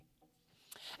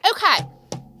Okay,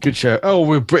 Good show. Oh,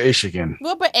 we're British again.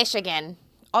 we're British again.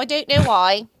 I don't know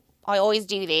why. I always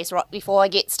do this right before I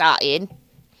get started.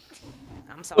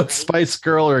 I'm sorry. What Spice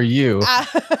Girl are you?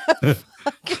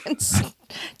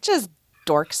 Just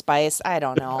dork spice. I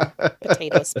don't know.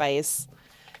 Potato spice.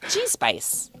 Cheese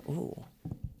spice. Ooh. All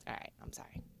right. I'm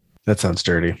sorry. That sounds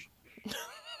dirty.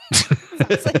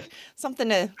 Sounds like something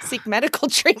to seek medical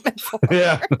treatment for.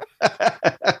 Yeah.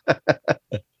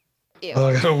 Ew. Oh,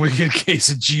 I got a wicked case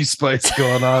of G Spice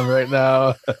going on right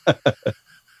now.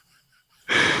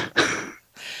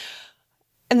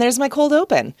 And there's my cold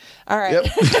open. All right. Yep.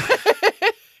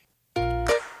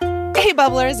 Hey,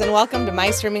 bubblers, and welcome to My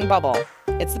Streaming Bubble.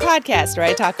 It's the podcast where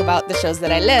I talk about the shows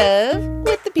that I love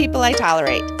with the people I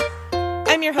tolerate.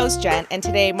 I'm your host, Jen, and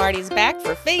today Marty's back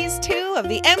for Phase 2 of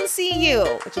the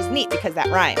MCU, which is neat because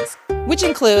that rhymes. Which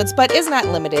includes, but is not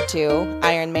limited to,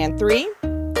 Iron Man 3,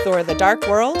 Thor the Dark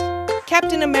World,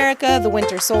 Captain America the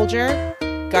Winter Soldier,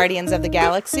 Guardians of the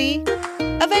Galaxy,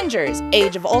 Avengers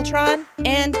Age of Ultron,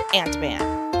 and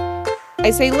Ant-Man.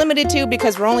 I say limited to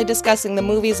because we're only discussing the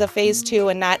movies of Phase 2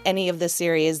 and not any of the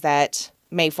series that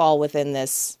may fall within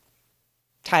this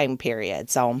time period.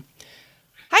 So,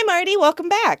 hi Marty, welcome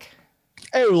back.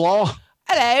 Hola.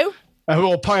 Hello.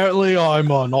 Well, apparently I'm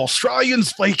an Australian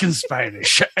speaking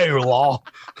Spanish. Hola.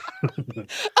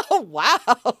 Oh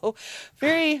wow,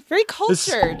 very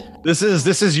cultured. This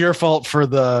is your fault for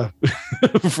the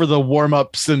for the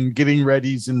warm-ups and getting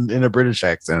readies in a British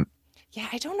accent. Yeah,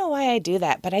 I don't know why I do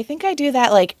that, but I think I do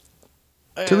that like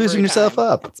To loosen every yourself time.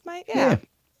 up. It's my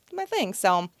my thing.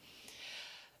 So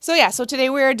today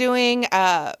we are doing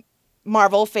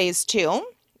Marvel Phase 2.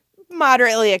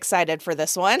 Moderately excited for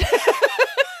this one.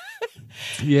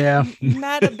 Yeah.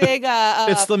 Not a big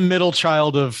It's the middle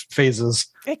child of phases.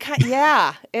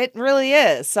 It really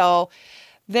is. So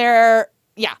so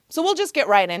we'll just get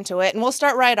right into it and we'll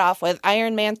start right off with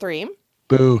Iron Man 3.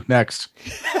 Boo. Next.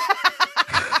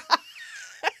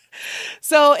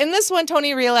 So in this one,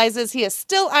 Tony realizes he is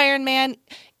still Iron Man,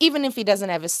 even if he doesn't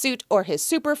have his suit or his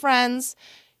super friends.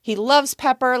 He loves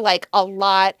Pepper like a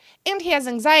lot, and he has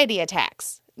anxiety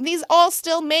attacks. These all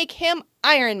still make him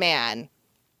Iron Man.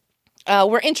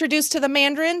 We're introduced to the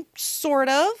Mandarin, sort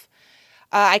of.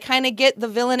 I kind of get the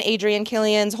villain Adrian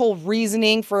Killian's whole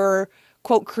reasoning for,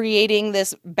 quote, creating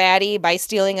this baddie by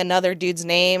stealing another dude's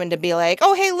name and to be like,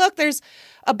 oh, hey, look, there's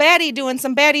a baddie doing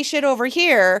some baddie shit over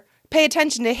here. Pay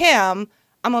attention to him.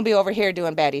 I'm going to be over here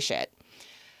doing baddie shit.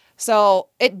 So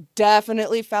it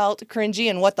definitely felt cringy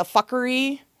and what the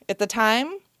fuckery at the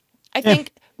time. I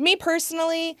think, me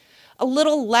personally, a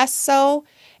little less so.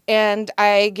 And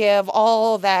I give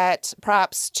all that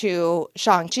props to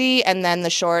Shang-Chi and then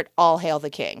the short All Hail the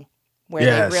King, where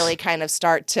they really kind of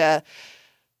start to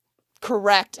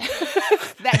correct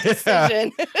that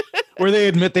decision. Where they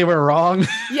admit they were wrong.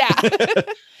 Yeah.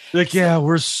 Like, yeah,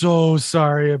 we're so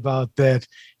sorry about that.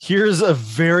 Here's a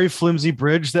very flimsy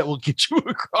bridge that will get you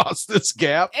across this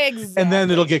gap. Exactly. And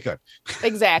then it'll get good.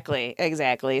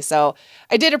 Exactly. So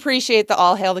I did appreciate the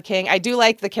All Hail the King. I do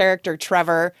like the character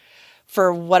Trevor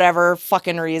for whatever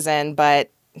fucking reason, but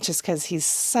just because he's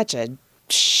such a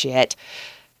shit.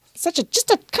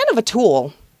 Just a kind of a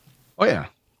tool. Oh, yeah.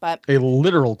 But a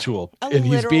literal tool. And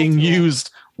he's being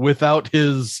used without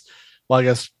his, well, I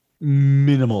guess,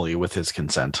 minimally with his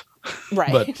consent.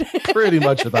 Right. But pretty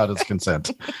much without his consent.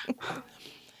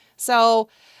 So,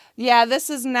 yeah,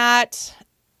 this is not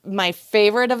my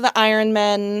favorite of the Iron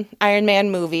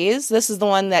Man movies. This is the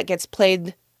one that gets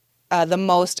played the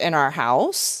most in our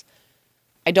house.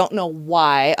 I don't know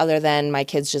why, other than my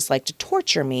kids just like to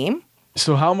torture me.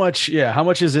 So how much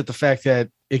is it the fact that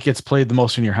it gets played the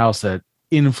most in your house that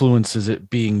influences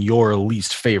it being your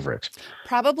least favorite?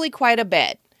 Probably quite a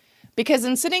bit. Because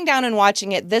in sitting down and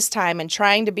watching it this time and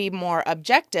trying to be more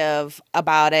objective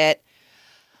about it,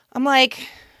 I'm like,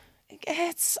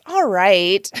 it's all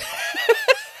right.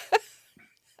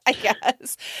 I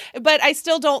guess. But I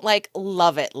still don't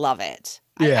love it.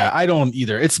 Yeah, I don't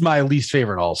either. It's my least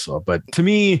favorite also. But to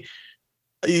me,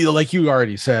 like you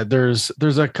already said, there's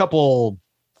a couple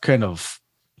kind of,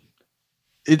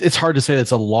 it's hard to say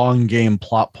it's a long game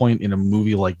plot point in a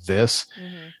movie like this,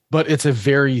 but it's a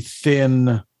very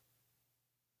thin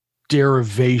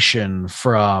derivation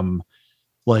from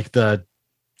like the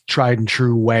tried and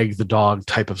true wag the dog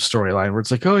type of storyline where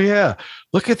it's like, oh yeah,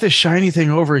 look at this shiny thing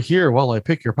over here while I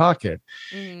pick your pocket.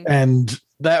 And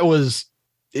that was,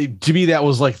 to me, that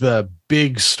was like the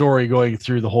big story going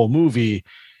through the whole movie.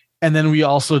 And then we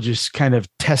also just kind of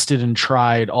tested and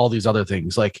tried all these other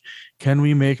things. Like, can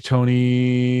we make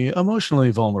Tony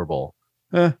emotionally vulnerable?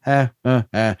 What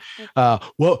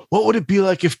would it be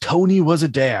like if Tony was a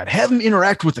dad? Have him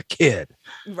interact with a kid.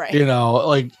 Right. You know,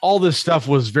 like all this stuff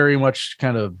was very much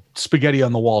kind of spaghetti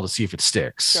on the wall to see if it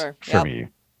sticks Sure. for me.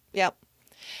 Yep.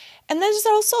 And there's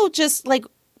also just like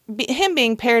him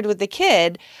being paired with the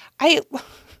kid.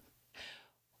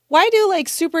 Why do like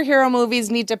superhero movies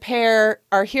need to pair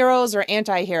our heroes or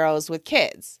anti-heroes with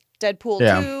kids? Deadpool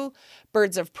 2,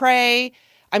 Birds of Prey.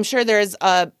 I'm sure there's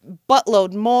a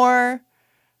buttload more,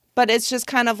 but it's just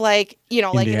kind of like, you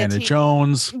know, Indiana like in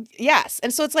Jones. Yes.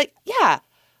 And so it's like, yeah.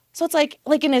 So it's like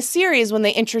in a series when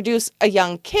they introduce a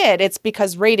young kid, it's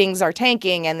because ratings are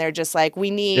tanking and they're just like, we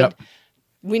need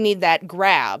that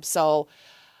grab. So,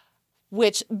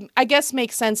 which I guess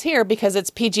makes sense here because it's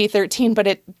PG-13, but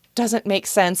it doesn't make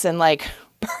sense in like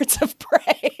Birds of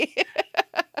Prey.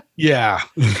 Yeah.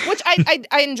 Which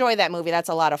I enjoy that movie. That's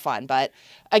a lot of fun. But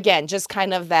again, just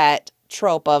kind of that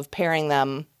trope of pairing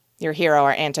them, your hero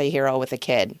or anti-hero, with a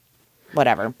kid.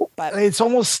 Whatever. But it's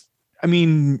almost, I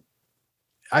mean,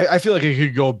 I feel like it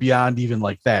could go beyond even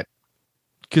like that.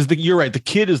 Because you're right, the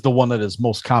kid is the one that is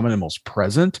most common and most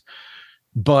present.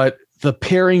 But the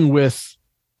pairing with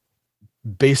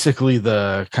basically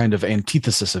the kind of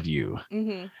antithesis of you,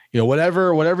 you know,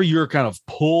 whatever your kind of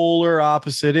polar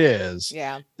opposite is,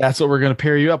 that's what we're going to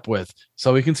pair you up with,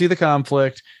 so we can see the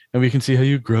conflict and we can see how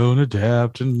you grow and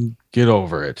adapt and get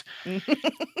over it.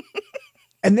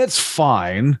 And that's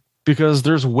fine because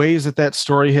there's ways that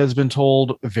story has been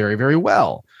told very, very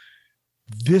well.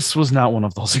 This was not one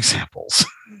of those examples.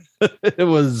 It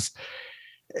was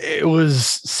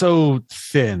so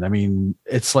thin. I mean,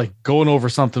 it's like going over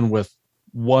something with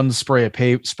one spray of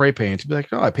spray paint to be like,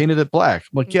 oh, I painted it black.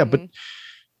 I'm like, yeah,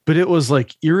 but it was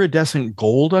like iridescent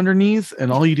gold underneath,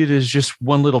 and all you did is just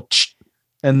one little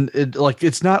and it, like,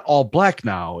 it's not all black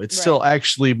now. It's still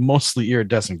actually mostly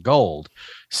iridescent gold.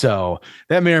 So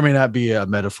that may or may not be a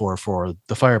metaphor for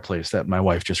the fireplace that my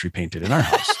wife just repainted in our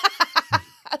house.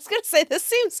 I was going to say, this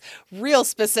seems real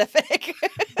specific.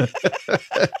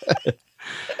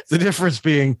 The difference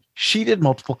being she did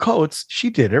multiple coats. She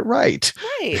did it right.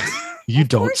 Right. You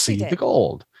don't see the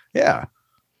gold. Yeah.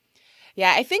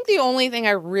 Yeah. I think the only thing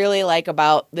I really like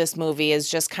about this movie is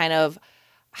just kind of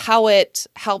how it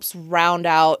helps round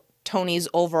out Tony's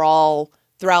overall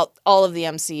throughout all of the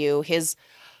MCU, his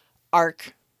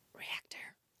arc reactor.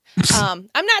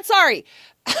 I'm not sorry.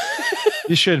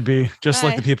 You should be, just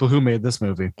like the people who made this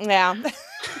movie. Yeah.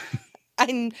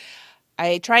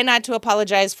 I try not to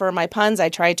apologize for my puns. I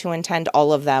try to intend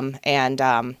all of them, and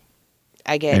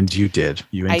I get. And you did.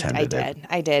 You intended it.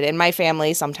 I did. And my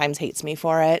family sometimes hates me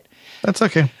for it. That's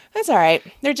okay. That's all right.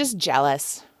 They're just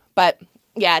jealous. But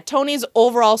yeah, Tony's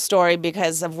overall story,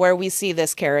 because of where we see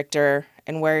this character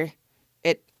and where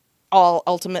it all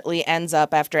ultimately ends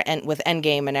up with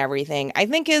Endgame and everything, I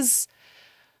think is.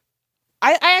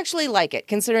 I actually like it,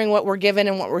 considering what we're given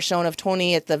and what we're shown of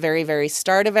Tony at the very, very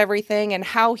start of everything, and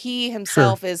how he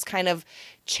himself is kind of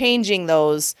changing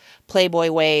those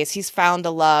playboy ways. He's found a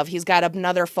love. He's got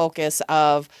another focus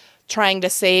of trying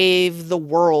to save the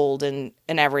world and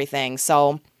everything.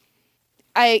 So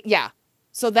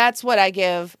So that's what I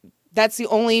give. That's the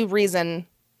only reason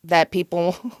that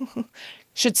people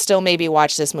should still maybe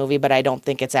watch this movie, but I don't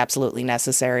think it's absolutely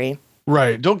necessary.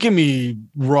 Right. Don't get me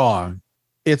wrong.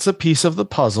 It's a piece of the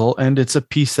puzzle, and it's a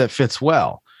piece that fits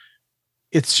well.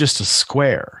 It's just a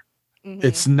square.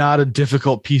 It's not a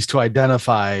difficult piece to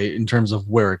identify in terms of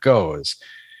where it goes.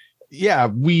 Yeah,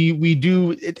 we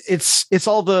do. It's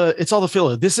all the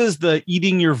filler. This is the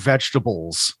eating your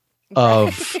vegetables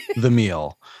of the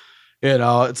meal. You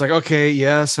know, it's like, okay,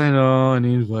 yes, I know I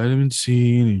need vitamin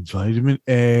C, I need vitamin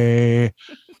A.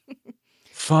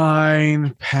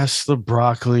 Fine, pass the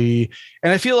broccoli.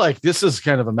 And I feel like this is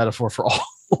kind of a metaphor for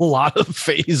a lot of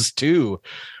phase 2,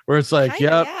 where it's like,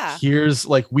 here's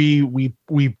like, we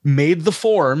made the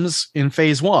forms in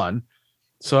phase 1.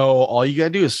 So all you got to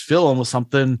do is fill them with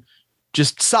something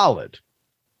just solid,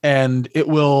 and it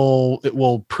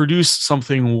will produce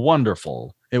something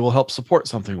wonderful. It will help support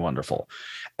something wonderful.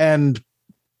 And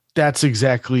that's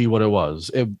exactly what it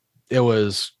was. It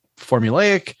was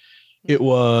formulaic. It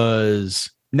was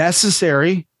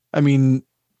necessary. I mean,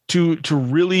 to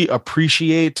really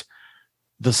appreciate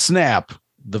the snap,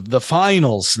 the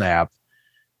final snap,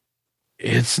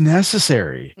 it's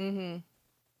necessary.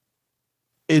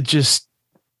 It just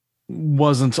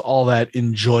wasn't all that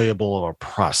enjoyable of a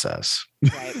process.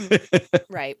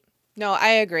 Right. No, I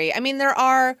agree. I mean, there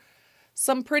are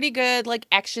some pretty good like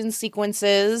action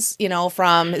sequences,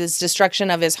 from his destruction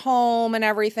of his home and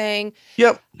everything.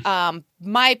 Yep.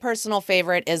 My personal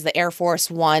favorite is the Air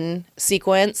Force One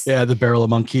sequence. Yeah, the barrel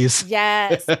of monkeys.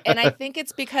 Yes. And I think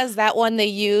it's because that one they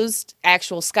used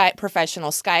actual professional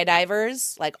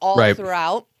skydivers like all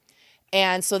throughout.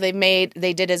 And so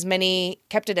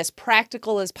kept it as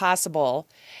practical as possible.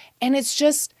 And it's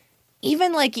just,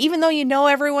 even though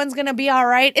everyone's going to be all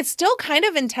right, it's still kind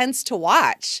of intense to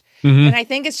watch. Mm-hmm. And I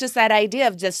think it's just that idea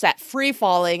of just that free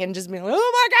falling and just being like,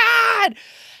 oh my God.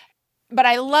 But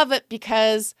I love it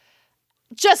because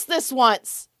just this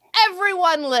once,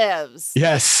 everyone lives.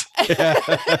 Yes.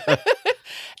 The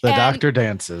doctor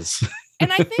dances.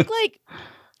 And I think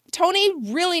Tony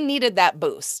really needed that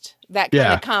boost, that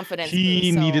kind of confidence.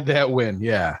 He needed that win.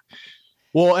 Yeah.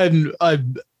 Well, and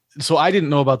so I didn't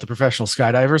know about the professional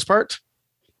skydivers part,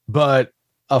 but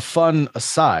a fun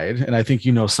aside, and I think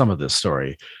you know some of this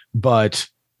story, but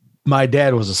my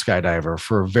dad was a skydiver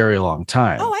for a very long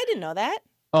time. Oh, I didn't know that.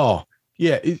 Oh,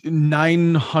 yeah.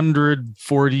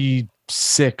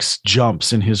 946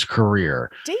 jumps in his career.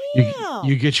 Damn.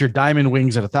 You get your diamond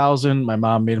wings at 1,000. My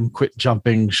mom made him quit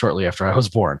jumping shortly after I was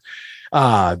born.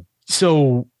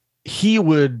 So he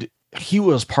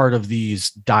was part of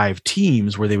these dive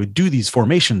teams where they would do these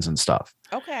formations and stuff.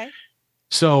 Okay.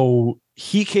 So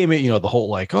he came in, the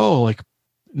whole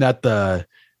not the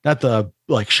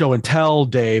show and tell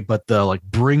day, but the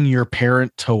bring your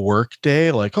parent to work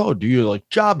day. Do you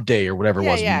job day or whatever it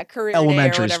was? Yeah, career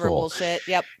elementary day or whatever school bullshit.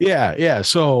 Yep. Yeah.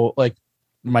 So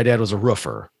my dad was a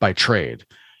roofer by trade.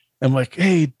 I'm like,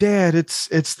 hey, Dad, it's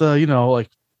the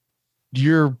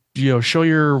your show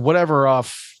your whatever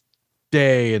off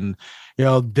day, and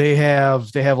they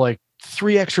have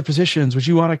 3 extra positions. Would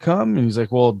you want to come? And he's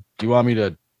like, well, do you want me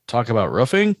to talk about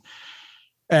roofing?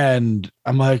 And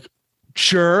I'm like,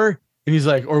 sure. And he's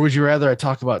like, or would you rather I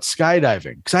talk about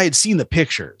skydiving? Because I had seen the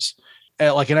pictures,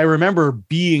 and I remember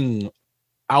being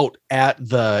out at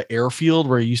the airfield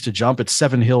where he used to jump at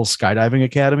Seven Hills Skydiving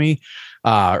Academy,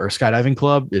 or Skydiving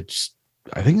Club.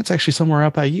 I think it's actually somewhere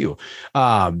out by you.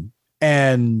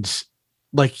 And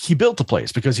he built the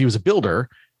place because he was a builder,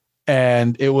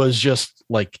 and it was just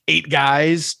 8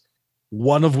 guys,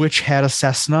 one of which had a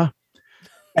Cessna,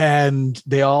 and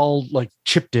they all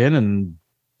chipped in and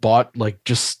bought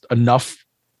just enough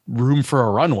room for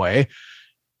a runway,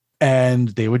 and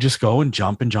they would just go and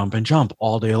jump and jump and jump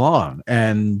all day long.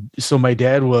 And so my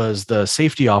dad was the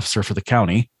safety officer for the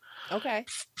county. Okay.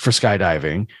 For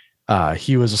skydiving.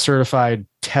 He was a certified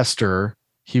tester.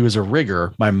 He was a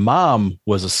rigger. My mom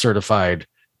was a certified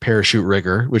parachute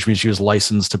rigger, which means she was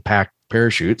licensed to pack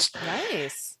parachutes.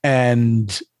 Nice.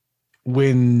 And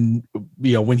when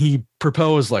he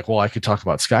proposed, well, I could talk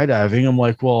about skydiving, I'm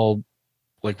like, well,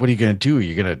 what are you going to do?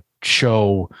 You're going to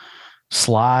show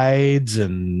slides,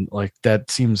 and that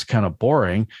seems kind of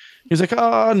boring. He's like,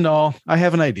 oh no, I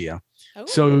have an idea. Ooh.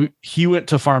 So he went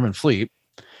to Farm and Fleet.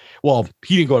 Well,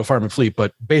 he didn't go to Farm and Fleet,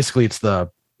 but basically it's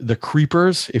the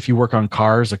creepers. If you work on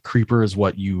cars, a creeper is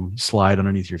what you slide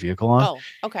underneath your vehicle on. Oh,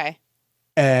 okay.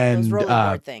 And those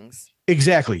rollerboard things.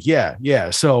 Exactly. Yeah.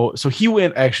 So he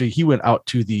went out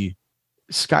to the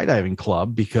skydiving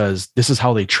club because this is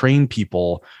how they train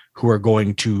people who are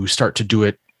going to start to do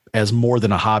it as more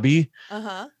than a hobby.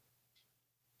 Uh-huh.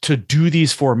 To do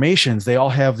these formations, they all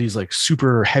have these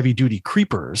super heavy duty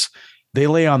creepers. They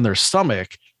lay on their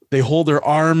stomach. They hold their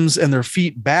arms and their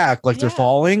feet back they're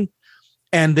falling,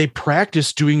 and they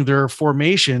practice doing their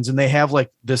formations. And they have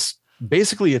this,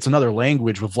 basically it's another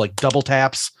language with double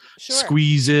taps, sure,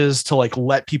 squeezes to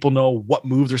let people know what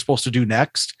move they're supposed to do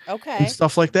next. Okay. And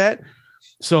stuff like that.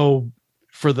 So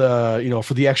for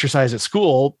the exercise at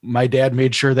school, my dad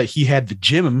made sure that he had the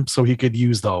gym so he could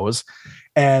use those.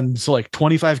 And so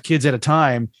 25 kids at a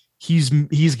time, he's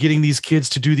getting these kids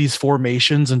to do these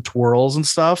formations and twirls and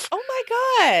stuff. Oh my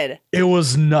God. It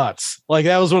was nuts.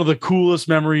 That was one of the coolest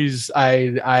memories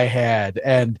I had.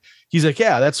 And he's like,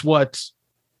 yeah,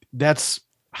 that's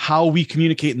how we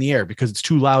communicate in the air, because it's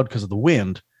too loud because of the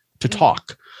wind to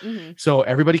talk. Mm-hmm. So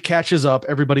everybody catches up,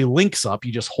 everybody links up.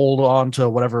 You just hold on to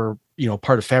whatever,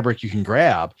 part of fabric you can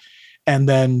grab. And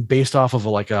then based off of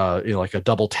a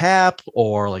double tap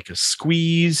or a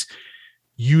squeeze,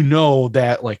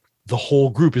 that the whole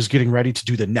group is getting ready to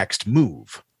do the next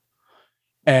move.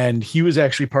 And he was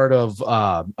actually part of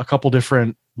a couple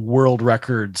different world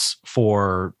records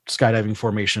for skydiving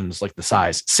formations the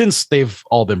size, since they've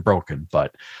all been broken.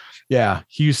 But yeah,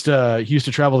 he used to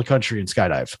travel the country and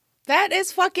skydive. That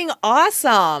is fucking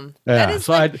awesome. Yeah, That is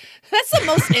so like, that's the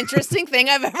most interesting thing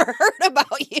I've ever heard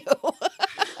about you.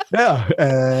 yeah,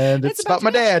 and it's about my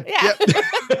you. dad. Yeah.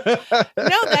 Yep.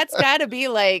 No, that's got to be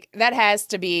like, that has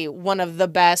to be one of the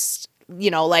best,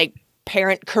 like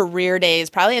parent career days,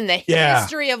 probably in the Yeah.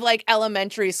 history of like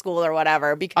elementary school or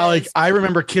whatever. I Because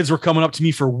remember kids were coming up to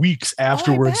me for weeks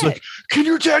afterwards, bet. like, "Can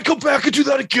your dad come back and do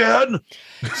that again?"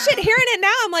 shit, hearing it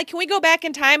now, I'm like, can we go back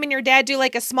in time and your dad do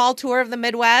like a small tour of the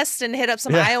Midwest and hit up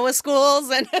some Yeah. Iowa schools?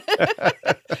 And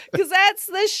because that's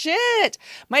the shit.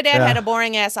 My dad had a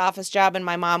boring ass office job and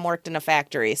my mom worked in a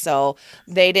factory, so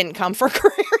they didn't come for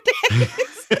career days.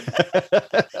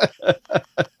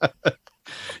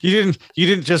 You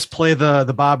didn't just play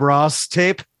the Bob Ross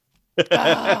tape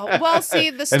Well, see,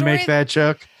 the story and make that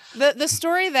joke. The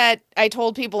story that I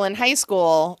told people in high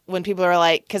school when people were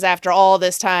like, because after all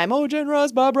this time, oh, Jen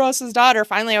Ross, Bob Ross's daughter,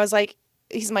 finally I was like,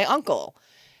 he's my uncle.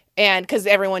 And because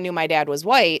everyone knew my dad was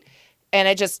white. And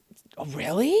it just, oh,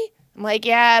 really? I'm like,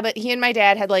 yeah, but he and my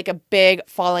dad had like a big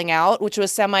falling out, which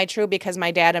was semi-true because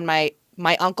my dad and my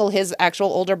uncle, his actual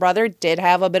older brother, did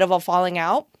have a bit of a falling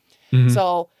out. Mm-hmm.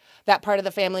 So that part of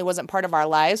the family wasn't part of our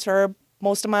lives for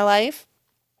most of my life.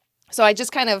 So I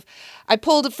just I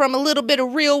pulled from a little bit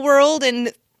of real world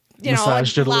and,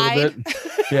 massaged it a little bit.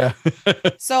 Yeah.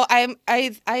 So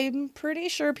I'm pretty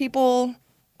sure people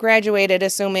graduated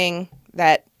assuming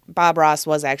that Bob Ross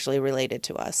was actually related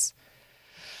to us.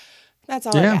 That's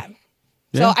all I got.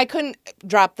 So I couldn't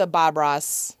drop the Bob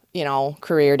Ross,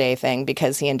 career day thing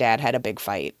because he and Dad had a big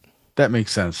fight. That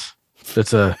makes sense.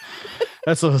 That's a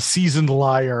seasoned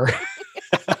liar.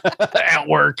 At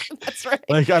work. That's right.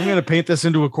 Like, I'm going to paint this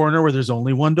into a corner where there's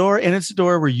only one door, and it's a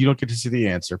door where you don't get to see the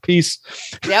answer. Peace.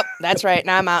 Yep, that's right.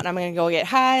 Now I'm out and I'm going to go get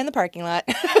high in the parking lot.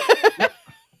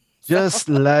 Just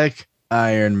like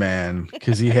Iron Man,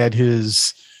 because he had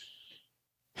his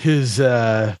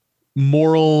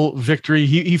moral victory.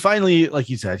 He finally, like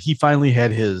you said, he finally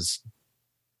had his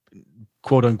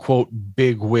quote unquote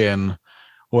big win,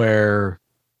 where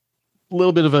a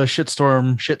little bit of a shit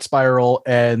spiral,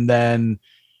 and then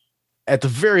at the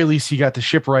very least he got the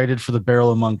ship righted for the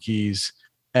Barrel of Monkeys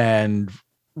and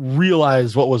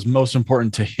realized what was most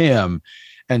important to him.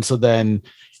 And so then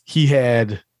he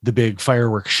had the big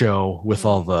fireworks show with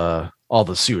all the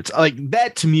suits. Like,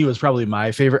 that to me was probably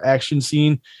my favorite action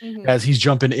scene, as he's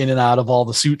jumping in and out of all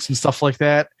the suits and stuff like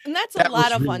that. And that's a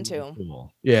lot of fun too.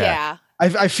 Cool. Yeah.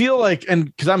 I feel like, and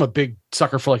because I'm a big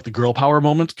sucker for like the girl power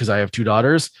moment, because I have two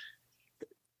daughters,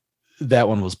 that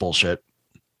one was bullshit.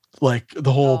 Like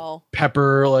the whole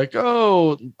Pepper, like,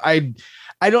 oh, I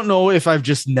don't know if I've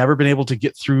just never been able to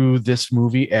get through this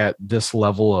movie at this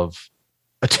level of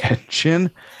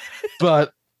attention,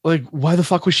 but like, why the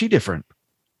fuck was she different?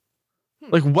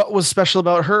 Like, what was special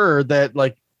about her that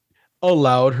like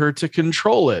allowed her to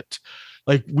control it?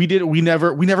 Like, we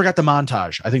never got the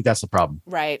montage. I think that's the problem.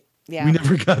 Right. Yeah. We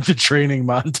never got the training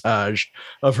montage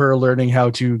of her learning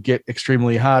how to get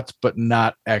extremely hot, but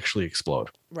not actually explode.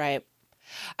 Right.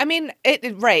 I mean,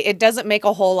 it doesn't make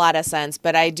a whole lot of sense,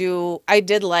 but I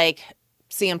did like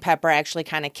seeing Pepper actually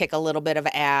kind of kick a little bit of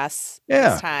ass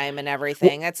this time and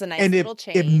everything. That's a nice little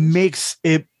change. It makes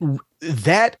it,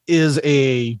 that is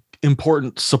a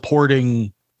important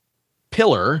supporting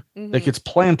pillar that gets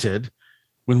planted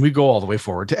when we go all the way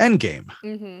forward to Endgame.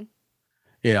 Mm-hmm.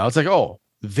 It's like, oh,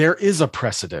 there is a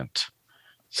precedent.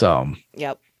 So,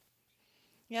 Yep.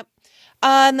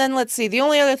 And then let's see. The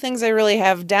only other things I really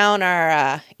have down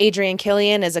are Adrian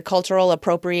Killian is a cultural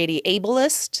appropriating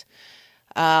ableist.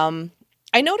 I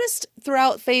noticed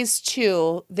throughout phase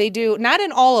 2, they do, not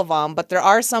in all of them, but there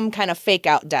are some kind of fake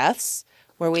out deaths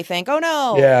where we think, oh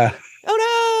no. Yeah.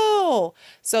 Oh no.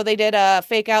 So they did a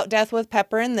fake out death with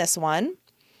Pepper in this one.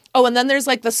 Oh, and then there's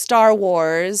like the Star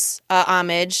Wars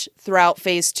homage throughout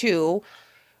phase 2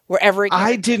 where every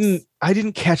I didn't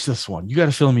catch this one. You got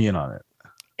to fill me in on it.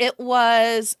 It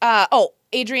was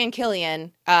Adrian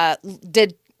Killian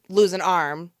did lose an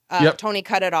arm. Tony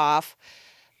cut it off.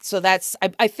 So that's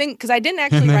I think, because I didn't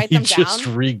actually write them down. He just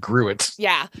regrew it.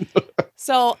 Yeah.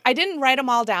 So I didn't write them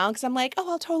all down because I'm like, oh,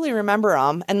 I'll totally remember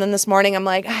them. And then this morning I'm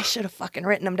like, I should have fucking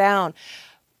written them down.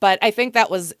 But I think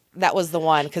that was the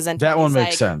one, because then that one makes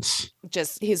like, sense.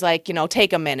 Just he's like,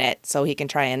 take a minute so he can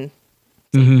try and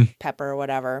Pepper or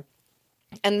whatever.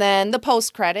 And then the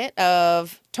post credit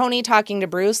of Tony talking to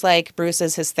Bruce like Bruce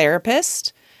is his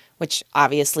therapist, which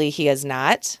obviously he is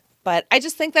not. But I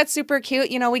just think that's super cute.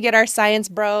 We get our science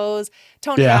bros.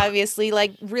 Tony obviously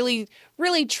like really,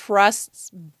 really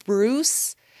trusts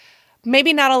Bruce.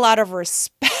 Maybe not a lot of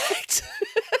respect.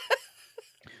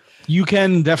 You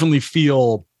can definitely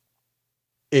feel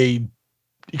a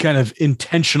kind of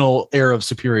intentional air of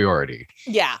superiority.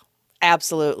 Yeah,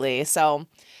 absolutely. So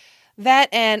that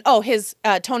and his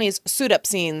Tony's suit up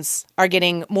scenes are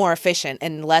getting more efficient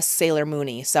and less Sailor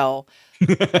Moony. So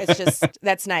it's just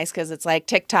that's nice because it's like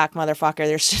TikTok, motherfucker.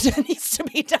 There's shit that needs to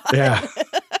be done. Yeah.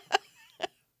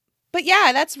 But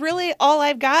yeah, that's really all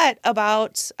I've got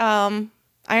about Iron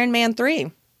Man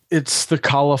 3. It's the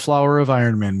cauliflower of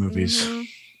Iron Man movies.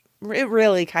 Mm-hmm. It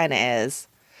really kind of is.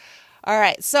 All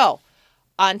right, so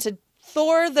on to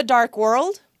Thor: The Dark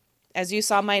World. As you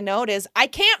saw, my note is I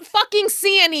can't fucking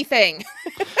see anything.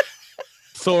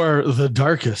 Thor: The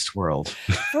Darkest World.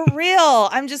 For real.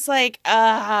 I'm just like,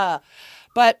 But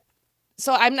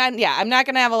so I'm not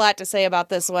going to have a lot to say about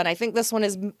this one. I think this one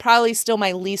is probably still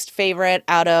my least favorite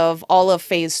out of all of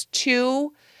phase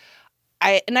 2.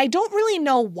 I don't really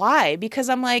know why, because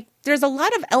I'm like, there's a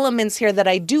lot of elements here that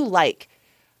I do like,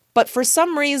 but for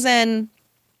some reason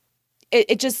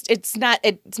it's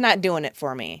not doing it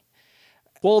for me.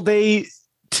 Well,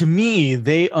 to me,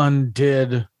 they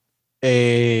undid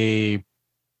a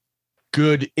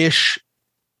good-ish.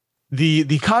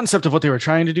 The concept of what they were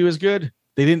trying to do is good.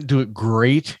 They didn't do it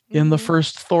great in the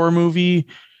first Thor movie,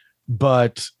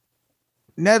 but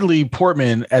Natalie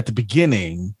Portman at the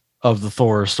beginning of the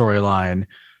Thor storyline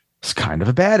is kind of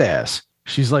a badass.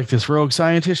 She's like this rogue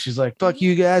scientist. She's like, fuck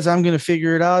you guys. I'm going to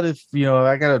figure it out. If,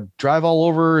 I got to drive all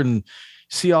over and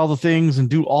see all the things and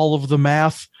do all of the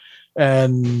math.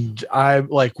 And I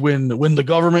like when the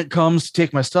government comes to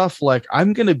take my stuff, like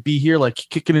I'm going to be here, like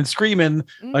kicking and screaming.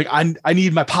 Like I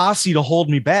need my posse to hold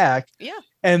me back. Yeah.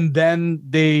 And then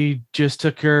they just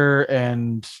took her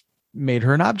and made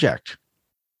her an object.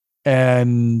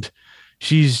 And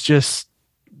she's just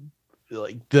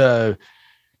like and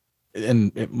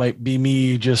it might be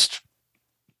me just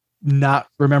not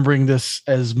remembering this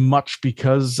as much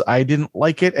because I didn't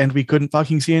like it and we couldn't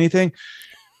fucking see anything.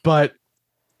 But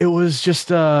it was just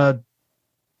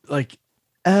like,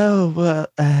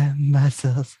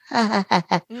 muscles.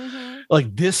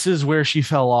 Like this is where she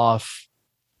fell off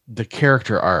the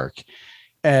character arc.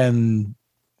 And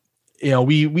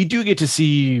we do get to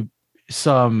see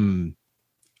some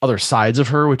other sides of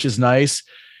her, which is nice.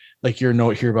 Like your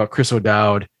note here about Chris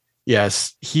O'Dowd.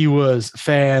 Yes, he was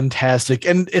fantastic.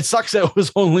 And it sucks that it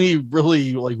was only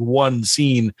really like one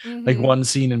scene, like one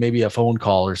scene and maybe a phone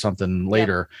call or something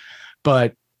later.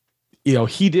 But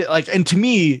he did and to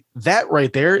me, that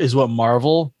right there is what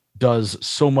Marvel does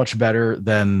so much better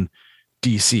than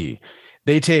DC.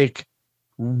 They take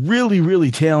really,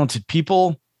 really talented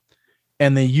people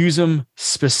and they use them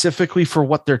specifically for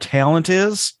what their talent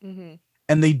is.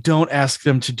 And they don't ask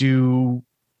them to do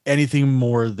anything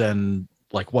more than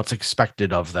like what's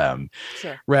expected of them,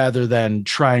 rather than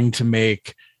trying to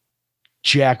make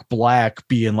Jack Black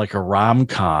be in like a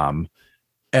rom-com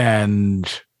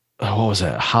and what was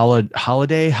it?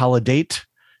 Holiday? I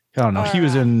don't know. He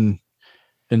was in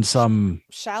some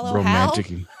Shallow romantic.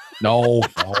 Hal? No.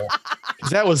 Because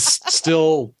that was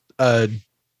still a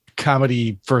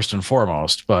comedy first and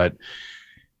foremost. But,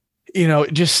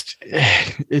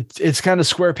 it's kind of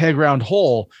square peg round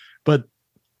hole. But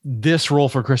this role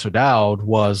for Chris O'Dowd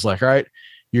was like, all right,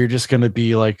 you're just going to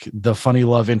be like the funny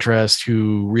love interest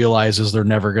who realizes they're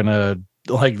never going to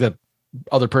like that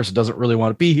other person doesn't really want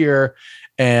to be here.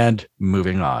 And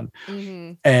moving on.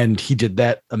 And he did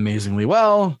that amazingly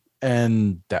well.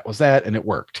 And that was that. And it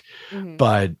worked.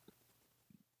 But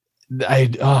I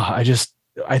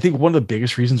think one of the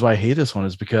biggest reasons why I hate this one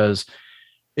is because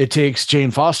it takes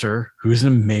Jane Foster, who's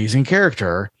an amazing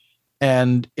character,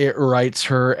 and it writes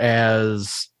her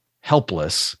as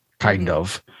helpless, kind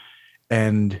of.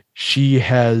 And she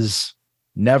has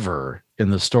never in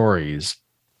the stories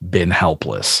been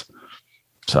helpless.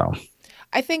 So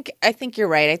I think you're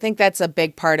right. I think that's a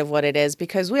big part of what it is,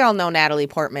 because we all know Natalie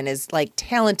Portman is like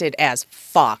talented as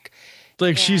fuck.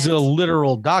 Like she's a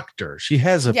literal doctor. She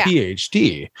has a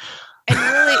PhD. And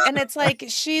really, and it's like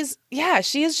she is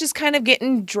just kind of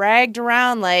getting dragged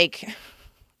around like,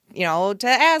 to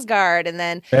Asgard, and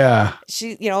then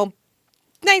she,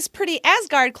 nice pretty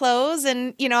Asgard clothes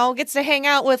and, gets to hang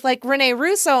out with like Rene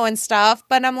Russo and stuff,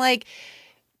 but I'm like,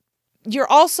 you're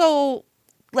also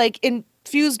like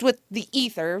infused with the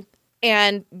ether,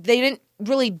 and they didn't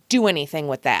really do anything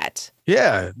with that.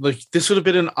 Yeah, like this would have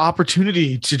been an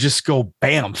opportunity to just go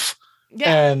bamf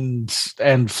and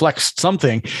flex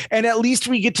something. And at least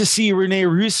we get to see Rene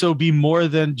Russo be more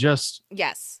than just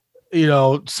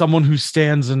someone who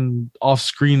stands and off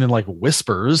screen and like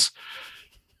whispers.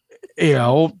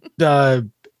 The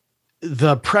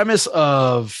premise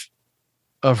of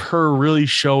her really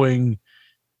showing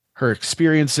her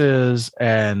experiences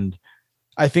and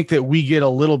I think that we get a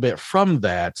little bit from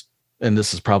that, and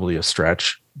this is probably a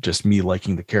stretch, just me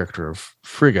liking the character of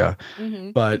Frigga,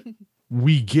 but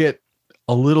we get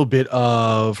a little bit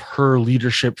of her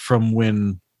leadership from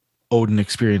when Odin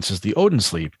experiences the Odin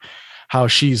sleep, how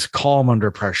she's calm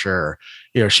under pressure.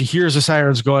 She hears the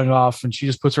sirens going off and she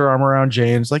just puts her arm around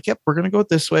Jane's like, yep, we're going to go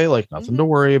this way. Like nothing to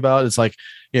worry about. It's like,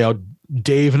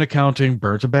 Dave in accounting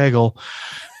burnt a bagel.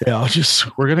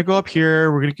 Just, we're going to go up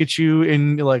here. We're going to get you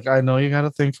in. Like, I know you got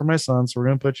a thing for my son, so we're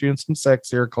going to put you in some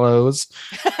sexier clothes.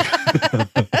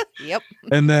 Yep.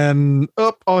 And then,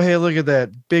 oh, hey, look at that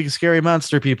big, scary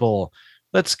monster people.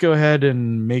 Let's go ahead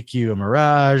and make you a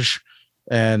mirage.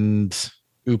 And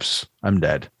oops, I'm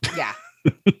dead. Yeah.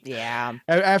 Yeah.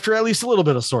 After at least a little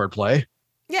bit of swordplay.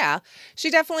 Yeah. She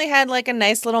definitely had like a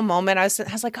nice little moment. I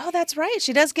was like, oh, that's right.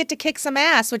 She does get to kick some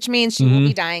ass, which means she will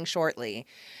be dying shortly.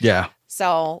 Yeah.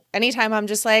 So anytime I'm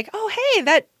just like, oh, hey,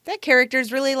 that character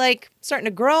is really like starting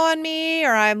to grow on me,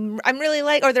 or I'm really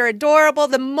like, or they're adorable.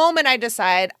 The moment I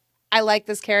decide I like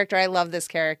this character, I love this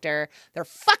character, they're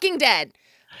fucking dead.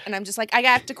 And I'm just like, I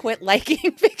have to quit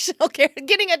liking fictional characters,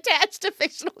 getting attached to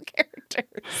fictional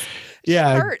characters.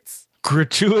 Yeah. It hurts.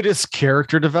 Gratuitous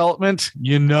character development,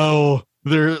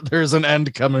 there's an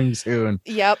end coming soon.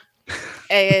 Yep.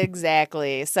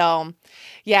 Exactly. So,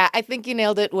 yeah, I think you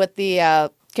nailed it with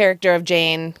the character of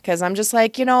Jane, because I'm just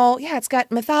like, it's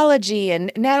got mythology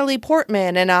and Natalie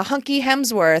Portman and a hunky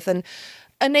Hemsworth and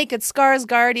a naked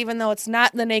Skarsgård, even though it's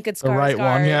not the naked Skarsgård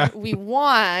right one, we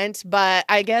want, but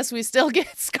I guess we still get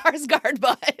Skarsgård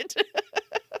butt.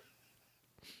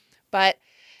 But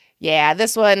yeah,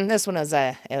 this one was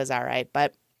it was all right.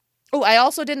 But I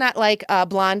also did not like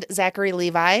blonde Zachary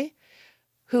Levi,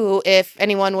 who, if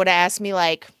anyone would have asked me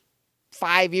like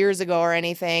 5 years ago or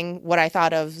anything what I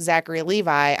thought of Zachary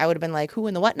Levi, I would have been like, who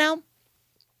in the what now?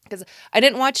 Because I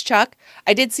didn't watch Chuck.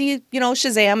 I did see,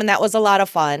 Shazam, and that was a lot of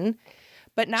fun.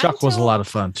 But Chuck was a lot of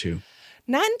fun too.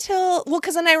 Not until,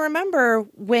 because then I remember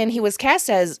when he was cast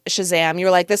as Shazam, you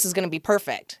were like, this is going to be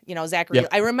perfect. Zachary. Yep.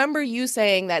 I remember you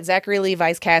saying that Zachary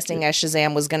Levi's casting as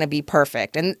Shazam was going to be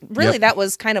perfect. And really, that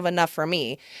was kind of enough for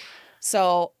me.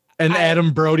 So. And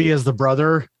Adam Brody as the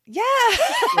brother. Yeah.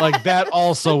 Like that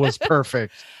also was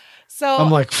perfect. So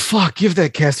I'm like, fuck, give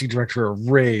that casting director a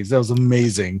raise. That was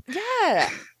amazing. Yeah.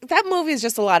 That movie is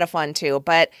just a lot of fun too.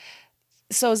 But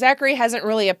so Zachary hasn't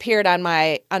really appeared on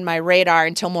my radar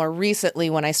until more recently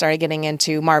when I started getting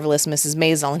into Marvelous Mrs.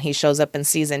 Maisel, and he shows up in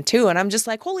season 2, and I'm just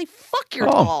like, holy fuck, you're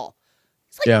tall.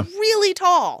 He's like really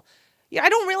tall. Yeah, I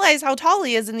don't realize how tall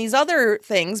he is in these other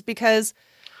things because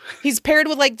he's paired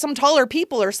with like some taller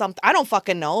people or something. I don't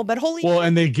fucking know, but holy. Well,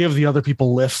 and they give the other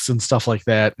people lifts and stuff like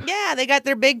that. Yeah, they got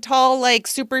their big, tall, like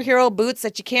superhero boots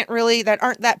that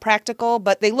aren't that practical,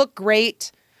 but they look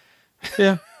great.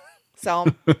 Yeah. So.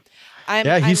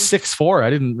 He's 6'4". I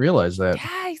didn't realize that.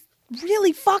 Yeah, he's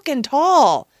really fucking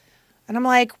tall. And I'm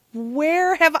like,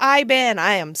 where have I been?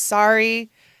 I am sorry,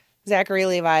 Zachary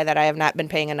Levi, that I have not been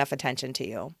paying enough attention to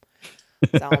you.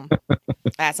 So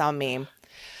that's on me.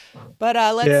 But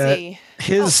let's see.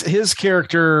 His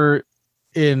character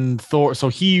in Thor, so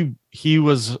he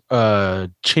was a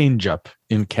change up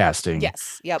in casting.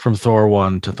 Yes. Yep. From Thor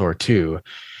 1 to Thor 2.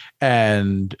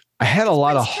 And I had a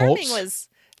lot of hopes.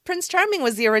 Prince Charming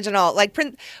was the original. Like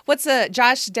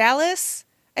Josh Dallas,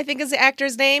 I think is the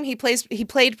actor's name. He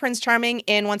played Prince Charming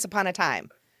in Once Upon a Time.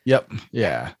 Yep.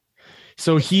 Yeah.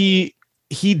 So he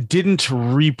didn't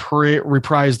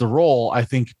reprise the role, I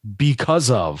think,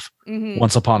 because of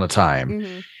Once Upon a Time.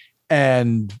 Mm-hmm.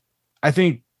 And I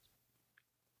think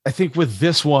with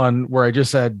this one, where I just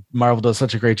said Marvel does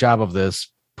such a great job of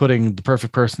this, putting the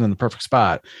perfect person in the perfect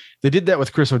spot, they did that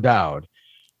with Chris O'Dowd.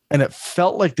 And it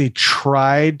felt like they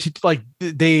tried to, like,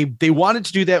 they wanted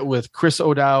to do that with Chris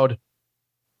O'Dowd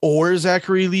or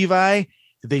Zachary Levi.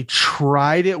 They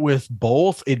tried it with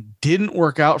both. It didn't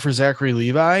work out for Zachary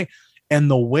Levi. And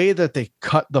the way that they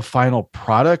cut the final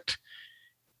product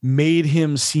made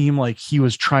him seem like he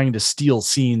was trying to steal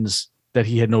scenes that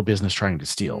he had no business trying to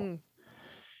steal.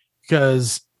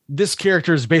 Because this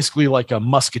character is basically like a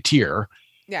musketeer.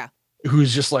 Yeah.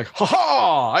 Who's just like, ha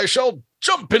ha, I shall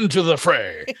jump into the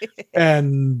fray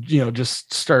and,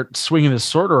 just start swinging his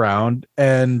sword around.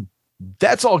 And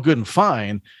that's all good and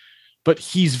fine. But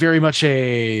he's very much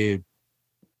a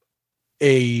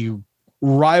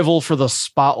rival for the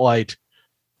spotlight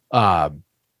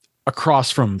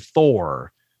across from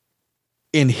Thor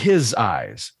in his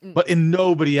eyes, but in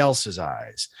nobody else's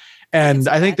eyes. And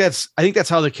I think that's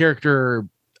how the character,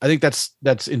 I think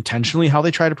that's intentionally how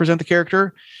they try to present the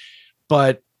character.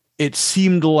 But it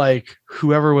seemed like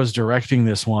whoever was directing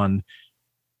this one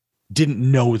didn't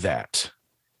know that.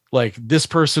 like this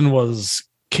person was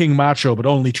King Macho, but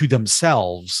only to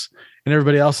themselves. And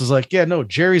everybody else is like, yeah, no,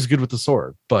 Jerry's good with the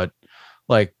sword, but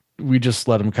like we just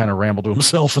let him kind of ramble to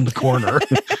himself in the corner.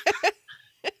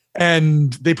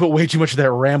 And they put way too much of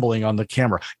that rambling on the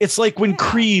camera. It's like when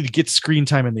Creed gets screen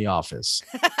time in The Office.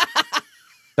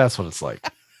 That's what it's like.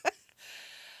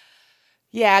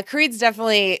 Yeah, Creed is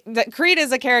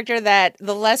a character that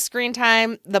the less screen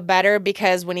time, the better,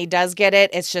 because when he does get it,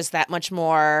 it's just that much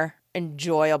more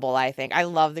enjoyable, I think. I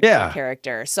love the Creed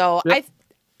character. So yep.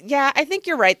 I think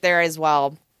you're right there as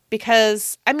well.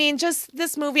 Because, I mean, just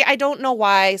this movie, I don't know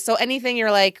why. So anything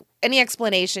you're like, any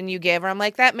explanation you give, or I'm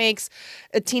like, that makes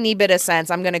a teeny bit of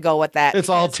sense. I'm going to go with that. It's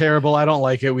all terrible. I don't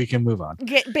like it. We can move on.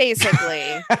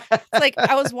 Basically. It's like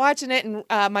I was watching it and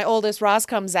my oldest Ross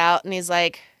comes out and he's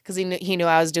like, because he knew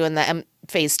I was doing the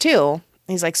phase 2.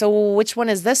 He's like, so which one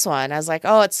is this one? I was like,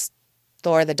 oh, it's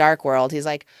Thor: The Dark World. He's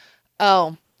like,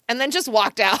 oh, and then just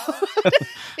walked out.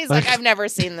 He's like, I've never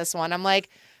seen this one. I'm like,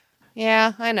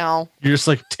 yeah, I know. You're just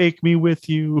like, take me with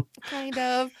you. Kind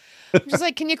of. I'm just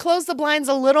like, can you close the blinds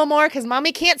a little more? Because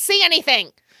mommy can't see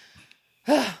anything.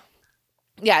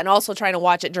 Yeah, and also trying to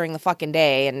watch it during the fucking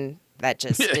day, and that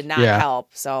just did not help.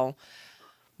 So,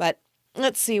 but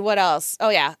let's see what else. Oh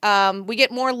yeah, we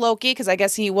get more Loki because I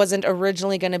guess he wasn't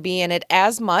originally going to be in it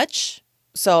as much,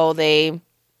 so they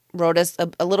wrote us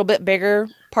a little bit bigger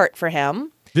part for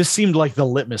him. This seemed like the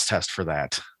litmus test for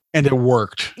that, and it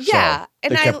worked. Yeah, so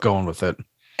and they kept going with it.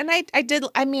 And I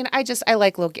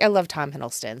like Loki. I love Tom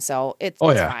Hiddleston, so it's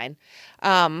fine.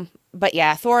 But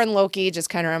yeah, Thor and Loki just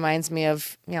kind of reminds me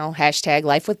of, hashtag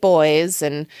life with boys,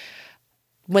 and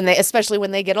especially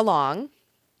when they get along.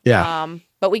 Yeah.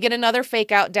 But we get another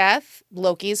fake out death,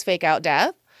 Loki's fake out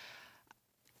death.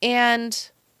 And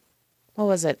what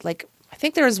was it? Like, I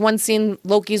think there was one scene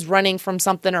Loki's running from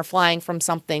something or flying from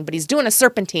something, but he's doing a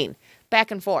serpentine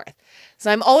back and forth.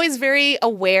 So I'm always very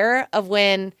aware of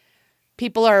when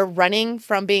people are running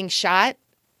from being shot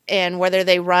and whether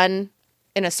they run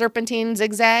in a serpentine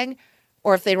zigzag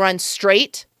or if they run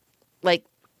straight, like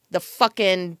the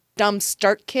fucking dumb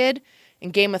Stark kid in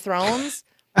Game of Thrones.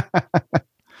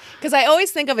 Because I always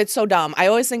think of it so dumb. I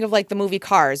always think of like the movie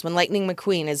Cars when Lightning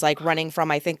McQueen is like running from,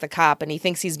 I think, the cop and he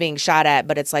thinks he's being shot at,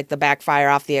 but it's like the backfire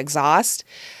off the exhaust.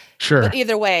 Sure. But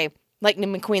either way,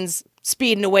 Lightning McQueen's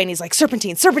speeding away and he's like,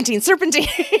 serpentine, serpentine, serpentine.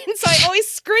 So I always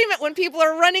scream it when people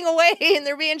are running away and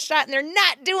they're being shot and they're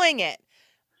not doing it.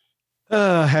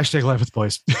 Hashtag life with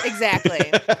boys.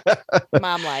 Exactly.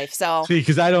 Mom life. So see,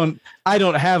 because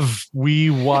we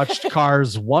watched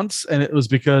Cars once and it was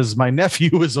because my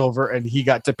nephew was over and he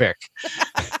got to pick.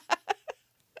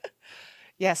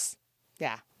 Yes.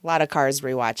 Yeah. A lot of Cars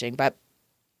rewatching,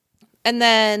 and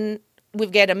then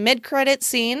we've got a mid-credit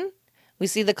scene. We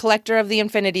see the collector of the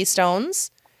Infinity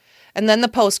Stones. And then the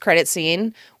post-credit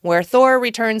scene where Thor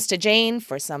returns to Jane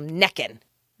for some necking.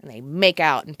 And they make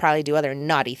out and probably do other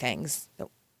naughty things that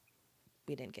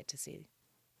we didn't get to see.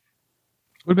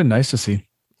 Would have been nice to see.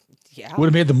 Yeah. Would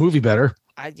have made the movie better.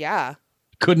 Yeah.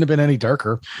 Couldn't have been any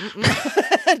darker.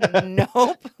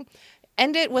 Nope.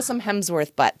 End it with some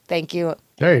Hemsworth butt. Thank you.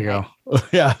 There you go.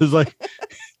 Yeah. It's like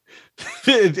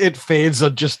it fades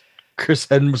on just Chris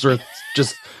Hemsworth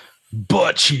just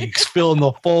butt cheeks filling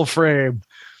the full frame.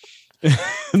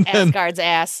 And Asgard's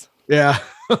ass. Yeah.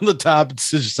 On the top, it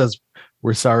just says,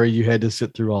 "We're sorry you had to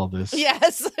sit through all this."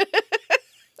 Yes.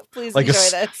 Please like enjoy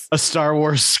this. A Star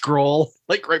Wars scroll,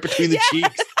 like right between the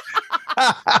cheeks.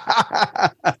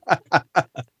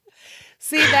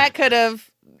 See, that could have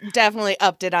definitely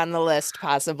upped it on the list,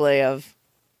 possibly, of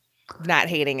not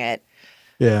hating it.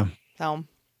 Yeah. So, all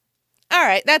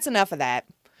right. That's enough of that.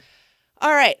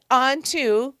 All right. On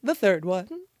to the third one.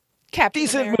 Captain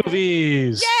Decent America.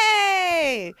 Movies.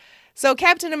 Yay! So,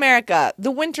 Captain America,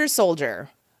 the Winter Soldier.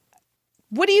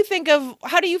 What do you think of,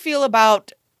 how do you feel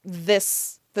about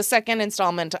this, the second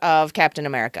installment of Captain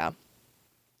America?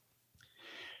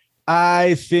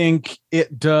 I think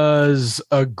it does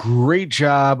a great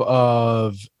job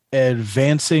of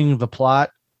advancing the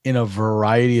plot in a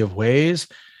variety of ways.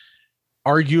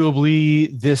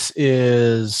 Arguably, this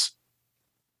is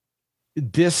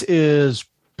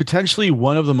potentially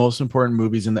one of the most important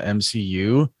movies in the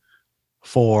MCU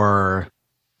for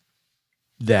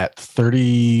that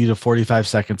 30 to 45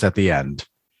 seconds at the end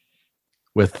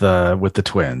with the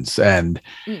twins. And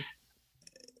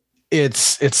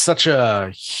it's such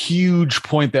a huge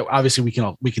point that obviously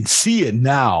we can see it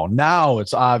now. Now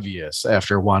it's obvious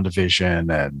after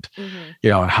WandaVision and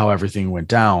and how everything went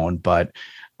down. But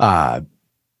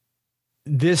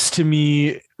this to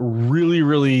me really,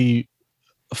 really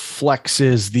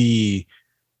flexes the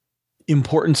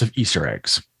importance of Easter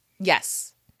eggs.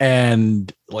 Yes.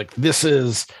 And like this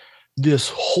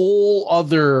whole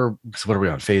other, what are we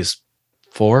on, phase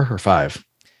 4 or 5?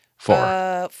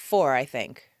 4. 4, I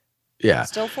think. Yeah.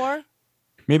 Still 4?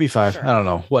 Maybe 5. Sure. I don't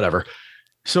know. Whatever.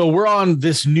 So we're on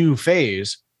this new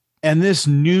phase, and this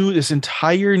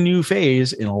entire new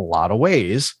phase, in a lot of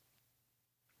ways,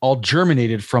 all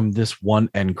germinated from this one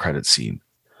end credit scene.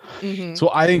 Mm-hmm. So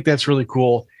I think that's really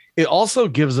cool. It also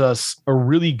gives us a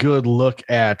really good look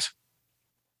at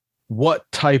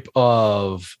what type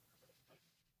of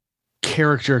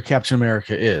character Captain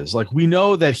America is. Like, we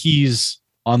know that he's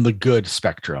on the good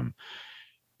spectrum.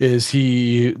 This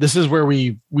is where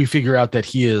we figure out that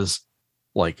he is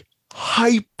like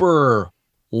hyper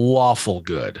lawful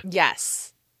good.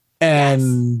 Yes.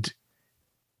 And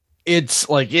it's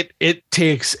like it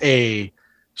takes a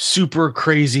super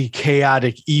crazy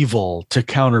chaotic evil to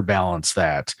counterbalance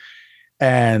that.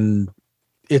 And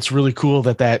it's really cool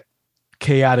that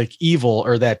chaotic evil,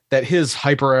 or that his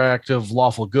hyperactive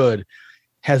lawful good,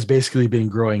 has basically been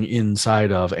growing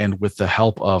inside of and with the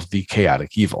help of the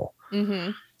chaotic evil.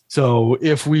 Mm-hmm. So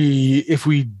if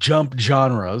we jump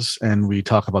genres and we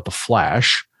talk about the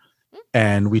Flash,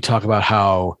 and we talk about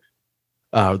how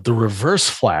the Reverse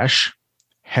Flash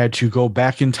had to go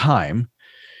back in time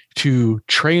to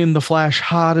train the Flash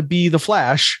how to be the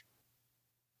Flash,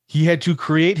 he had to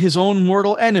create his own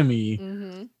mortal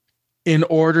enemy in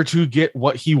order to get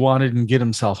what he wanted and get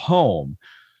himself home.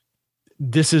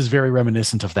 This is very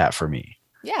reminiscent of that for me.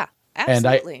 Yeah,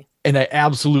 absolutely. And I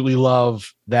absolutely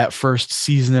love that first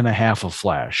season and a half of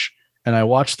Flash. And I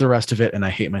watched the rest of it and I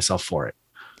hate myself for it.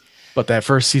 But that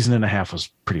first season and a half was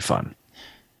pretty fun.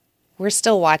 We're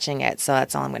still watching it, so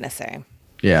that's all I'm going to say.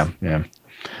 Yeah.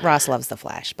 Ross loves The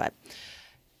Flash, but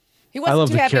he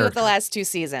wasn't too happy with the last 2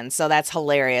 seasons, so that's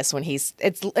hilarious when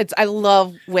I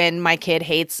love when my kid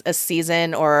hates a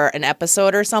season or an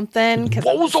episode or something.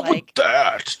 What was up with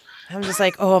that? I'm just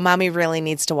like, oh, mommy really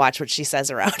needs to watch what she says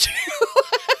around you.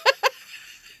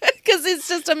 Because it's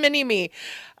just a mini-me.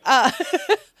 But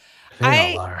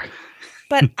I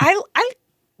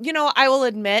will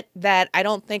admit that I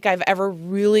don't think I've ever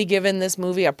really given this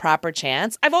movie a proper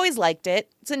chance. I've always liked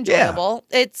it. It's enjoyable.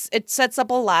 Yeah. It sets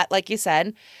up a lot, like you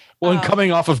said. Well, and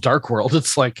coming off of Dark World,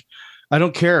 it's like, I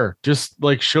don't care. Just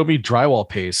like show me drywall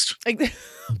paste.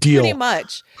 Deal. Pretty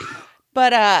much.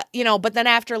 But but then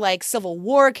after like Civil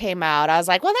War came out, I was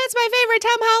like, well, that's my favorite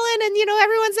Tom Holland, and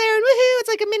everyone's there, and woohoo, it's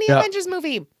like a mini Avengers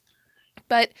movie.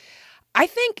 But I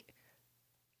think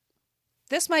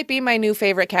this might be my new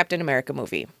favorite Captain America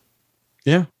movie.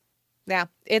 Yeah. Yeah.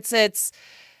 It's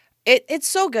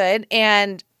so good.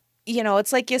 And,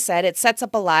 it's like you said, it sets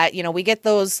up a lot. We get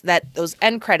those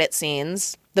end credit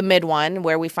scenes, the mid one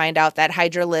where we find out that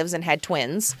Hydra lives and had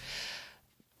twins.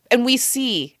 And we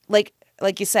see, like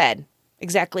you said,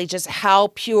 exactly just how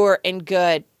pure and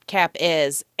good Cap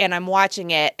is. And I'm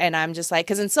watching it and I'm just like,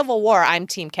 because in Civil War, I'm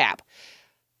Team Cap.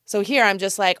 So here I'm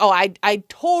just like, oh, I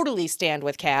totally stand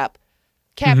with Cap.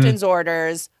 Captain's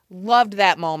orders. Loved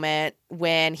that moment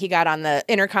when he got on the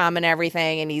intercom and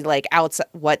everything and he like outs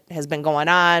what has been going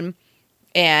on.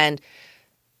 And,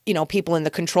 people in the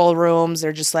control rooms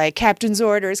are just like, Captain's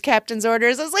orders, Captain's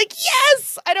orders. I was like,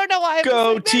 yes! I don't know why.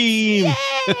 Go team!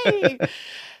 Yay!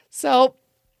 So,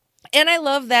 and I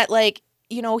love that, like,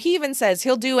 he even says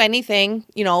he'll do anything,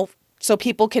 so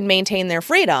people can maintain their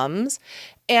freedoms.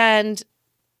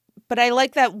 But I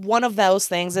like that one of those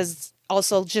things is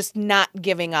also just not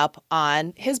giving up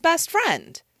on his best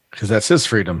friend. Because that's his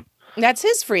freedom. That's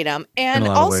his freedom. And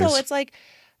also it's like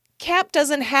Cap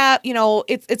doesn't have,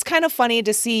 it's kind of funny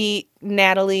to see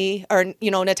Natasha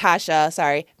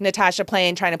trying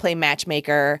to play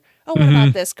matchmaker. Oh, what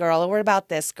about this girl? Or what about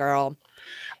this girl?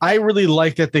 I really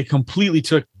like that they completely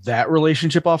took that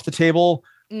relationship off the table.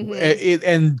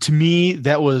 And to me,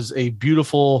 that was a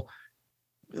beautiful,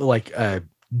 like,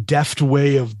 deft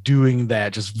way of doing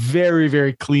that, just very,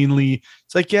 very cleanly.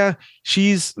 It's like, yeah,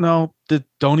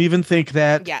 don't even think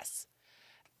that. Yes,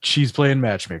 she's playing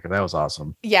matchmaker. That was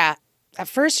awesome. Yeah, at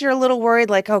first you're a little worried,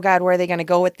 like, oh god, where are they going to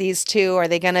go with these two? Are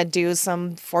they going to do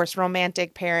some forced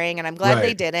romantic pairing? And I'm glad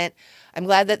they didn't. I'm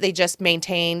glad that they just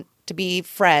maintained to be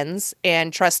friends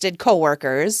and trusted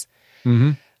coworkers.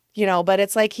 But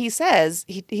it's like he says,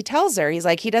 he tells her, he's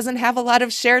like, he doesn't have a lot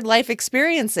of shared life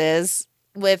experiences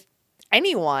with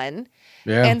anyone.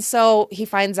 Yeah. And so he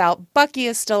finds out Bucky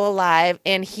is still alive,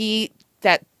 and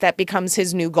that becomes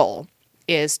his new goal,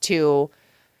 is to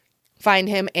find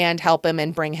him and help him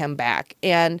and bring him back.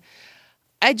 And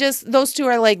those two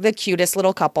are like the cutest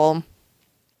little couple,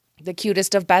 the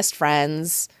cutest of best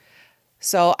friends.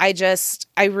 So this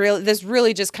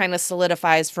really just kind of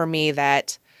solidifies for me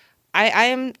that I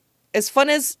am as fun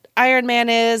as Iron Man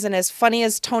is and as funny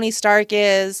as Tony Stark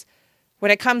is,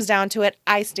 when it comes down to it,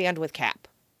 I stand with Cap.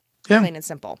 Yeah. Plain and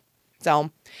simple.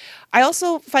 So I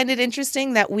also find it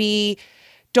interesting that we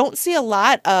don't see a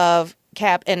lot of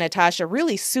Cap and Natasha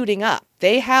really suiting up.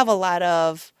 They have a lot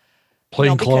of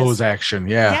plain clothes action.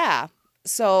 Yeah. Yeah.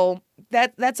 So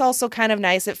that's also kind of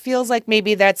nice. It feels like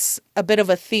maybe that's a bit of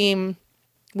a theme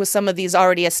with some of these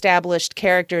already established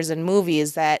characters in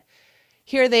movies, that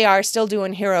here they are still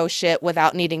doing hero shit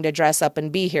without needing to dress up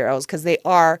and be heroes, because they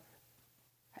have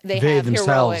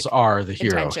themselves are the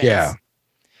hero. intentions. Yeah.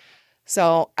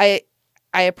 So I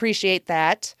appreciate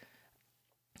that.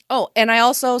 Oh, and I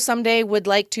also someday would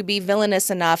like to be villainous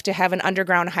enough to have an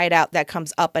underground hideout that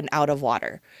comes up and out of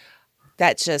water.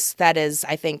 That is,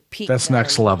 I think, peak. That's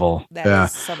next level. Yeah.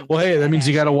 Well, hey, that means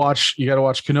you got to watch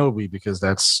Kenobi, because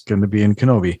that's going to be in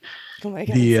Kenobi. Oh my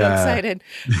God, I'm so excited.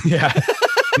 Yeah.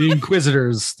 The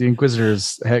Inquisitors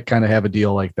kind of have a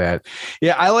deal like that.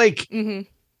 Yeah. I like to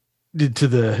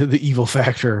the evil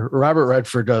factor. Robert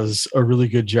Redford does a really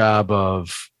good job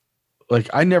of,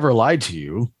 like, I never lied to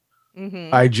you.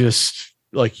 I just,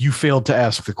 like, you failed to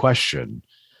ask the question.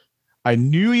 I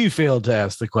knew you failed to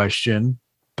ask the question,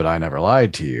 but I never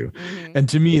lied to you. And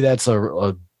to me, that's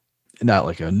a not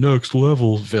like a next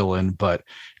level villain, but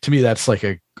to me, that's like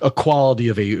a quality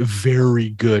of a very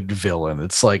good villain.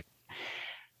 It's like,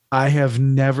 I have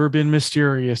never been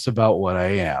mysterious about what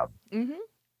I am.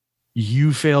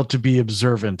 You failed to be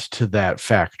observant to that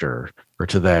factor, or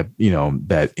to that,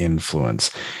 that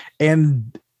influence.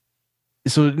 And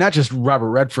so not just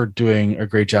Robert Redford doing a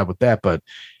great job with that, but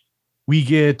we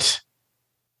get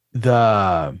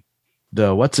the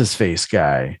what's his face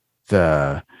guy,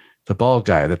 the bald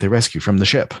guy that they rescue from the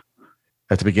ship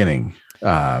at the beginning.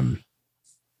 One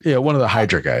of the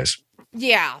Hydra guys.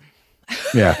 Yeah.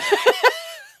 Yeah.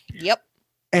 Yep.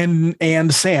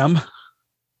 And Sam.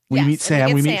 We meet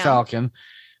Sam. We meet Sam. Falcon.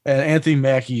 And Anthony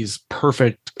Mackie's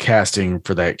perfect casting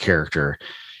for that character.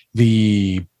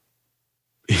 The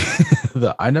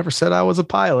I never said I was a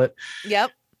pilot.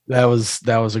 Yep. That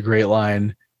was a great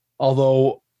line.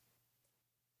 Although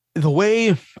the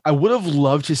way I would have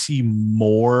loved to see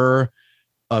more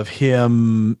of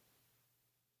him,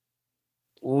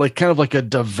 like kind of like a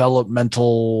developmental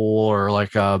or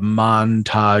like a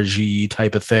montage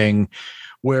type of thing,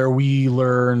 where we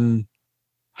learn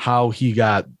how he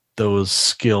got those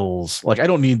skills. Like I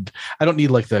don't need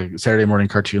like the Saturday morning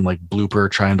cartoon, like Blooper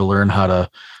trying to learn how to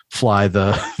fly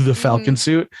the Falcon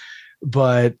suit.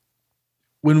 But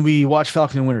when we watch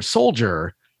Falcon and Winter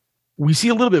Soldier, we see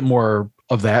a little bit more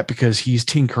of that, because he's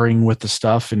tinkering with the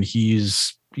stuff and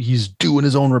he's doing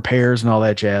his own repairs and all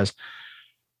that jazz.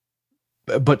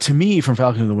 But to me, from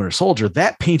Falcon and the Winter Soldier,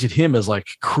 that painted him as like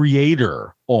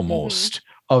creator almost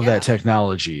of that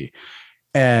technology.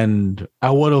 And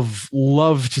I would have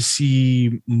loved to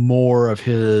see more of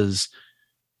his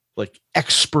like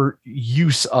expert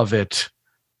use of it,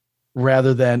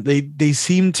 rather than they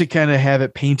seem to kind of have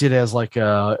it painted as like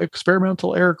a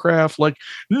experimental aircraft, like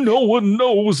no one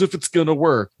knows if it's gonna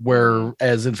work.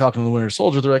 Whereas in Falcon and the Winter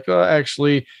Soldier, they're like,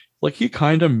 actually, like he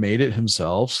kind of made it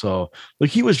himself, so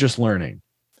like he was just learning.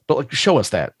 But like, show us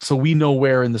that so we know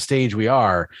where in the stage we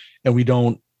are, and we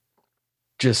don't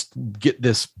just get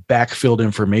this backfilled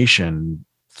information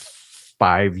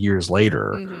 5 years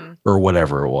later or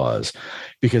whatever it was.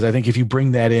 Because I think if you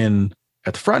bring that in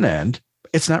at the front end,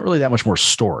 it's not really that much more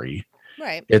story.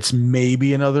 Right. It's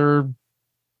maybe another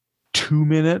 2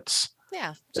 minutes.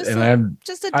 Yeah. Just a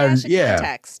dash of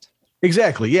context.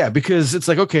 Exactly. Yeah. Because it's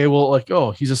like, okay, well, like,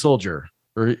 oh, he's a soldier,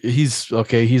 or he's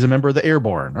a member of the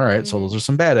airborne. All right. So those are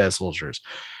some badass soldiers.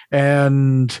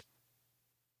 And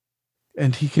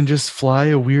he can just fly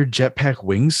a weird jetpack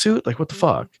wingsuit. Like, what the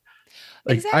fuck?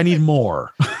 Like, exactly. I need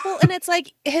more. Well, and it's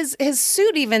like his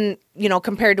suit, even,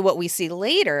 compared to what we see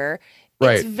later,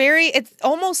 right. It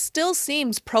almost still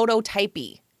seems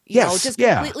prototypey, just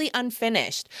completely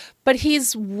unfinished. But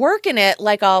he's working it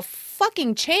like a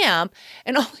fucking champ.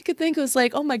 And all I could think was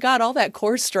like, oh my God, all that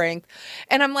core strength.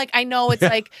 And I'm like, I know it's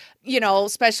like,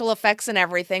 special effects and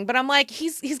everything, but I'm like,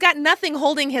 he's got nothing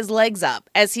holding his legs up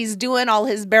as he's doing all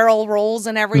his barrel rolls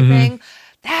and everything.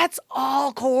 That's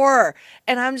all core.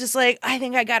 And I'm just like, I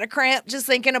think I got a cramp just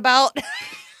thinking about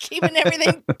keeping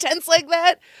everything tense like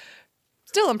that.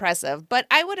 Still impressive, but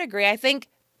I would agree. I think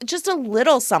just a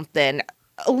little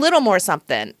more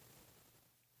something.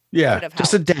 Yeah,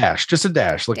 just a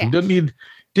dash. Like, you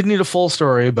didn't need a full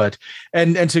story, but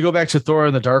and to go back to Thor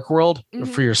in the Dark World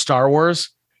for your Star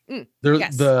Wars,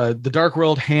 the Dark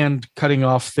World hand cutting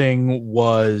off thing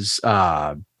was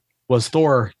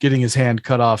Thor getting his hand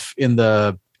cut off in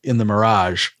the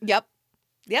Mirage. Yep.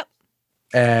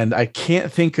 And I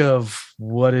can't think of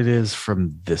what it is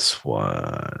from this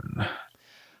one.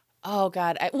 Oh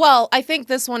God. I think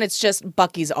this one it's just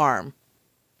Bucky's arm.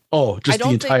 Oh, just the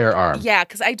entire arm. Yeah,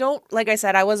 because I don't, like I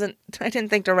said, I didn't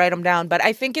think to write them down, but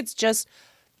I think it's just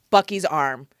Bucky's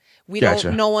arm.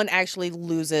 Gotcha. No one actually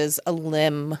loses a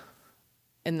limb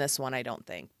in this one, I don't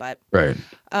think. But right.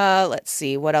 Let's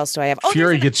see, what else do I have? Oh,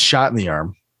 Fury gets shot in the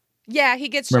arm. Yeah, he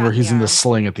gets Remember, shot he's in the arm.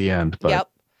 sling at the end, but yep.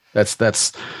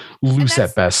 That's loose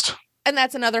at best. And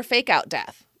that's another fake out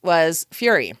death was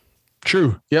Fury.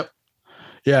 True. Yep.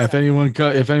 Yeah. So.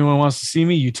 If anyone wants to see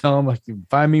me, you tell them like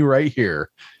find me right here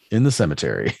in the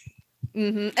cemetery.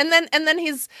 Mm-hmm. And then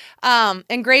his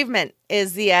engravement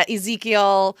is the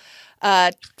Ezekiel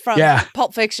from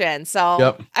Pulp Fiction.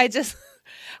 So I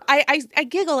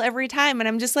giggle every time, and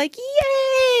I'm just like,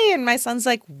 yay! And my son's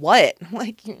like, what? I'm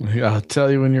like, I'll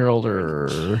tell you when you're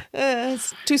older.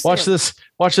 It's too soon.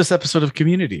 Watch this episode of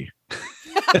Community.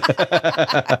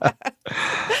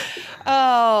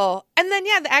 Oh, and then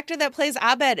the actor that plays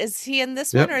Abed, is he in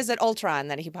this one or is it Ultron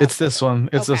that he pops? It's this one.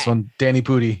 It's this one. Danny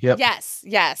Pudi. Yep.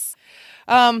 Yes.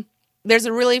 There's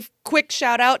a really quick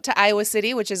shout out to Iowa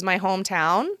City, which is my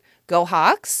hometown. Go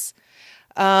Hawks.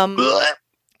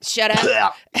 Shut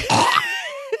up.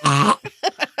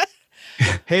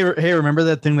 Hey, remember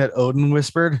that thing that Odin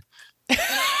whispered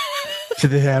to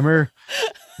the hammer?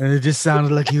 And it just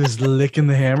sounded like he was licking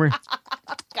the hammer.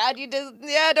 God, you just,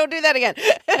 don't do that again.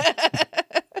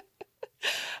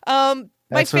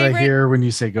 That's what I hear when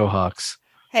you say Go Hawks.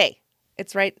 Hey,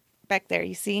 it's right back there.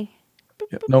 You see?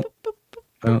 Yep. Nope.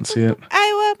 I don't see it.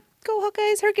 Iowa, go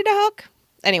Hawkeyes, Herky da Hawk.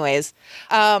 Anyways,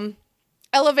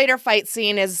 elevator fight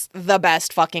scene is the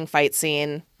best fucking fight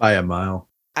scene. By a mile.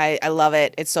 I love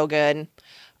it. It's so good.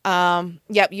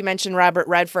 Yep, you mentioned Robert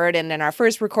Redford, and in our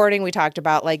first recording, we talked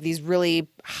about like these really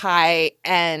high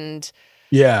end,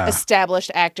 established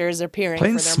actors appearing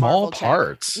playing for their small Marvel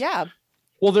parts. Check. Yeah.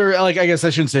 Well, they're like, I guess I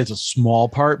shouldn't say it's a small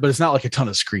part, but it's not like a ton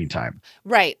of screen time.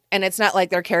 Right, and it's not like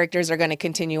their characters are going to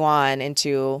continue on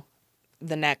into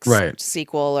the next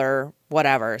sequel or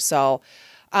whatever. So,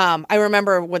 I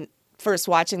remember when first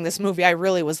watching this movie, I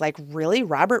really was like, really,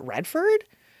 Robert Redford?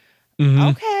 Mm-hmm.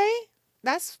 Okay,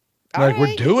 that's. Like,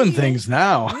 we're doing things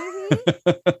now.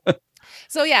 Mm-hmm.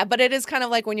 So, but it is kind of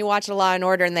like when you watch a Law and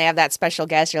Order and they have that special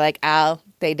guest, you're like, oh,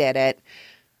 they did it.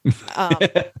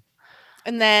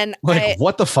 And then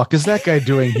what the fuck is that guy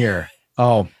doing here?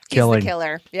 Oh, killing. He's the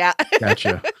killer. Yeah.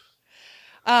 Gotcha.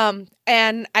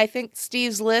 And I think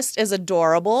Steve's list is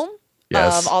adorable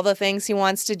of all the things he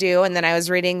wants to do. And then I was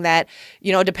reading that,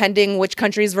 depending which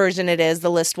country's version it is,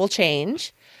 the list will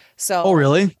change. So. Oh,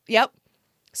 really? Yep.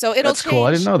 So it'll change cool.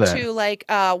 I didn't know that. To like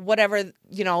whatever,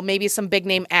 maybe some big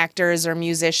name actors or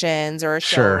musicians or a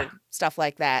show, stuff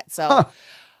like that. So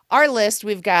our list,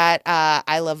 we've got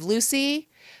I Love Lucy,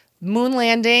 Moon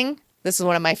Landing. This is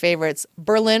one of my favorites.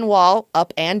 Berlin Wall,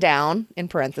 Up and Down, in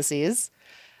parentheses.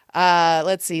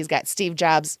 Let's see. He's got Steve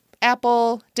Jobs,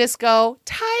 Apple, Disco,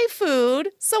 Thai food.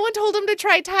 Someone told him to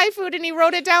try Thai food and he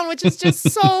wrote it down, which is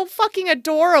just so fucking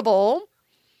adorable.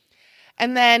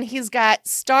 And then he's got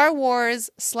Star Wars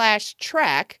 /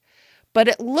 Trek, but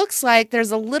it looks like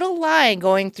there's a little line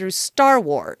going through Star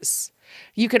Wars.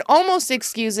 You could almost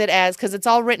excuse it as, because it's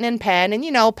all written in pen,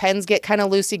 and pens get kind of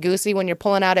loosey-goosey when you're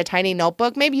pulling out a tiny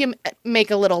notebook. Maybe you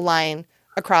make a little line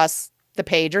across the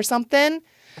page or something.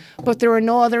 But there were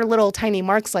no other little tiny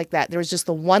marks like that. There was just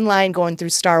the one line going through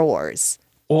Star Wars.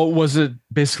 Well, was it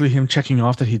basically him checking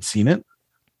off that he'd seen it?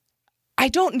 I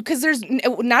don't, because there's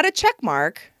not a check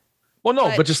mark. Well,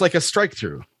 no, but just like a strike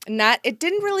through. It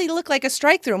didn't really look like a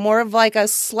strike through, more of like a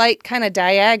slight kind of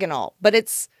diagonal.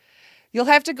 But you'll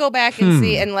have to go back and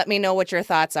see and let me know what your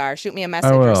thoughts are. Shoot me a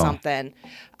message or something.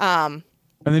 And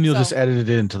then you'll just edit it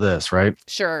into this, right?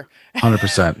 Sure.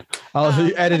 100%.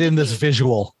 I'll edit in this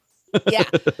visual. Yeah.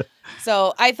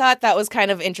 So I thought that was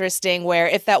kind of interesting, where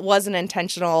if that was an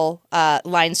intentional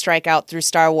line strikeout through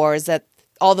Star Wars, that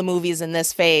all the movies in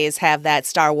this phase have that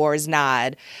Star Wars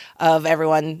nod of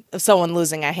someone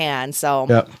losing a hand.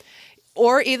 So,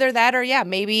 or either that, or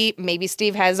maybe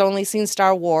Steve has only seen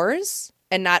Star Wars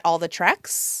and not all the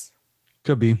Treks.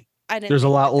 Could be. There's a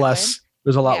lot less.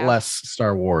 There's a lot less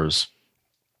Star Wars,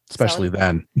 especially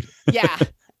then. Yeah,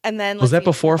 and then was that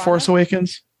before Force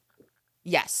Awakens?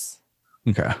 Yes.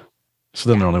 Okay, so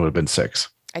then there only would have been 6.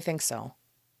 I think so.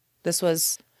 This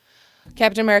was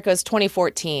Captain America's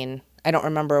 2014. I don't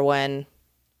remember when.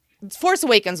 Force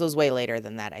Awakens was way later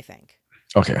than that, I think.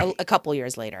 Okay. A couple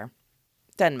years later.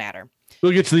 Doesn't matter.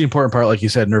 We'll get to the important part, like you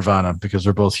said, Nirvana, because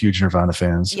we're both huge Nirvana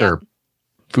fans, or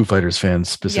Foo Fighters fans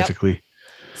specifically.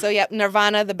 So, yep,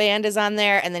 Nirvana, the band is on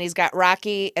there, and then he's got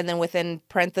Rocky, and then within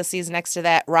parentheses next to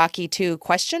that, Rocky 2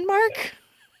 question mark.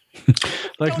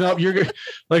 Like, no, you're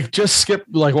like, just skip,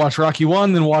 like, watch Rocky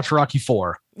 1, then watch Rocky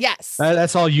 4. Yes.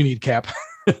 That's all you need, Cap.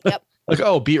 Yep. Like,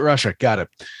 oh, beat Russia. Got it.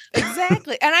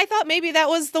 Exactly. And I thought maybe that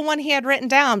was the one he had written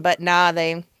down, but nah,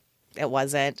 it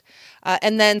wasn't.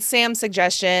 And then Sam's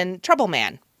suggestion, Trouble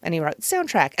Man. And he wrote the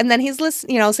soundtrack. And then he's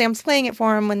listening, Sam's playing it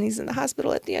for him when he's in the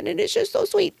hospital at the end. And it's just so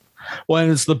sweet. Well,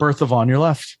 and it's the birth of On Your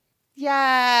Left.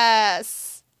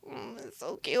 Yes. It's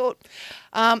so cute.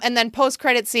 And then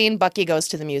post-credit scene, Bucky goes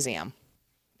to the museum.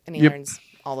 And he learns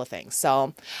all the things.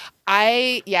 So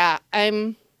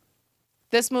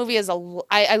this movie is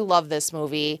I love this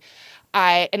movie.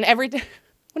 Whenever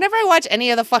I watch any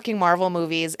of the fucking Marvel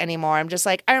movies anymore, I'm just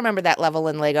like, I remember that level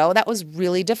in Lego. That was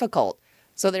really difficult.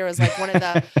 So there was like one of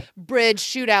the bridge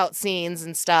shootout scenes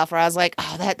and stuff where I was like,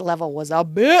 oh, that level was a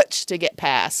bitch to get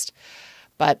past.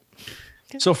 But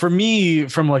so for me,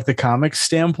 from like the comics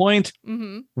standpoint,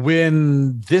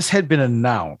 when this had been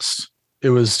announced, it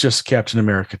was just Captain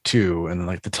America 2, and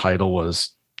like the title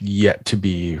was yet to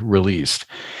be released.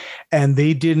 And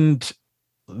they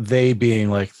being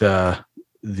like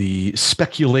the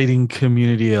speculating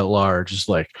community at large is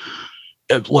like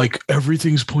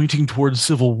everything's pointing towards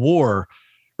Civil War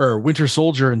or Winter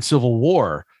Soldier and Civil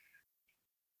War.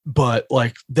 But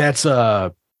like, that's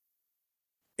a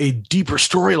deeper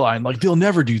storyline. Like, they'll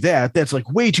never do that. That's like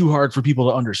way too hard for people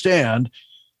to understand.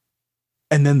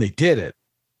 And then they did it.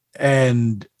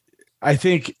 And I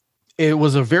think it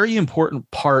was a very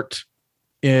important part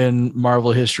in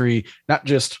Marvel history, not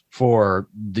just for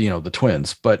the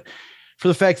twins, but for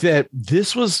the fact that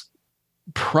this was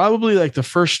probably like the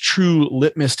first true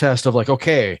litmus test of like,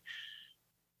 okay,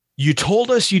 you told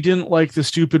us you didn't like the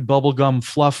stupid bubblegum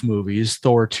fluff movies,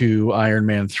 Thor 2, Iron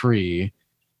Man 3.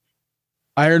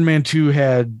 Iron Man 2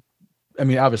 had, I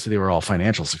mean, obviously they were all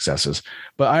financial successes,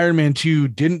 but Iron Man 2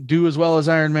 didn't do as well as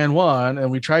Iron Man 1.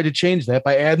 And we tried to change that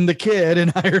by adding the kid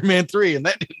in Iron Man 3, and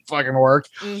that didn't fucking work.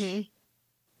 Mm-hmm.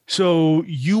 So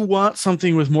you want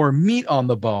something with more meat on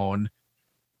the bone.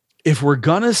 If we're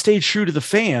going to stay true to the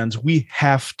fans, we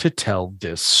have to tell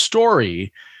this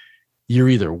story. You're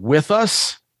either with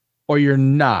us or you're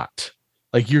not.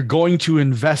 Like, you're going to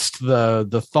invest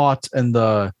the thought and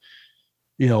the,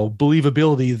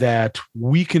 believability that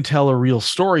we can tell a real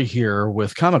story here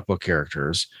with comic book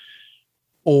characters,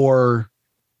 or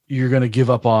you're going to give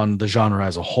up on the genre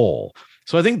as a whole.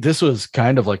 So I think this was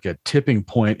kind of like a tipping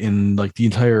point in like the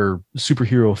entire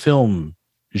superhero film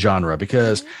genre,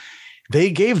 because they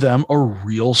gave them a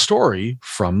real story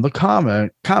from the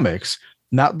comics,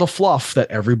 not the fluff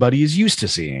that everybody is used to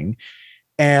seeing.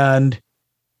 And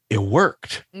it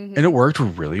worked, and it worked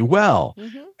really well.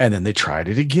 And then they tried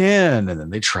it again, and then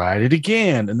they tried it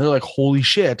again. And they're like, holy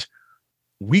shit,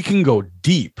 we can go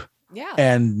deep. Yeah.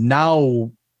 And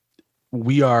now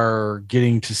we are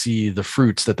getting to see the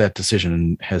fruits that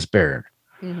decision has bared.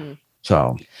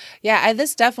 So, yeah,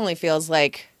 this definitely feels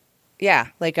like,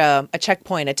 like a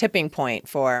checkpoint, a tipping point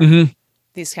for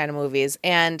these kind of movies.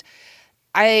 And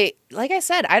like I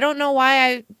said, I don't know why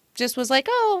I just was like,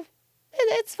 oh,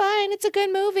 it's fine. It's a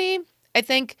good movie. I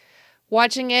think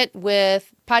watching it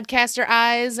with podcaster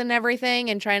eyes and everything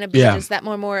and trying to be just that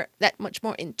much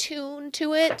more in tune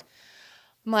to it,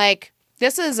 I'm like,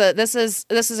 this is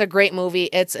a great movie.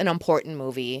 It's an important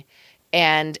movie,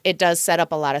 and it does set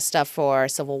up a lot of stuff for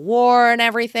Civil War and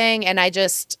everything. And I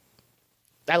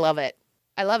love it.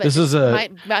 I love it. This is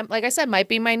like I said, might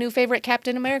be my new favorite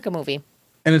Captain America movie.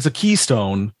 And it's a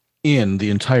keystone in the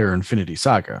entire Infinity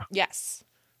Saga. Yes.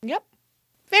 Yep.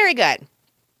 Very good.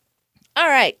 All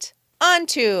right. On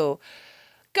to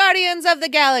Guardians of the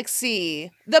Galaxy,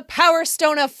 the Power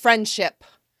Stone of Friendship.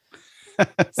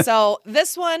 So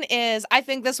I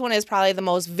think this one is probably the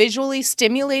most visually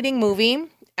stimulating movie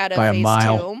out of Phase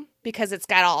 2, because it's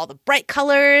got all the bright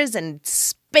colors and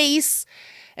space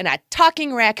and a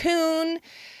talking raccoon.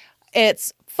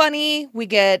 It's funny. We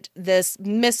get this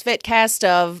misfit cast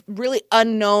of really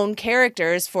unknown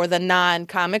characters for the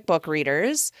non-comic book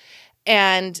readers.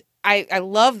 And I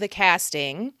love the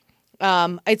casting.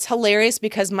 It's hilarious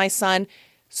because my son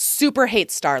super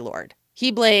hates Star-Lord. He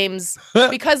blames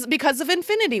because of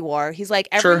Infinity War. He's like,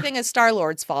 everything is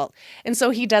Star-Lord's fault. And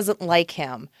so he doesn't like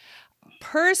him.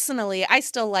 Personally, I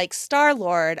still like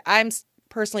Star-Lord. I'm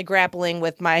personally grappling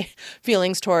with my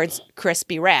feelings towards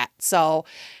Crispy Rat. So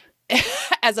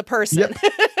as a person.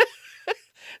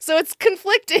 So it's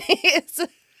conflicting. It's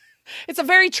a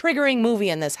very triggering movie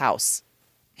in this house.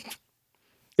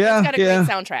 Yeah. It's got a great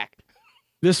soundtrack.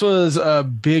 This was a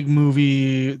big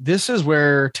movie. This is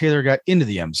where Taylor got into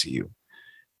the MCU.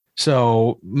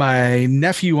 So my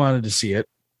nephew wanted to see it,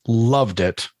 loved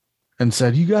it, and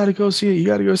said, "You got to go see it. You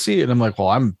got to go see it." And I'm like, "Well,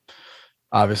 I'm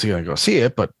obviously going to go see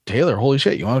it, but Taylor, holy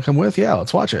shit, you want to come with? Yeah,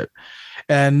 let's watch it."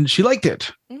 And she liked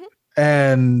it. Mhm.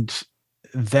 And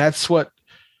that's what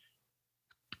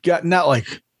got, not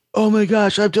like, "Oh my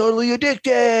gosh, I'm totally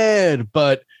addicted,"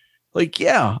 but like,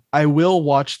 yeah, I will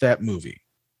watch that movie.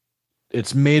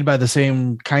 It's made by the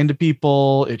same kind of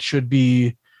people. It should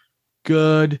be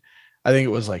good. I think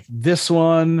it was like this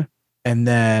one, and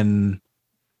then,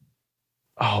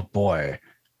 oh boy,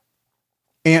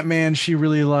 Ant-Man she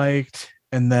really liked,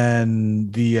 and then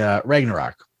the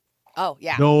Ragnarok. Oh,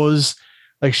 yeah. Those,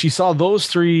 like, she saw those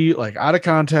three like out of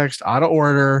context, out of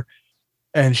order,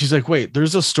 and she's like, "Wait,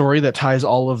 there's a story that ties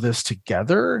all of this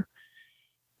together."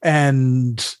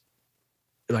 And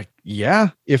like, yeah,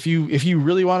 if you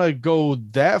really want to go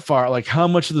that far, like, how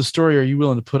much of the story are you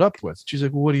willing to put up with? She's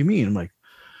like, "Well, what do you mean?" I'm like,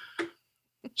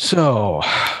 so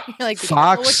You're like, be careful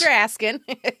what Fox you're asking.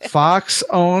 Fox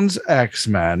owns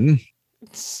X-Men,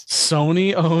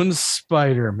 Sony owns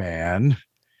Spider-Man,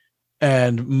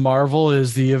 and Marvel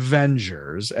is the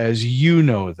Avengers as you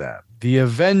know them. The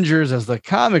Avengers, as the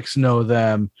comics know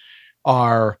them,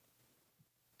 are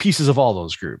pieces of all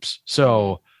those groups.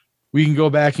 So we can go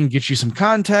back and get you some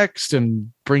context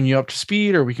and bring you up to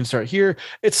speed, or we can start here.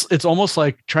 It's almost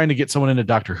like trying to get someone into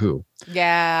Doctor Who.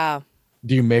 Yeah.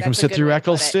 Do you make them That's a sit good through way to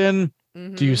put it. Eccleston?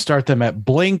 Mhm. Do you start them at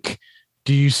Blink?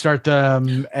 Do you start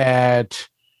them at,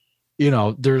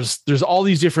 there's all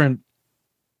these different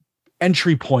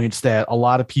entry points that a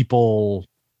lot of people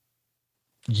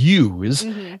use.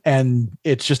 Mhm. And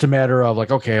it's just a matter of like,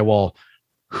 okay, well,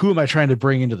 who am I trying to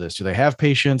bring into this? Do they have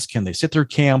patience? Can they sit through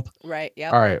camp? Right.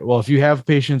 Yep. All right. Well, if you have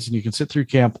patience and you can sit through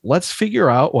camp, let's figure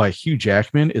out why Hugh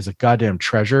Jackman is a goddamn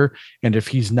treasure. And if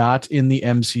he's not in the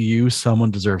MCU,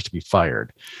 someone deserves to be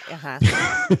fired. Uh-huh.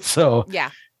 So Yeah.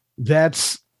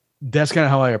 that's kind of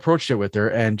how I approached it with her.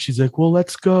 And she's like, "Well,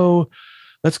 let's go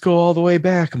all the way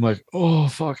back." I'm like, "Oh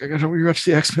fuck, I gotta rewatch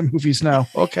the X-Men movies now."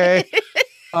 Okay.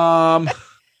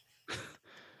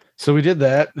 So we did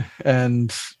that,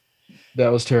 and that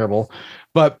was terrible.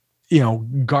 But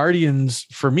Guardians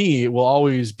for me will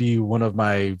always be one of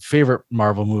my favorite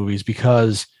Marvel movies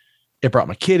because it brought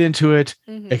my kid into it.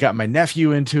 Mhm. It got my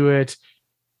nephew into it.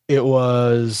 It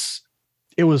was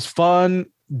fun.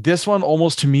 This one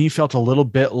almost to me felt a little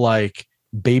bit like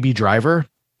Baby Driver,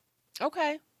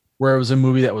 Okay. where it was a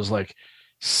movie that was like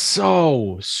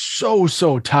so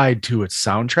tied to its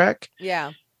soundtrack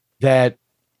Yeah. that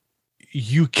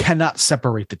you cannot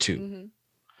separate the two. Mhm.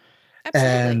 Absolutely.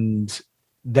 And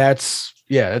that's,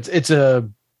 yeah, it's a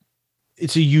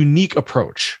unique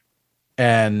approach,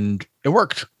 and it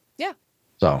worked. Yeah.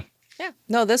 So Yeah.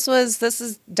 No, this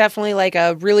is definitely like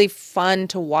a really fun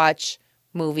to watch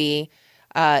movie.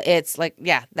 It's like,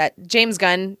 yeah, that James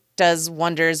Gunn does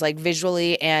wonders like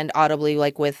visually and audibly,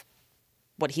 like with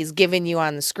what he's given you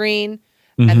on the screen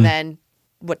and then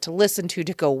what to listen to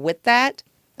go with that.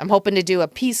 I'm hoping to do a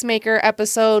Peacemaker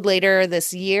episode later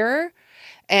this year.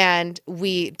 And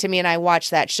Timmy and I watched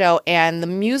that show, and the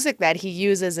music that he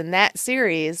uses in that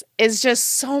series is just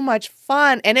so much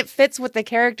fun, and it fits with the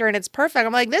character, and it's perfect.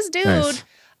 I'm like, this dude, Nice.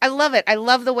 I love it. I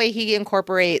love the way he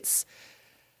incorporates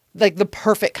like the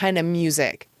perfect kind of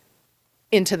music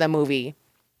into the movie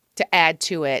to add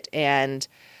to it and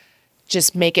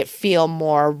just make it feel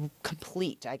more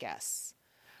complete, I guess.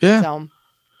 yeah.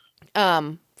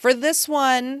 So, for this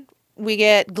one, we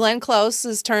get Glenn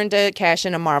Close's turn to cash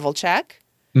in a Marvel check.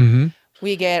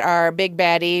 We get our big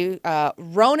baddie,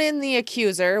 Ronan the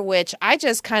Accuser, which I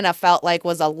just kind of felt like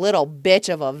was a little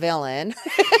bitch of a villain.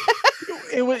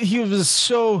 He was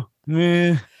so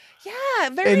meh. Yeah,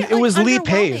 very. And it was Lee underwhelming.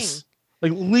 Pace.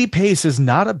 Like, Lee Pace is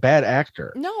not a bad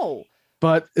actor, No.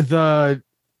 but the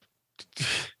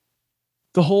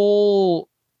whole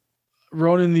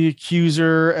Ronan the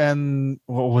Accuser and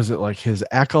what was it, like his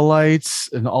acolytes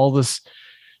and all this,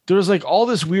 there was like all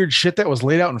this weird shit that was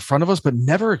laid out in front of us but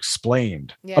never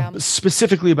explained. Yeah.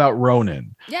 Specifically about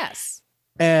Ronan. Yes.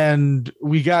 And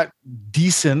we got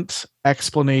decent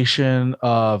explanation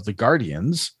of the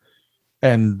Guardians,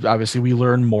 and obviously we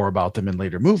learn more about them in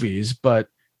later movies, but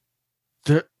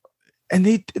they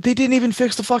didn't even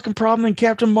fix the fucking problem in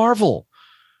Captain Marvel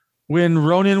when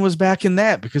Ronan was back in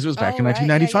that, because it was back in right.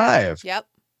 1995. Yeah.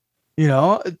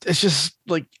 Yep. It's just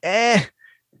like,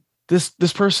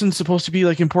 this person's supposed to be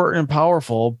like important and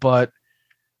powerful, but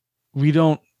we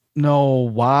don't know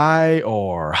why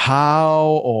or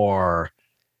how, or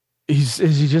is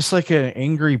he just like an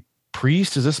angry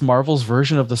priest? Is this Marvel's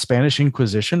version of the Spanish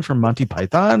Inquisition from Monty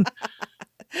Python?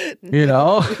 You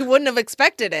know? We wouldn't have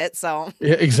expected it. So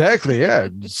Yeah, exactly. Yeah.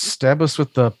 Stab us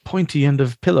with the pointy end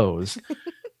of pillows.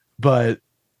 But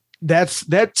that's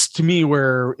to me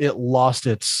where it lost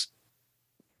its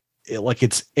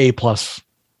A+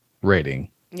 rating.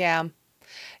 yeah.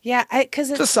 Yeah.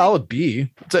 Because It's a solid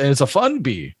B. It's a fun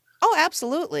B. Oh,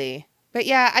 absolutely. But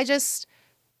yeah,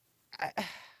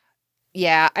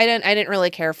 yeah, I didn't really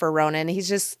care for Ronan. He's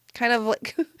just kind of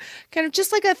like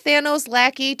just like a Thanos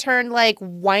lackey turned like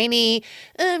whiny,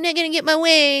 "Oh, I'm not gonna get my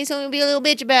way, so I'm gonna be a little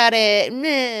bitch about it."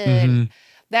 Mm-hmm.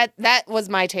 That was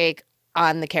my take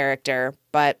on the character,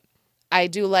 but I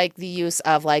do like the use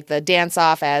of like the dance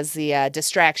off as the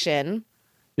distraction.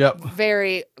 Yep.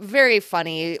 Very, very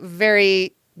funny,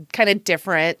 very kind of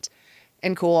different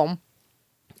and cool.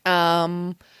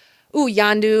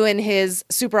 Yondu and his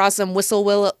super awesome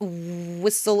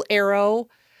whistle arrow.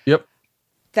 Yep.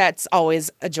 That's always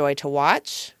a joy to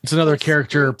watch. It's another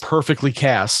character perfectly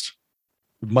cast.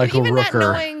 Michael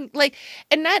Rooker.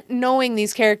 Not knowing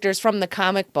these characters from the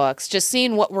comic books, just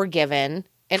seeing what we're given.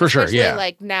 And for sure, yeah.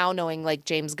 Like now knowing like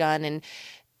James Gunn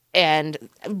and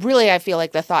really I feel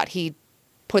like the thought he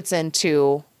puts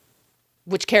into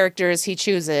which characters he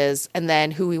chooses and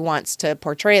then who he wants to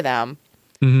portray them.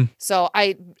 Mm-hmm. So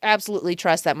I absolutely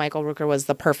trust that Michael Rooker was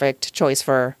the perfect choice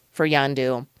for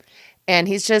Yondu. And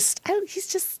he's just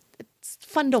it's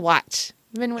fun to watch.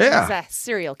 Even when he's a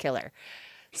serial killer.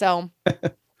 So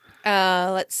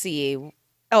let's see.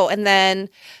 Oh, and then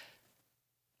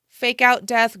Fake Out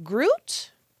Death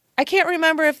Groot. I can't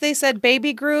remember if they said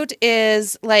Baby Groot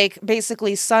is like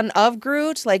basically son of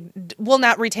Groot, like will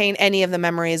not retain any of the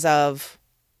memories of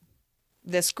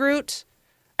this Groot.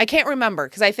 I can't remember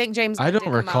because I think James. I don't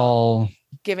recall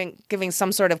giving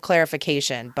some sort of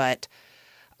clarification, but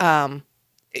I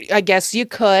guess you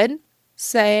could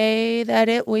say that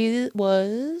it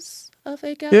was a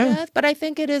fake out death, but I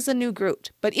think it is a new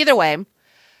Groot. But either way,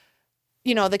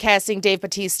 you know, the casting Dave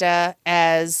Bautista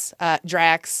as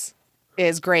Drax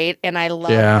is great, and I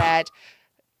love that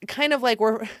kind of like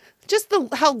we're just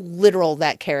how literal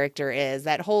that character is,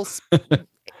 that whole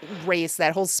race,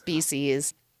 that whole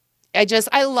species. I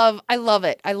love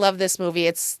it. I love this movie.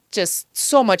 It's just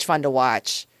so much fun to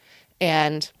watch.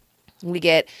 And we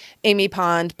get Amy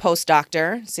Pond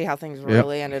post-doctor. See how things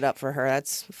really ended up for her.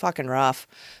 That's fucking rough.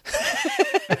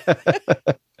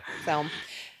 So,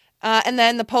 and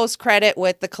then the post-credit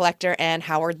with the Collector and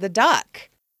Howard the Duck.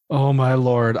 Oh my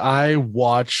Lord. I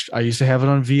used to have it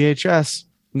on VHS.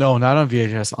 No, not on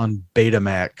VHS, on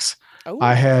Betamax. Ooh.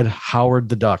 I had Howard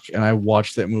the Duck and I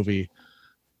watched that movie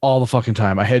all the fucking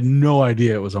time. I had no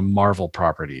idea it was a Marvel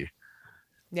property.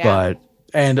 Yeah.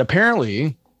 And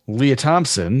apparently Leah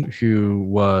Thompson, who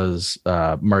was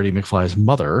Marty McFly's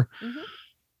mother,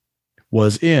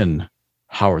 was in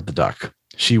Howard the Duck.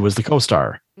 She was the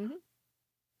co-star. Mm-hmm.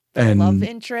 And love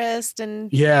interest and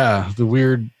the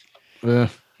weird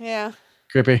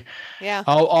creepy. Yeah.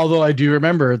 Although I do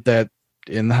remember that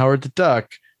in Howard the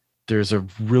Duck, there's a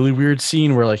really weird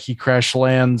scene where like he crash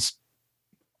lands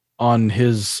on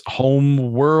his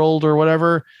home world or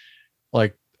whatever,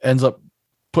 like ends up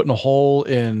putting a hole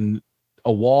in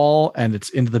a wall and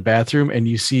it's into the bathroom and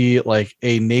you see like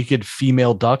a naked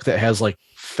female duck that has like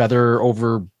feather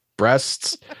over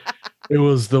breasts. It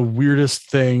was the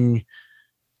weirdest thing.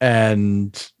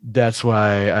 And that's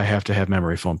why I have to have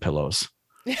memory foam pillows.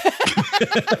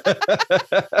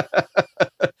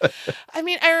 I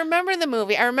mean, I remember the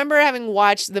movie. I remember having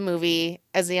watched the movie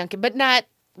as a young kid, but not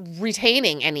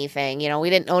retaining anything. You know, we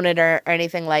didn't own it or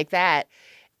anything like that.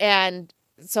 And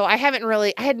so I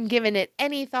hadn't given it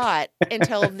any thought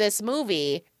until this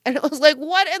movie. And it was like,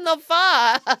 what in the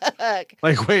fuck?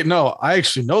 Like, wait, no, I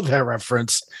actually know that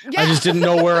reference. Yeah. I just didn't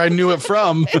know where I knew it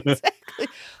from. Exactly.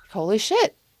 Holy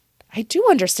shit. I do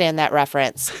understand that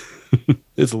reference.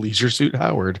 It's Leisure Suit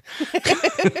Howard.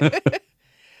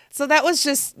 So that was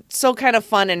just so kind of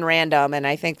fun and random. And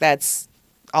I think that's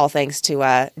all thanks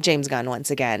to James Gunn once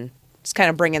again. Just kind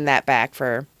of bringing that back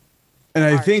for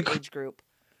I think age group.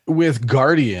 With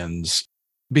Guardians,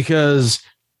 because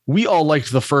we all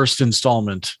liked the first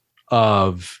installment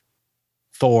of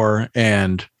Thor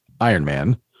and Iron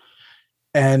Man.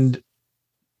 And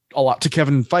a lot to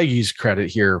Kevin Feige's credit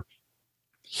here.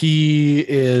 He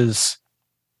is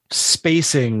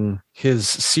spacing his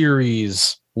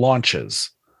series launches.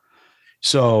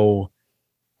 So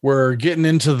we're getting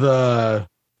into the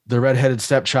redheaded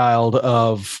stepchild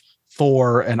of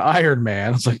Thor and Iron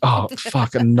Man. It's like, oh,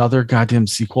 fuck, another goddamn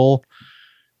sequel.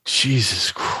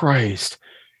 Jesus Christ.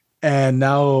 And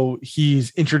now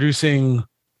he's introducing,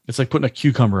 it's like putting a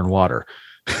cucumber in water.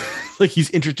 Like he's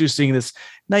introducing this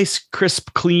nice,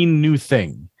 crisp, clean new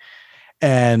thing.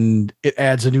 and it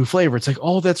adds a new flavor. It's like,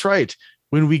 oh, that's right.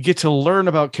 When we get to learn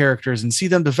about characters and see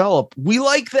them develop, we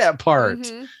like that part.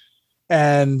 Mm-hmm.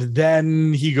 And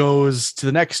then he goes to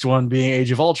the next one, being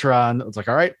Age of Ultron. It's like,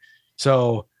 all right,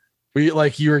 so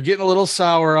you were getting a little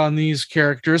sour on these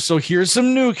characters, so here's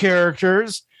some new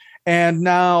characters, and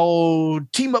now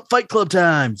team up Fight Club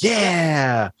time.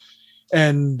 Yeah.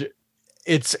 And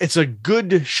it's a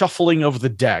good shuffling of the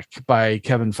deck by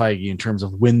Kevin Feige in terms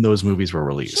of when those movies were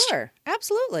released. Sure,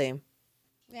 absolutely.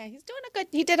 Yeah,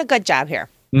 he did a good job here.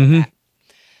 Mm-hmm.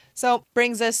 So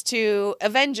brings us to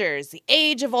Avengers, the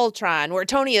Age of Ultron, where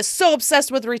Tony is so obsessed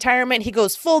with retirement, he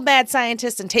goes full mad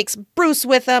scientist and takes Bruce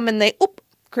with him, and they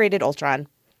created Ultron,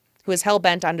 who is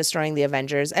hell-bent on destroying the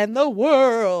Avengers and the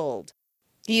world.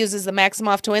 He uses the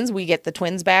Maximoff twins. We get the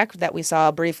twins back that we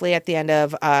saw briefly at the end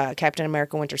of Captain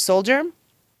America Winter Soldier.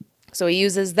 So he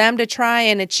uses them to try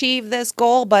and achieve this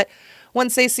goal, but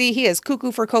once they see he is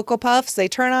cuckoo for Cocoa Puffs, they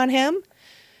turn on him.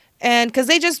 And because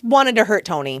they just wanted to hurt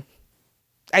Tony.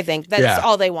 I think that's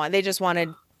all they want. They just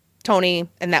wanted Tony,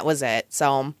 and that was it.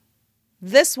 So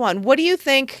this one, what do you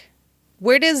think?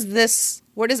 Where does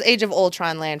Age of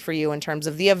Ultron land for you in terms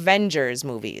of the Avengers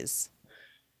movies?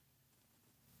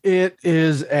 It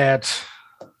is at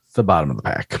the bottom of the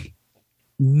pack.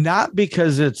 Not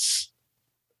because it's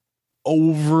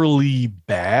overly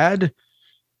bad.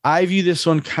 I view this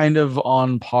one kind of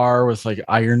on par with like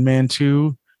Iron Man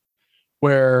 2,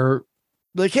 where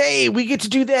like, hey, we get to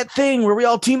do that thing where we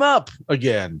all team up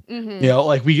again. Mm-hmm. You know,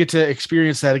 like we get to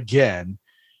experience that again,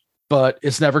 but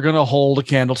it's never going to hold a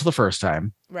candle to the first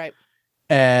time. Right.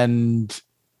 And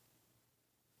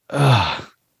I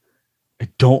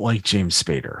don't like James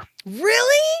Spader.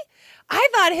 Really? I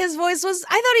thought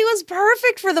he was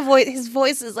perfect for the voice. His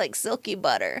voice is like silky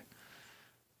butter.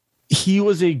 He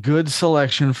was a good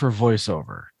selection for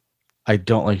voiceover. I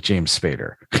don't like James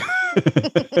Spader.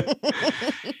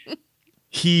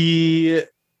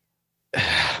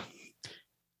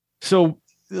 So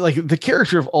like the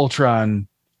character of Ultron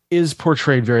is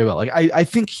portrayed very well. Like I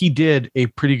think he did a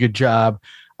pretty good job.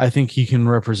 I think he can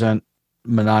represent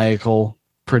maniacal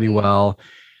pretty well,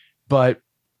 but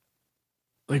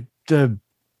like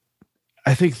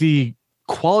I think the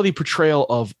quality portrayal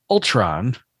of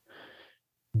Ultron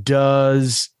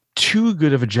does too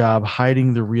good of a job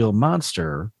hiding the real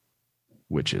monster,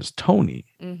 which is Tony.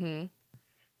 Mm-hmm.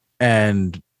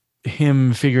 And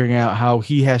him figuring out how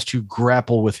he has to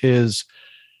grapple with his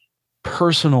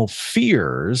personal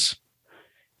fears,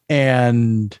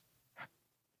 and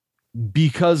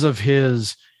because of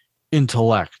his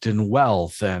intellect and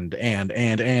wealth and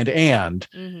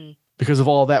mm-hmm. because of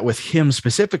all that with him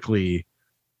specifically,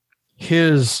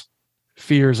 his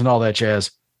fears and all that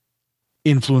jazz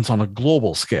influence on a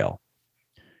global scale,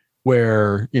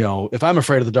 where, you know, if I'm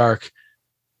afraid of the dark,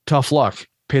 tough luck,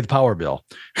 pay the power bill.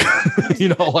 You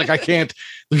know, like I can't,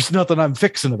 there's nothing I'm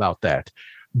fixing about that.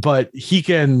 But he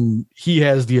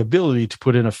has the ability to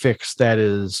put in a fix that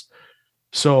is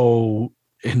so,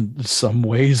 in some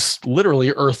ways,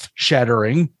 literally earth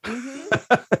shattering,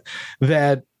 mm-hmm.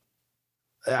 that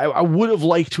I would have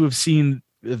liked to have seen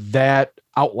that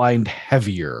outlined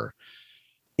heavier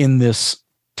in this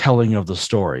telling of the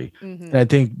story. Mm-hmm. And I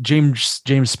think James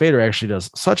Spader actually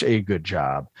does such a good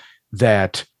job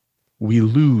that we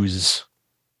lose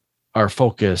our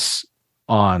focus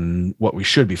on what we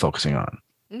should be focusing on.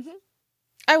 Mm-hmm.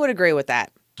 I would agree with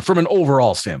that. From an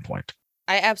overall standpoint.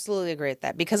 I absolutely agree with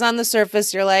that, because on the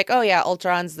surface you're like, oh yeah,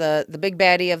 Ultron's the big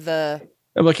baddie of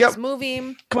I'm like, yep.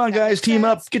 movie. Come on, guys, team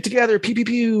up, get together, pew pew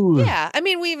pew. Yeah, I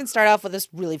mean, we even start off with this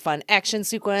really fun action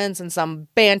sequence and some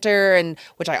banter, and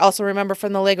which I also remember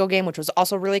from the Lego game, which was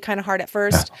also really kind of hard at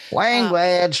first.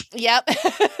 Language. Yep.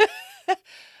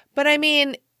 But I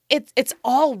mean, it's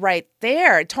all right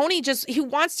there. Tony he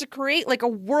wants to create like a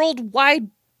worldwide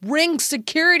ring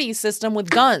security system with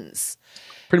guns.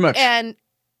 Pretty much.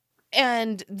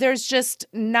 And there's just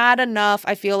not enough,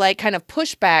 I feel like, kind of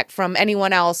pushback from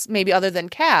anyone else, maybe other than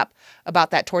Cap,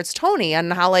 about that towards Tony,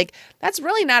 and how like that's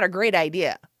really not a great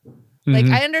idea. Mm-hmm. Like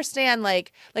I understand,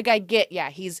 like I get, yeah,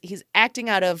 he's acting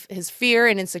out of his fear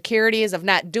and insecurities of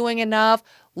not doing enough,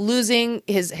 losing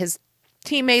his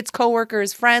teammates,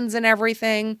 coworkers, friends, and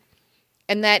everything,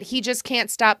 and that he just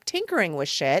can't stop tinkering with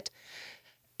shit.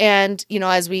 And, you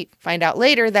know, as we find out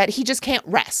later, that he just can't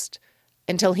rest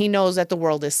until he knows that the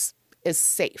world is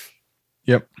safe.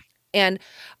 Yep. And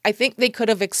I think they could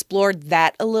have explored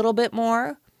that a little bit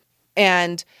more.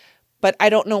 But I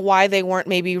don't know why they weren't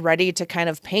maybe ready to kind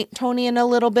of paint Tony in a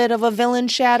little bit of a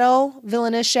villainous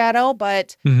shadow,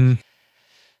 but mm-hmm.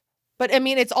 but I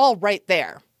mean, it's all right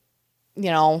there,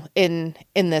 you know, in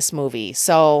this movie.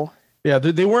 So Yeah,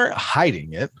 they weren't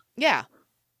hiding it, Yeah.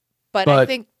 But I but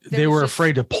think they were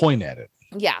afraid to point at it.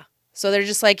 Yeah. So they're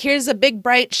just like, here's a big,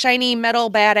 bright, shiny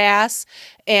metal badass,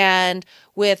 and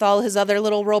with all his other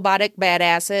little robotic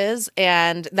badasses,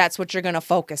 and that's what you're going to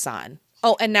focus on.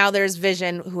 Oh, and now there's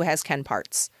Vision, who has Ken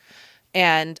parts.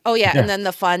 And, oh, yeah, and then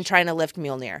the fun trying to lift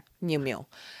Mjolnir. Mew Mew.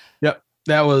 Yep.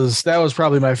 That was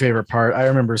probably my favorite part. I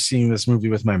remember seeing this movie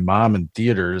with my mom in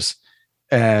theaters,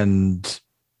 and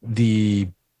the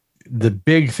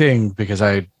big thing, because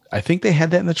I think they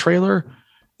had that in the trailer,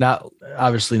 not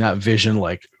obviously not Vision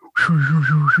like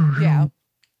Yeah.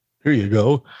 here you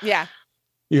go. Yeah.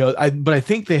 But I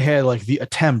think they had like the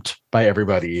attempt by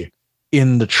everybody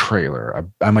in the trailer.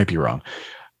 I might be wrong,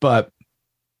 but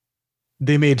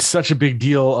they made such a big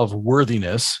deal of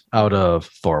worthiness out of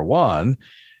Thor 1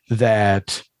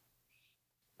 that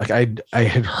like I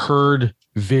had heard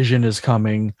Vision is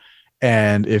coming,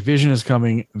 and if Vision is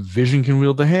coming, Vision can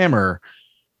wield the hammer.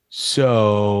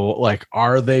 So like,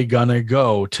 are they gonna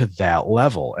go to that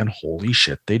level? And holy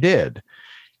shit, they did.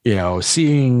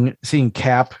 Seeing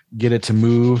Cap get it to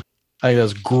move, I think that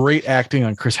was great acting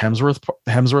on Chris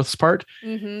Hemsworth's part,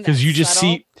 because you just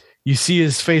subtle. you see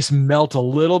his face melt a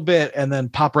little bit and then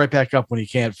pop right back up when he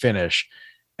can't finish.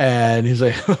 And he's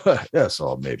like, yeah,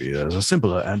 so maybe there's a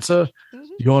simpler answer.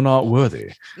 You're not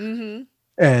worthy.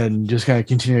 And just kind of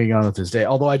continuing on with his day.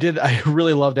 Although I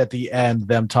really loved at the end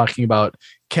them talking about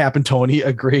Cap and Tony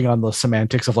agreeing on the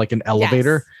semantics of like an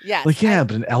elevator. Yes. Like, yeah,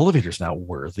 but an elevator's not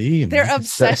worthy. Their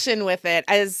obsession with it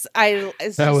is that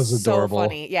was adorable. So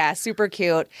funny. Yeah, super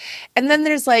cute. And then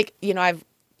there's like, I've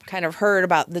kind of heard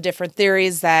about the different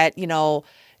theories that,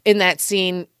 in that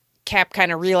scene, Cap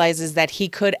kind of realizes that he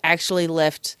could actually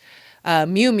lift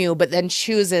Mew Mew, but then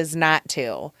chooses not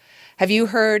to. Have you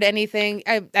heard anything?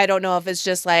 I don't know if it's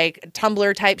just like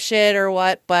Tumblr type shit or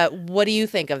what, but what do you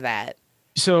think of that?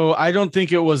 So I don't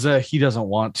think it was he doesn't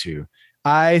want to.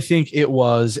 I think it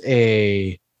was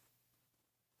he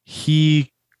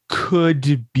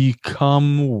could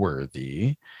become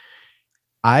worthy.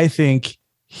 I think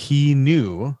he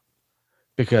knew,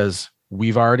 because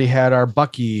we've already had our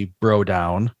Bucky bro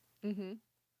down.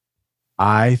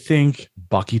 I think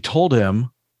Bucky told him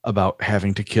about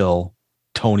having to kill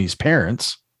Tony's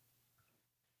parents,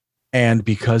 and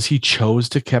because he chose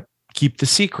to keep the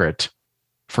secret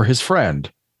for his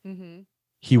friend,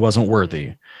 he wasn't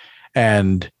worthy,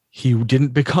 and he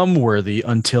didn't become worthy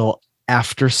until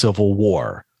after Civil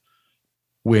War,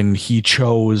 when he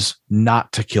chose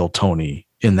not to kill Tony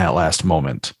in that last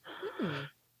moment.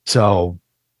 So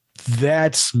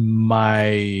that's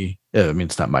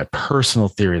it's not my personal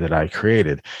theory that I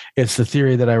created. It's the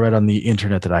theory that I read on the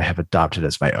internet that I have adopted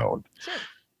as my own.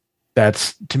 Sure.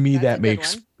 To me, that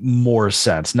makes more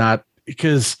sense. Not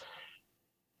because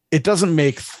it doesn't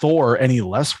make Thor any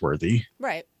less worthy.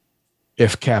 Right.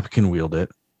 If Cap can wield it.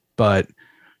 But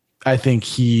I think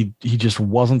he just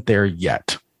wasn't there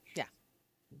yet. Yeah.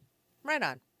 Right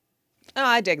on. Oh,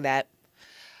 I dig that.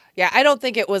 Yeah, I don't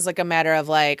think it was like a matter of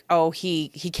like, oh, he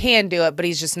can do it, but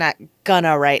he's just not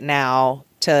gonna right now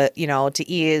to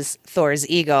ease Thor's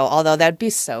ego, although that'd be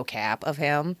so Cap of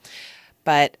him.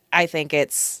 But I think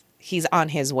he's on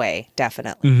his way,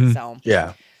 definitely. So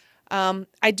yeah.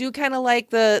 I do kind of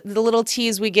like the little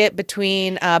tease we get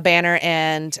between Banner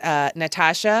and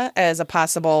Natasha as a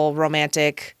possible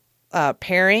romantic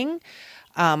pairing.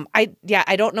 I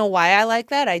don't know why I like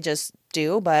that. I just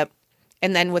do, but.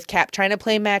 And then with Cap trying to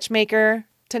play matchmaker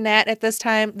to Nat at this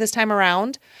time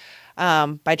around,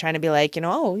 by trying to be like,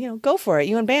 go for it,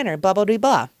 you and Banner, blah blah blah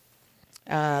blah.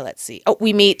 Let's see. Oh,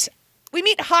 we meet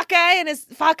Hawkeye and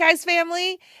Hawkeye's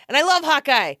family, and I love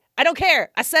Hawkeye. I don't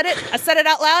care. I said it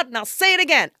out loud, and I'll say it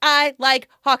again. I like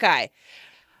Hawkeye.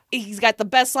 He's got the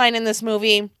best line in this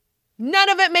movie. None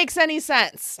of it makes any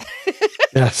sense.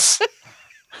 Yes.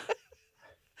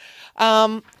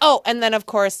 Oh, and then of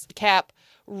course Cap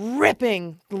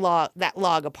ripping that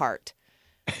log apart.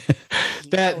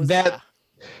 that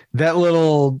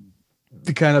little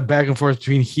kind of back and forth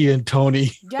between he and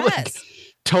Tony. Yes. Like,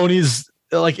 Tony's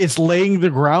like, it's laying the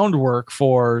groundwork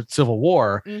for Civil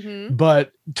War,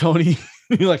 but Tony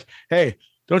like, hey,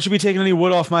 don't you be taking any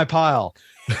wood off my pile.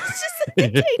 It's just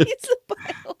like a tiny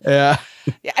pile. Yeah.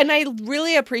 Yeah, and I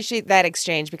really appreciate that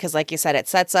exchange because, like you said, it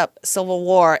sets up Civil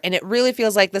War, and it really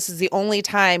feels like this is the only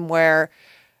time where,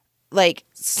 like,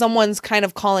 someone's kind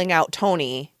of calling out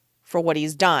Tony for what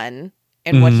he's done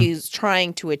and what he's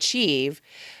trying to achieve.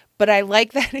 But I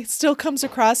like that it still comes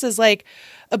across as, like,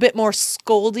 a bit more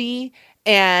scoldy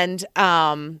and,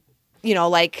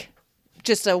 like,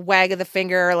 just a wag of the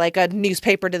finger, like a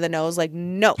newspaper to the nose, like,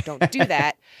 no, don't do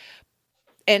that.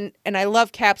 And I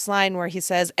love Cap's line where he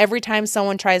says, every time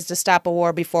someone tries to stop a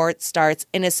war before it starts,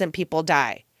 innocent people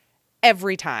die.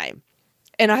 Every time.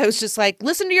 And I was just like,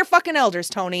 listen to your fucking elders,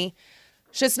 Tony.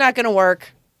 Shit's not going to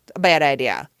work. A bad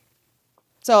idea.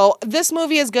 So this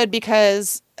movie is good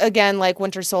because, again, like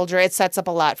Winter Soldier, it sets up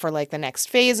a lot for like the next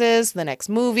phases, the next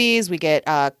movies. We get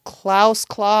Klaus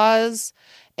Claus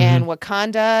and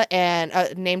Wakanda, and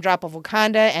a name drop of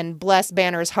Wakanda, and bless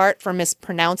Banner's heart for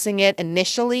mispronouncing it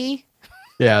initially.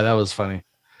 Yeah, that was funny.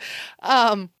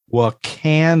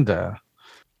 Wakanda.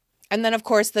 And then, of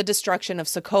course, the destruction of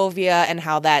Sokovia and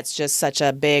how that's just such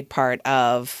a big part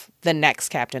of the next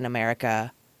Captain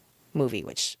America movie,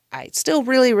 which I still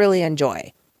really, really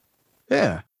enjoy.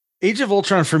 Yeah. Age of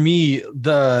Ultron, for me,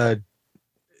 the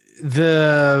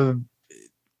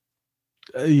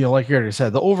like you already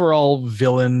said, the overall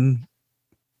villain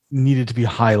needed to be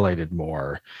highlighted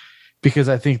more, because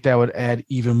I think that would add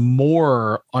even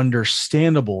more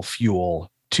understandable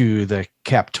fuel to the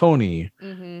Cap Tony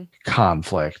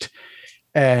conflict.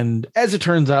 And as it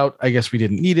turns out, I guess we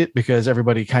didn't need it, because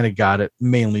everybody kind of got it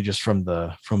mainly just from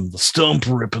the stump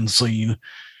ripping scene.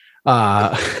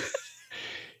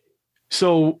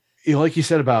 So, like you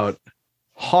said about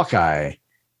Hawkeye,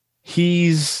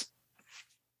 he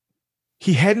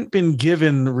hadn't been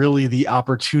given really the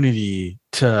opportunity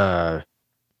to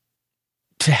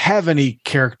have any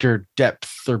character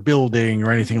depth or building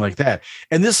or anything like that.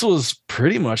 And this was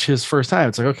pretty much his first time.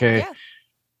 It's like, okay,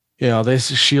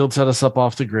 this Shield set us up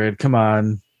off the grid. Come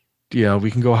on. We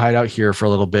can go hide out here for a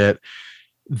little bit.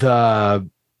 The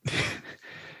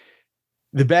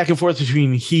back and forth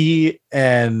between he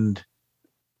and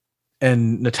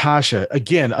Natasha,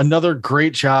 again, another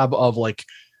great job of like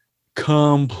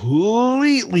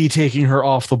completely taking her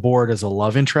off the board as a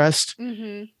love interest.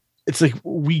 It's like,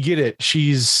 we get it.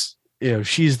 She's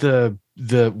the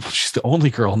only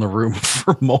girl in the room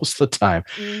for most of the time,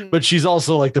 but she's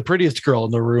also like the prettiest girl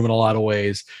in the room in a lot of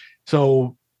ways.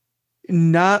 So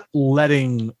not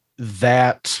letting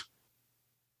that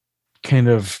kind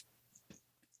of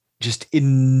just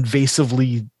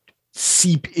invasively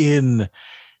seep in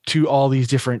to all these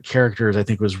different characters, I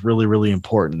think was really, really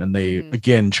important. And they,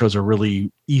 again, chose a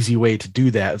really easy way to do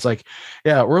that. It's like,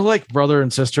 yeah, we're like brother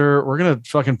and sister. We're going to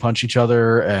fucking punch each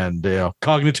other, and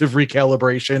cognitive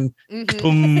recalibration.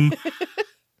 Boom.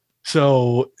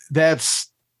 So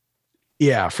that's,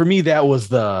 for me, that was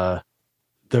the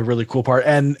really cool part.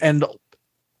 And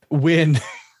when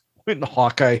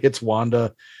Hawkeye hits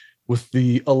Wanda with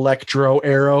the electro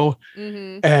arrow,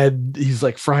 and he's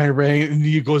like frying brain, and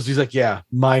he's like, yeah,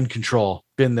 mind control,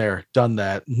 been there, done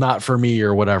that, not for me,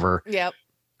 or whatever. Yep.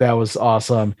 That was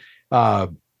awesome. The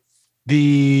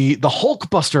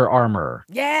Hulkbuster armor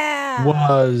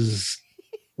was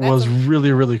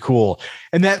really, really cool.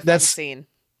 And that's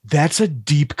a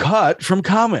deep cut from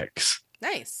comics.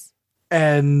 Nice.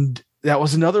 And that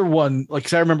was another one, like,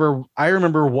 'cause I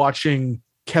remember watching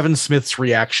Kevin Smith's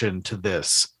reaction to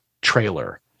this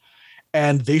trailer,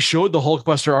 and they showed the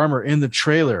Hulkbuster armor in the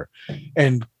trailer,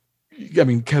 and I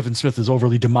mean, Kevin Smith is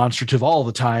overly demonstrative all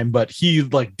the time, but he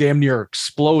like damn near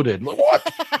exploded. Like,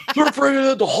 what? You're afraid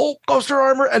of the Hulkbuster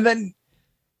armor? And then,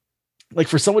 like,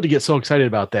 for someone to get so excited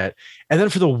about that, and then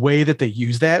for the way that they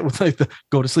use that with like the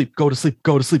go to sleep, go to sleep,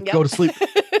 go to sleep, go to sleep,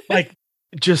 like,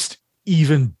 just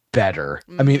even better.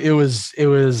 I mean, it was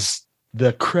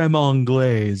the creme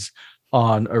anglaise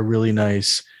on a really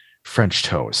nice French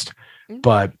toast.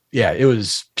 But yeah, it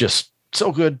was just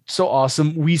so good, so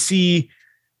awesome. We see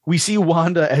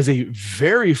Wanda as a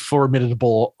very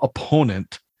formidable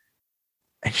opponent,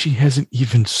 and she hasn't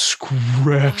even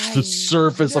scratched the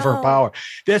surface of her power.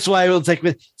 That's why it was like,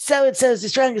 so and so's the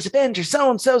strongest Avenger,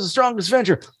 so and so's the strongest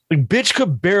Avenger. Like, bitch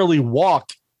could barely walk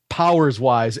powers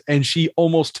wise, and she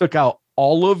almost took out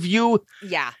all of you.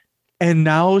 Yeah. And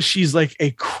now she's like a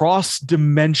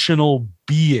cross-dimensional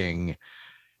being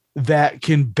that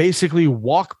can basically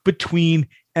walk between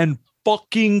and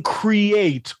fucking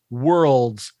create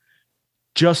worlds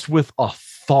just with a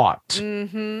thought.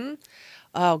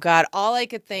 Oh God. All I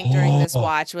could think during this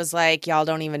watch was like, y'all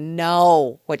don't even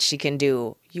know what she can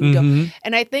do. You don't.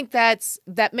 And I think that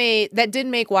did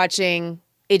make watching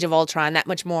Age of Ultron that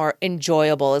much more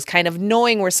enjoyable, is kind of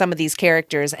knowing where some of these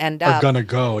characters end up. Are gonna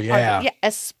go. Yeah.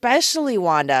 Especially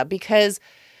Wanda, because,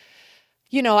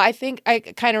 I think I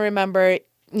kind of remember,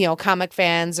 comic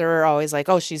fans are always like,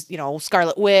 oh, she's,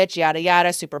 Scarlet Witch, yada,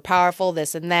 yada, super powerful,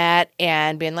 this and that,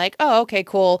 and being like, oh, okay,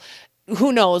 cool.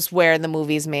 Who knows where the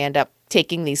movies may end up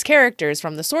taking these characters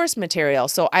from the source material.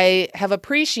 So I have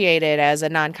appreciated as a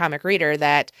non-comic reader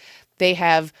that they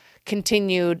have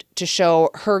continued to show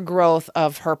her growth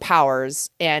of her powers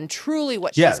and truly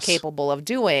what she's capable of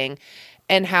doing.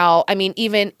 And how, I mean,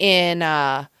 even in,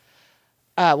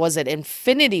 was it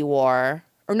Infinity War?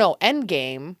 Or no,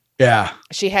 Endgame. Yeah.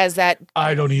 She has that.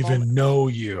 I don't even know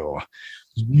you.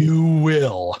 You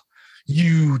will.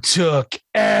 You took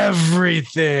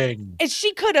everything. And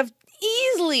she could have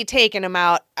easily taken him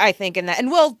out, I think, in that.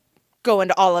 And we'll go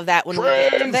into all of that when we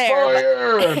get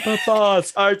there. The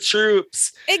boss, our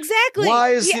troops. Exactly. Why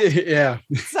is yeah.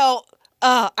 So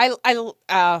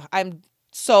I'm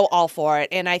so all for it.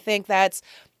 And I think that's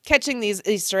catching these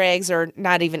Easter eggs, or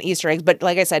not even Easter eggs, but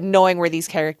like I said, knowing where these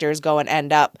characters go and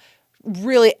end up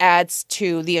really adds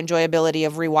to the enjoyability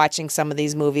of rewatching some of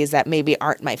these movies that maybe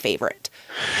aren't my favorite.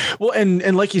 Well,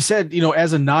 and like you said, you know,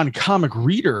 as a non-comic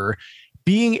reader,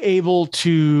 being able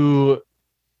to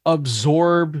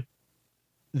absorb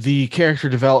the character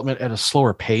development at a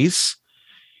slower pace.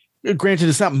 Granted,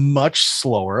 it's not much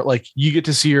slower. Like, you get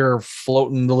to see her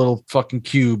floating the little fucking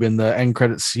cube in the end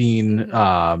credit scene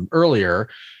earlier.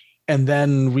 And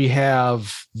then we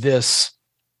have this,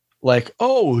 like,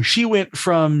 oh, she went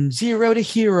from zero to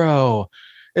hero.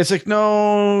 It's like,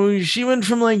 no, she went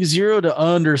from like zero to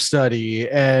understudy.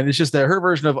 And it's just that her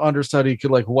version of understudy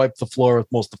could like wipe the floor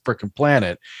with most of the freaking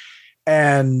planet.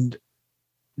 And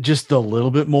just the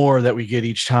little bit more that we get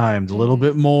each time, the little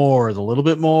bit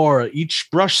more, each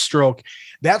brush stroke.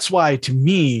 That's why, to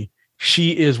me,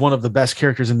 she is one of the best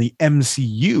characters in the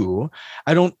MCU.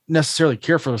 I don't necessarily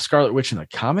care for the Scarlet Witch in the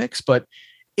comics, but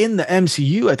in the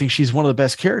MCU, I think she's one of the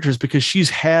best characters because she's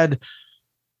had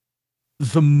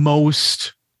the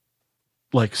most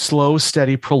like slow,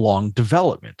 steady, prolonged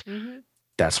development.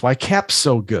 That's why Cap's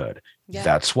so good. Yeah.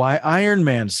 That's why Iron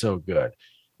Man's so good.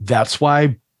 That's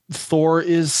why Thor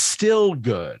is still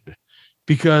good,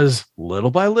 because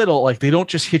little by little, like, they don't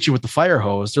just hit you with the fire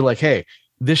hose. They're like, hey,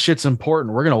 this shit's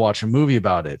important. We're going to watch a movie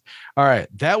about it. All right.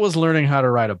 That was learning how to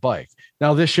ride a bike.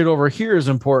 Now this shit over here is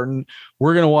important.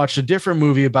 We're going to watch a different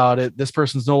movie about it. This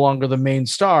person's no longer the main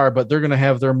star, but they're going to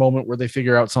have their moment where they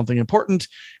figure out something important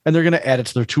and they're going to add it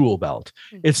to their tool belt.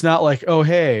 It's not like, oh,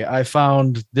 hey, I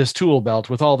found this tool belt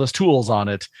with all these tools on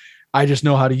it. I just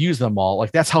know how to use them all.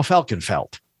 Like, that's how Falcon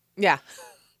felt. Yeah.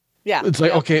 Yeah. It's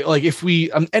like, okay, like if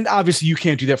we, and obviously you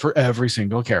can't do that for every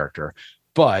single character,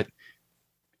 but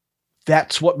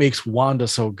that's what makes Wanda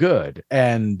so good.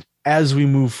 And as we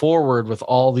move forward with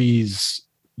all these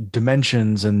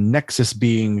dimensions and nexus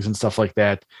beings and stuff like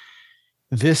that,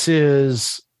 this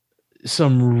is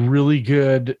some really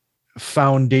good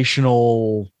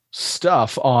foundational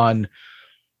stuff on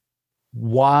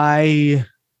why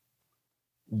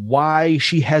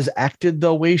she has acted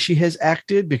the way she has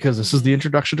acted, because this is the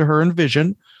introduction to her in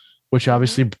Vision, which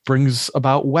obviously brings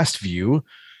about Westview.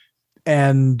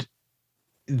 And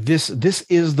this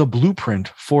is the blueprint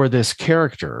for this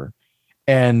character.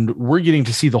 And we're getting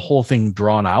to see the whole thing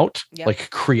drawn out, like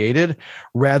created,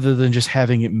 rather than just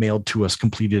having it mailed to us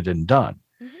completed and done.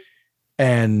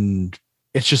 And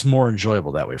it's just more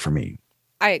enjoyable that way for me.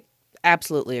 I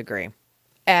absolutely agree.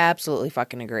 Absolutely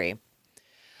fucking agree.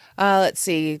 Let's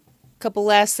see. A couple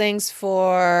last things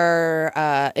for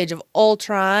Age of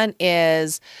Ultron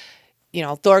is, you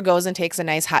know, Thor goes and takes a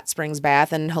nice hot springs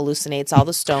bath and hallucinates all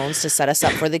the stones to set us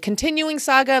up for the continuing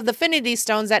saga of the Infinity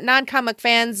Stones that non-comic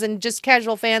fans and just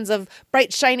casual fans of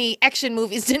bright, shiny action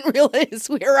movies didn't realize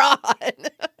we were on.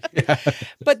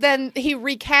 But then he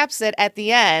recaps it at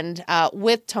the end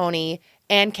with Tony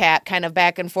and Cap kind of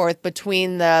back and forth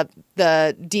between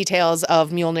the details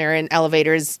of Mjolnir and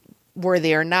elevators,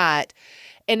 worthy or not.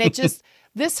 And it just,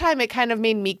 this time it kind of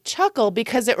made me chuckle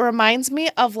because it reminds me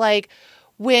of like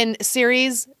when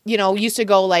series, you know, used to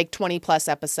go like 20 plus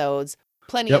episodes,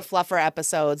 plenty of fluffer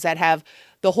episodes that have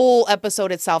the whole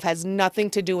episode itself has nothing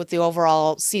to do with the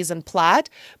overall season plot,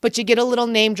 but you get a little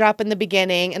name drop in the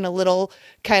beginning and a little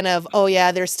kind of, oh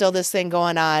yeah, there's still this thing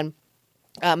going on,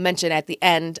 mentioned at the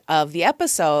end of the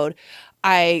episode.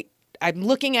 I'm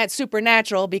looking at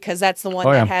Supernatural because that's the one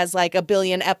that has like 1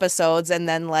 billion episodes and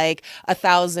then like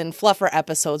 1,000 fluffer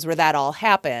episodes where that all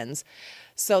happens.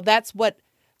 So that's what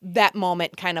that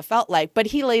moment kind of felt like. But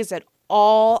he lays it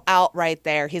all out right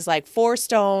there. He's like, 4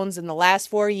 stones in the last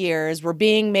 4 years. We're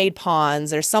being made pawns.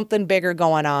 There's something bigger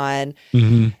going on.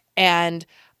 And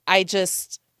I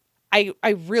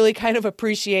really kind of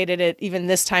appreciated it even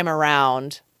this time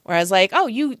around, where I was like, oh,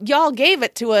 y'all gave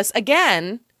it to us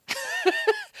again.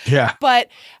 But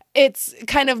it's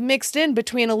kind of mixed in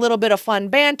between a little bit of fun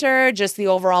banter, just the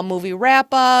overall movie wrap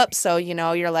up. So, you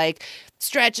know, you're like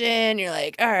stretching, you're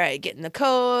like, all right, getting the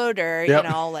code, or, you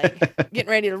know, like getting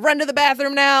ready to run to the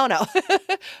bathroom now. No,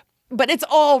 but it's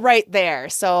all right there.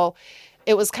 So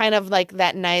it was kind of like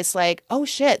that nice, like, oh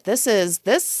shit,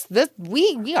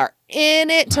 we are in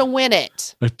it to win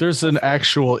it. Like there's an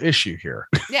actual issue here.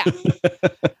 Yeah.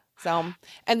 So,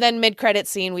 and then mid-credit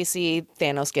scene, we see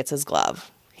Thanos gets his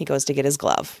glove. He goes to get his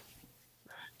glove.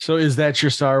 So is that your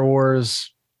Star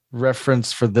Wars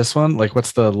reference for this one? Like,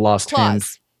 what's the lost hand?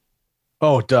 Claws.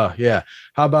 Oh, duh. Yeah.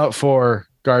 How about for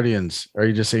Guardians? Are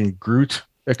you just saying Groot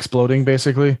exploding,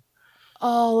 basically?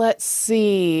 Oh, let's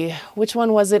see. Which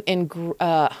one was it in Groot?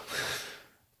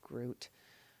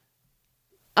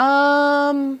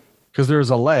 Because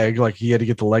there's a leg, like he had to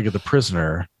get the leg of the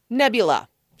prisoner. Nebula.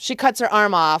 She cuts her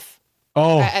arm off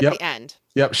at yep. the end.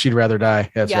 Yep, she'd rather die.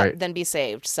 That's right. Than be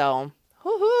saved. So,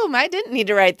 I didn't need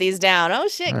to write these down. Oh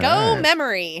shit, All go right.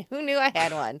 memory. Who knew I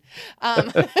had one?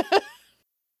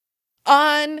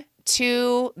 On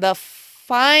to the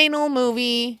final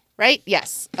movie, right?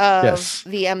 Yes. Yes.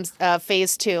 The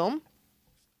phase 2.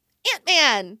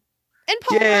 Ant-Man and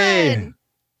Paul Yay. Rudd.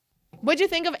 What'd you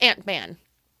think of Ant-Man?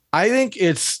 I think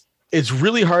it's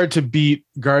really hard to beat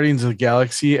Guardians of the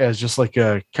Galaxy as just like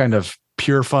a kind of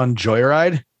pure fun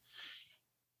joyride.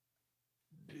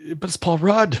 But it's Paul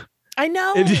Rudd. I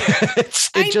know.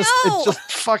 It just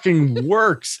fucking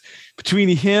works between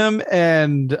him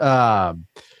and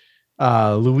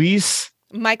Luis.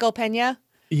 Michael Pena.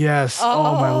 Yes.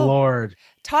 Oh my Lord.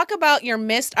 Talk about your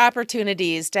missed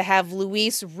opportunities to have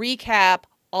Luis recap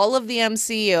all of the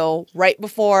MCU right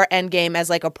before Endgame as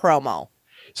like a promo.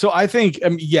 So I think,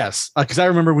 yes, because I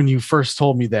remember when you first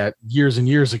told me that years and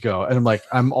years ago, and I'm like,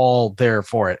 I'm all there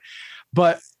for it.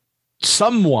 But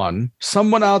someone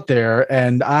out there,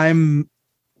 and I'm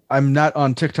not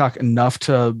on TikTok enough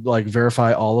to like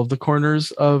verify all of the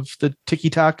corners of the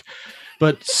TikTok,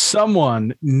 but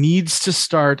someone needs to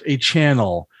start a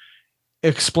channel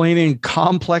explaining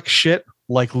complex shit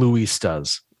like Luis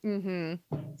does. Mm-hmm.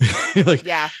 Like,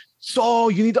 yeah. So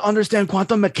you need to understand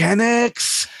quantum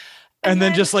mechanics. And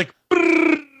then just like,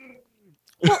 well,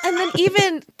 and then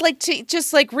even like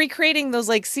just like recreating those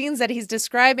like scenes that he's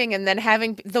describing, and then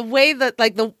having the way that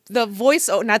like the voice,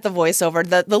 not the voiceover,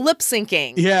 the lip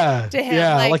syncing. Yeah. To him,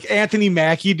 yeah. Like Anthony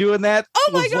Mackie doing that.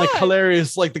 Oh my God. Like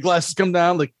hilarious. Like the glasses come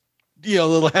down, like,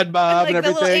 little head bob and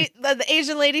everything. The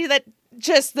Asian lady that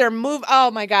just their move. Oh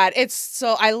my God.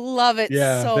 I love it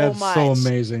so much. So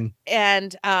amazing.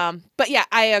 And, but yeah,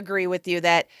 I agree with you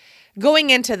that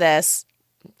going into this,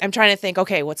 I'm trying to think,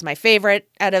 okay, what's my favorite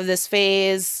out of this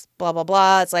phase? Blah, blah,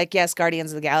 blah. It's like, yes,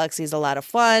 Guardians of the Galaxy is a lot of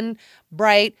fun,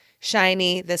 bright,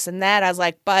 shiny, this and that. I was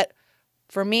like, but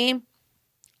for me,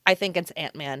 I think it's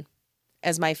Ant-Man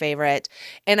as my favorite.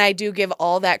 And I do give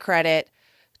all that credit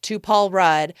to Paul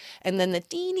Rudd and then the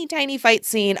teeny tiny fight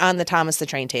scene on the Thomas the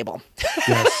Train table.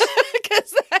 Yes.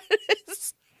 Because that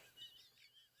is...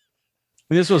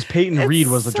 This was Peyton Reed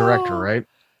was the director, right?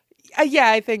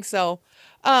 Yeah, I think so.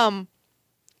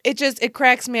 It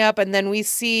cracks me up. And then we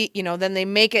see, then they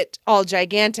make it all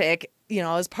gigantic,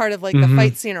 as part of like the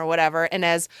fight scene or whatever. And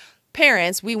as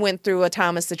parents, we went through a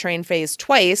Thomas the Train phase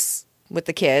twice with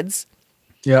the kids.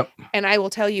 Yep. And I will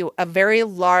tell you, a very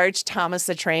large Thomas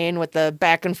the Train with the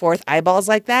back and forth eyeballs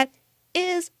like that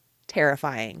is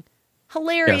terrifying.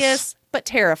 Hilarious, but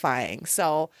terrifying.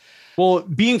 So, well,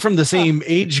 being from the same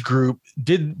age group,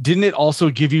 didn't it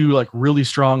also give you like really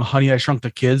strong Honey, I Shrunk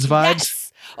the Kids vibes?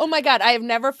 Yes. Oh my God, I have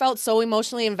never felt so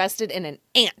emotionally invested in an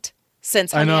ant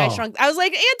since Honey, I Shrunk. I was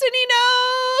like, Anthony,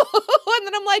 no! And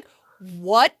then I'm like,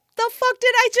 what the fuck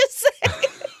did I just say?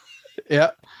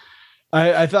 Yeah.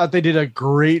 I thought they did a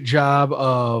great job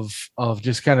of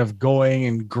just kind of going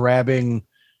and grabbing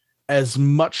as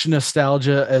much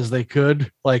nostalgia as they could,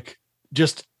 like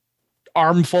just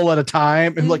armful at a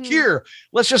time, and like, here,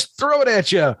 let's just throw it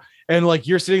at you. And like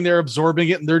you're sitting there absorbing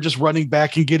it, and they're just running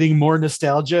back and getting more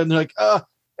nostalgia, and they're like,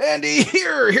 Andy,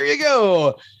 here you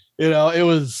go. It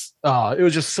was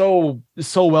just so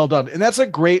well done. And that's a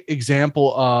great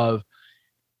example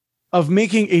of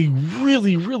making a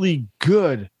really, really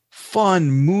good, fun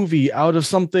movie out of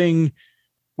something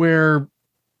where,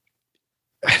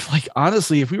 like,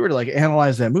 honestly, if we were to like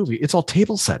analyze that movie, it's all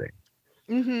table setting.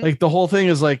 Like the whole thing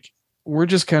is like, we're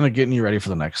just kind of getting you ready for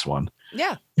the next one.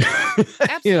 Yeah.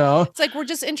 Absolutely. It's like we're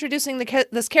just introducing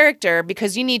this character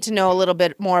because you need to know a little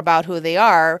bit more about who they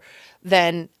are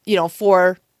than,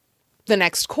 for the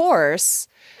next course.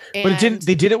 But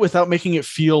they did it without making it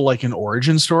feel like an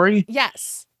origin story.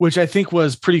 Yes. Which I think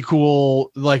was pretty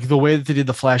cool. Like the way that they did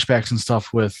the flashbacks and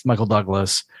stuff with Michael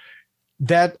Douglas,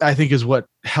 that I think is what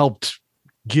helped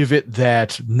give it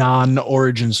that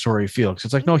non-origin story feel. Cause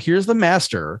it's like, no, here's the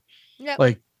master. Yep.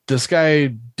 Like this guy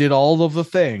did all of the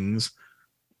things.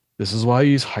 This is why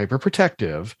he's hyper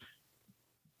protective.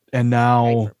 And now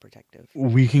Hyper protective.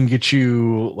 we can get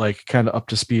you like kind of up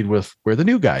to speed with where the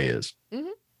new guy is. Mm-hmm.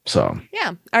 So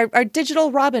yeah, our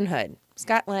digital Robin Hood,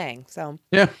 Scott Lang. So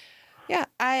yeah,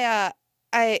 I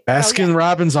Baskin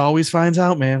Robbins always finds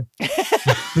out, man.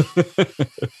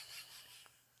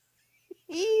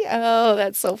 Oh,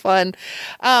 that's so fun.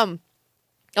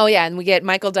 Oh yeah, and we get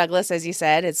Michael Douglas, as you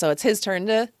said, and so it's his turn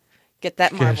to get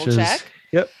that Marvel check.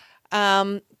 Yep.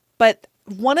 But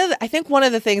I think one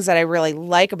of the things that I really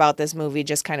like about this movie,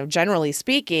 just kind of generally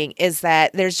speaking, is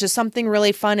that there's just something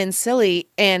really fun and silly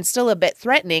and still a bit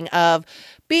threatening of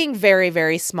being very,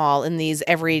 very small in these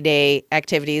everyday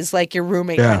activities, like your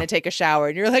roommate trying to take a shower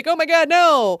and you're like, oh my God,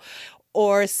 no.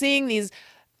 Or seeing these,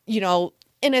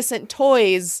 innocent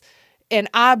toys and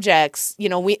objects.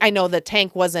 I know the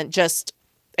tank wasn't just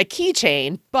a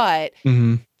keychain, but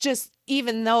just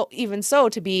even so,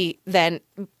 to be then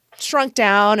shrunk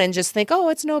down and just think, oh,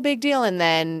 it's no big deal, and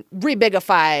then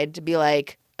rebigified to be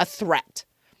like a threat.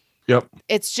 Yep.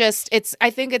 I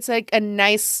think it's like a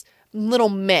nice little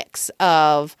mix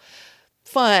of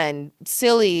fun,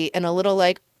 silly, and a little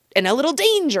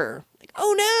danger. Like,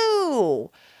 oh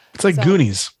no. It's like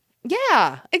Goonies.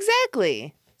 Yeah,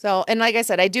 exactly. So, and like I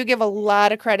said, I do give a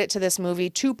lot of credit to this movie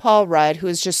to Paul Rudd, who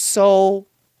is just so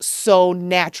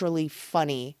naturally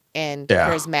funny and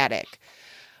charismatic.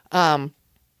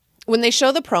 When they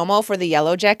show the promo for the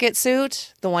Yellow Jacket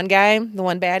suit, the one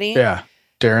baddie. Yeah.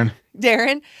 Darren.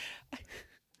 That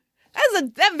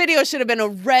video should have been a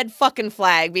red fucking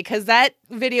flag, because that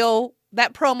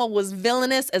promo was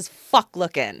villainous as fuck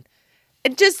looking.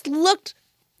 It just looked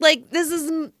like this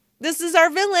is our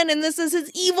villain, and this is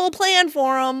his evil plan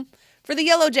for him, for the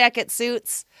Yellow Jacket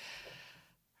suits.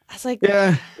 I was like,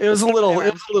 yeah, it was a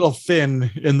little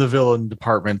thin in the villain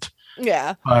department.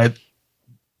 Yeah. But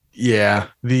yeah,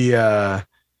 the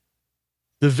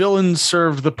villain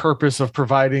served the purpose of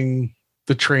providing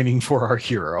the training for our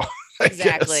hero.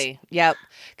 Exactly. Yep.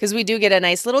 Because we do get a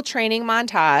nice little training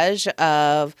montage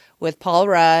with Paul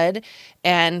Rudd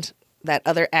and that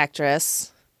other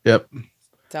actress. Yep.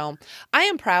 So I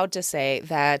am proud to say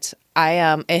that I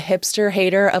am a hipster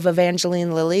hater of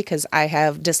Evangeline Lilly, because I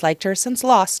have disliked her since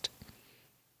Lost.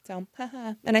 So,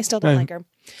 and I still don't like her.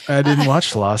 I didn't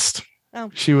watch Lost. Oh.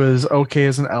 She was okay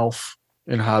as an elf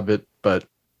in Hobbit, but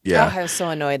yeah. Oh, I was so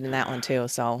annoyed in that one too.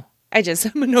 So I'm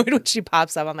annoyed when she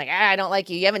pops up. I'm like, I don't like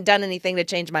you. You haven't done anything to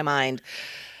change my mind.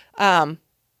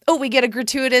 We get a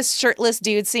gratuitous shirtless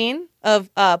dude scene of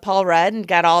Paul Rudd, and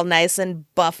got all nice and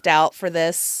buffed out for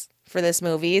this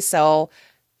movie. So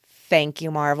thank you,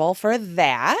 Marvel, for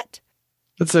that.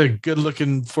 That's a good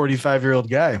looking 45-year-old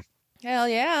guy. Hell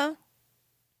yeah.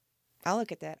 I'll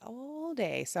look at that all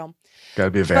day. So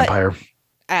gotta be a vampire.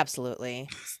 Absolutely.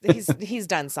 He's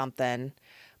done something.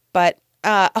 But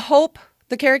Hope,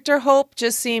 the character Hope,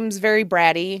 just seems very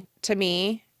bratty to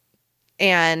me.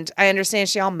 And I understand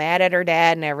she's all mad at her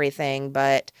dad and everything,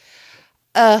 but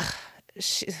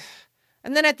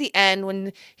and then at the end,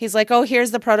 when he's like, oh,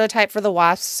 here's the prototype for the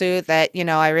wasp suit that,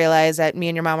 I realize that me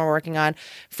and your mom are working on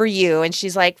for you. And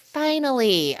she's like,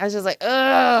 finally. I was just like,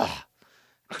 ugh.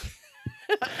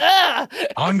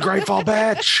 Ungrateful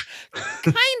bitch.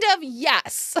 Kind of,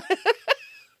 yes.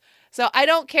 So I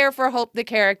don't care for Hope the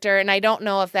character, and I don't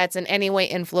know if that's in any way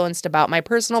influenced about my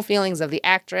personal feelings of the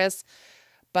actress,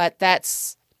 but I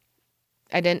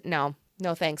didn't know.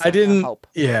 No thanks. I didn't. Hope.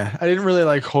 Yeah, I didn't really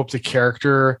like Hope the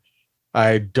character.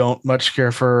 I don't much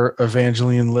care for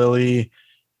Evangeline Lilly.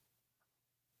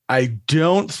 I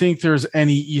don't think there's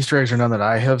any Easter eggs, or none that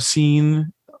I have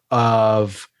seen,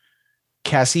 of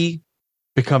Cassie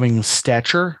becoming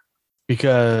Stature,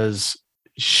 because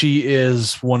she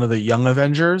is one of the Young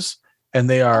Avengers, and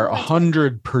they are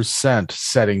 100%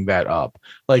 setting that up.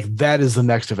 Like, that is the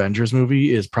next Avengers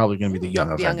movie, is probably going to be the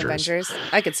Young Avengers.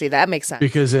 I could see that. Makes sense,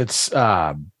 because it's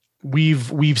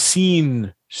we've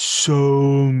seen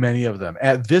so many of them.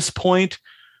 At this point,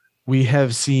 we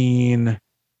have seen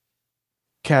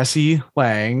Cassie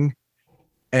Lang,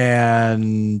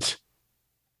 and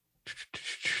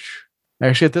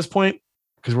actually at this point,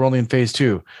 because we're only in phase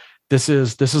 2, this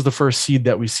is the first seed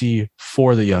that we see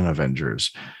for the Young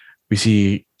Avengers. We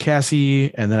see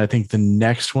Cassie, and then I think the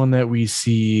next one that we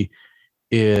see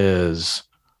is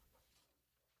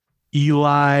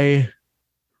Eli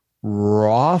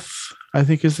Roth, I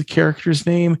think is the character's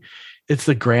name. It's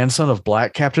the grandson of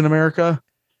Black Captain America.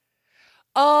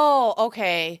 Oh,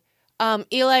 okay.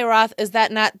 Eli Roth, is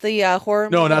that not the horror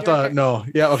movie? No.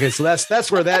 Yeah, okay, so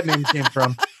that's where that name came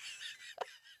from.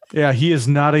 Yeah, he is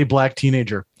not a black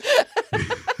teenager.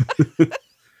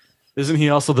 Isn't he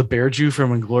also the bear Jew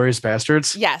from Inglourious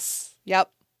Bastards? Yes. Yep.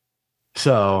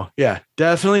 So, yeah,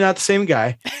 definitely not the same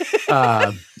guy.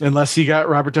 Unless he got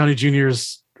Robert Downey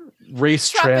Jr.'s race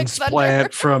Tropic transplant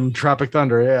Thunder. from Tropic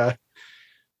Thunder. Yeah.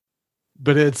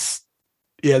 But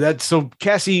that's so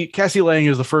Cassie Lang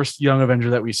is the first Young Avenger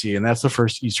that we see, and that's the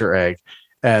first Easter egg.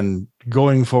 And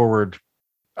going forward,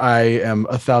 I am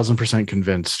 1,000%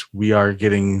 convinced we are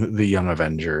getting the Young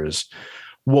Avengers.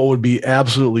 What would be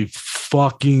absolutely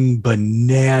fucking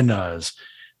bananas,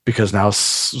 because now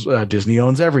Disney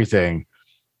owns everything.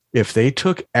 If they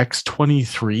took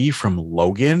X-23 from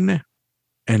Logan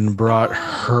and brought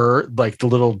her, like the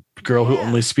little girl who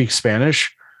only speaks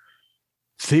Spanish,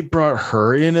 they brought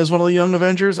her in as one of the Young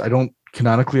Avengers. I don't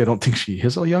think she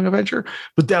is a Young Avenger,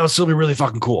 but that would still be really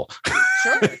fucking cool.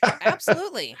 Sure,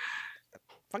 absolutely.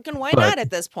 Fucking why not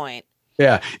at this point?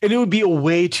 Yeah, and it would be a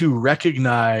way to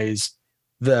recognize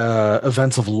the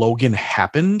events of Logan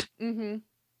happened. Mm-hmm.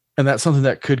 And that's something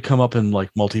that could come up in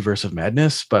like Multiverse of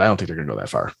Madness, but I don't think they're going to go that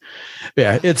far.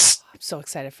 Yeah, I'm so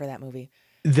excited for that movie.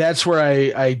 That's where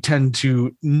I tend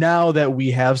to, now that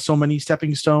we have so many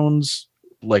stepping stones,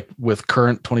 like with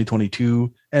current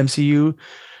 2022 MCU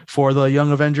for the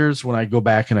Young Avengers, when I go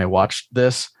back and I watched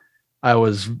this, I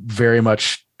was very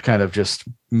much kind of just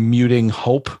muting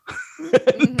hope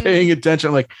and paying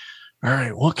attention. Like, all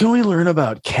right, what can we learn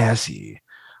about Cassie?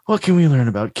 What can we learn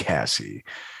about Cassie?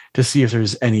 To see if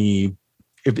there's any,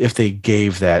 if they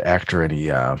gave that actor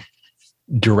any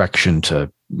direction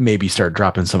to maybe start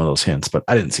dropping some of those hints, but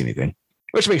I didn't see anything,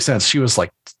 which makes sense. She was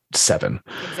like 7.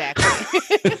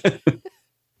 Exactly.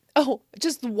 Oh,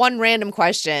 just one random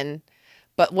question.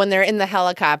 But when they're in the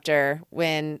helicopter,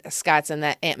 when Scott's in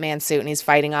that Ant-Man suit and he's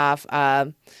fighting off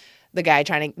the guy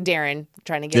Darren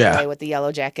trying to get away with the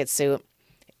Yellow Jacket suit.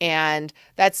 And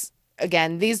that's,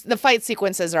 again, the fight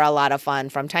sequences are a lot of fun,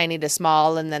 from tiny to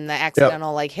small, and then the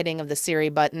accidental like hitting of the Siri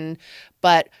button.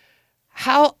 But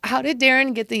how did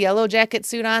Darren get the Yellow Jacket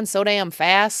suit on so damn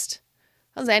fast?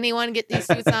 How does anyone get these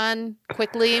suits on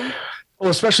quickly? Well,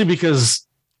 especially because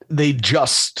they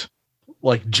just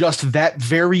that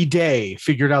very day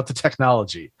figured out the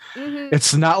technology. Mm-hmm.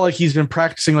 It's not like he's been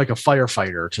practicing like a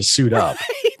firefighter to suit up.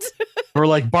 Right. Or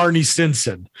like Barney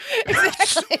Stinson.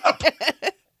 Exactly.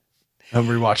 I'm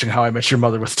rewatching How I Met Your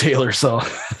Mother with Taylor, so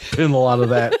been a lot of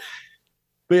that.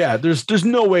 But yeah, there's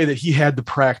no way that he had the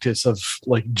practice of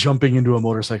like jumping into a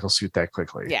motorcycle suit that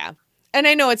quickly. Yeah. And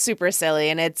I know it's super silly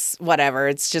and it's whatever.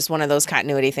 It's just one of those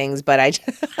continuity things. But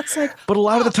it's like, but a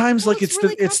lot of the times, like it's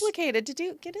really complicated to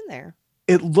get in there.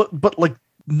 But like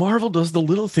Marvel does the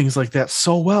little things like that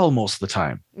so well most of the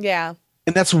time. Yeah.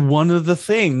 And that's one of the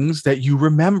things that you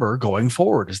remember going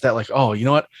forward, is that like, oh, you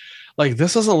know what? Like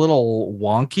this is a little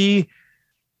wonky,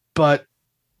 but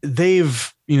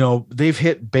they've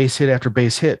hit base hit after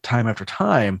base hit time after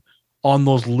time on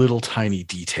those little tiny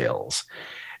details.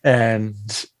 And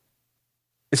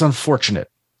it's unfortunate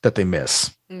that they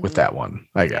miss with that one,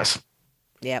 I guess.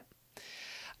 Yep.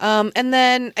 And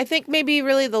then I think maybe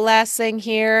really the last thing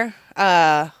here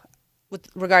with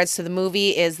regards to the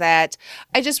movie is that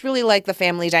I just really like the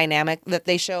family dynamic that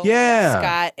they show. Yeah.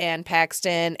 Scott and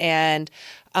Paxton and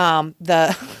I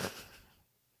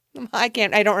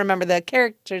don't remember the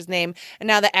character's name, and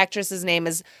now the actress's name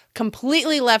has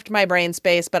completely left my brain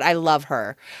space, but I love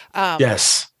her.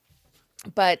 Yes.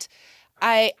 But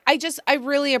I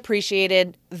really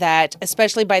appreciated that,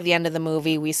 especially by the end of the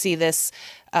movie, we see this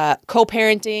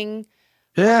co-parenting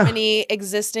harmony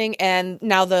existing, and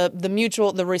now the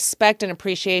mutual, the respect and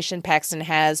appreciation Paxton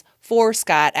has for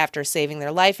Scott after saving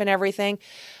their life and everything.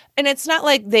 And it's not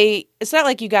like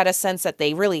you got a sense that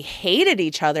they really hated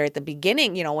each other at the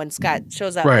beginning, when Scott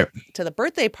shows up to the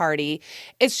birthday party.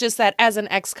 It's just that as an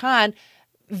ex-con,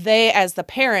 they, as the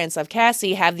parents of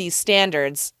Cassie, have these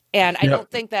standards. And I don't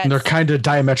think that they're kind of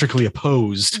diametrically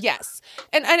opposed. Yes.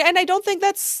 And I don't think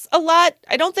that's a lot.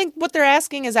 I don't think what they're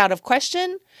asking is out of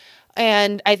question.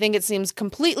 And I think it seems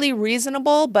completely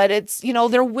reasonable, but it's,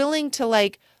 they're willing to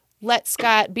like let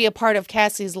Scott be a part of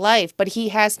Cassie's life, but he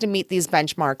has to meet these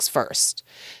benchmarks first.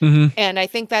 Mm-hmm. And I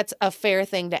think that's a fair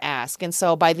thing to ask. And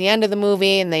so by the end of the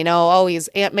movie, and they know, oh, he's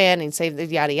Ant-Man and saved the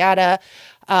yada yada,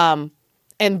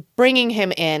 and bringing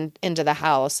him into the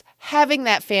house, having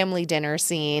that family dinner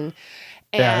scene.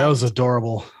 That was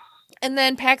adorable. And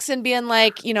then Paxton being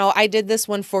like, I did this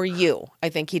one for you. I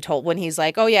think he told, when he's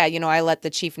like, oh yeah, I let the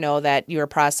chief know that you were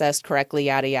processed correctly,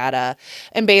 yada, yada.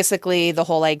 And basically the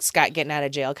whole like Scott getting out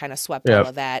of jail kind of swept all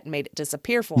of that and made it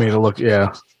disappear for him. Made it look,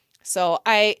 So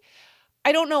I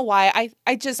don't know why.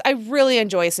 I really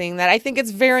enjoy seeing that. I think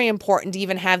it's very important to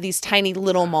even have these tiny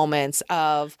little moments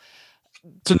of.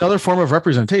 It's another form of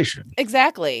representation.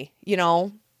 Exactly.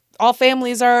 all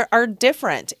families are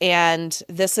different, and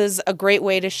this is a great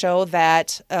way to show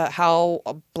that how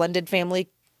a blended family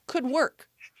could work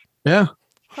Yeah.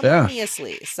 Yeah.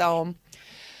 harmoniously. So,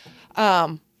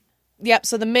 yep.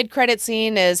 So the mid-credit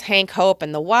scene is Hank Hope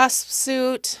in the wasp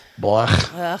suit. Blah.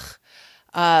 Ugh.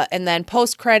 And then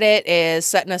post-credit is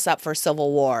setting us up for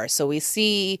Civil War. So we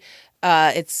see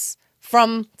it's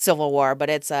from Civil War, but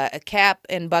it's a Cap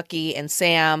and Bucky and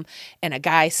Sam and a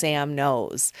guy Sam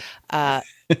knows.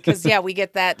 Because, yeah, we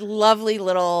get that lovely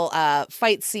little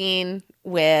fight scene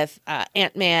with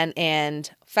Ant-Man and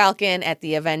Falcon at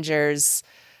the Avengers'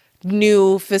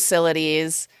 new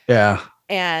facilities. Yeah.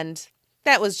 And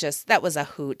that was a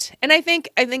hoot. And I think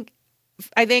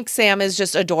Sam is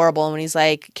just adorable when he's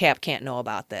like, Cap can't know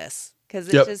about this.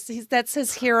 Because it's that's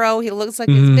his hero. He looks like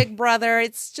his big brother.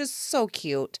 It's just so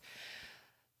cute.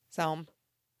 So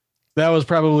that was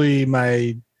probably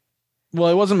it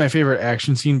wasn't my favorite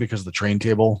action scene because of the train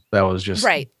table. That was just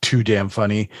too damn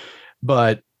funny.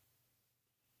 But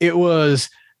it was,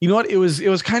 you know what? It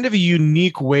was kind of a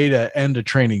unique way to end a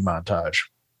training montage.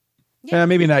 Yeah,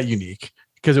 maybe not unique,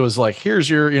 because it was like, here's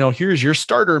your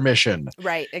starter mission.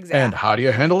 Right, exactly. And how do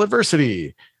you handle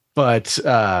adversity? But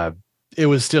it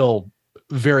was still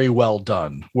very well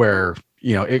done, where,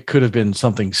 it could have been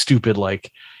something stupid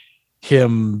like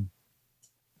him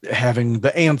having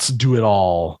the ants do it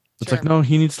all. It's like, no,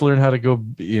 he needs to learn how to go,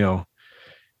 do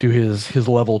his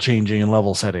level changing and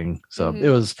level setting. So it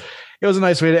was a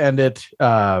nice way to end it.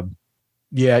 Yeah,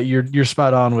 you're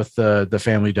spot on with the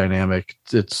family dynamic.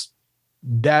 It's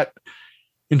that,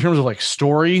 in terms of like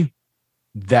story,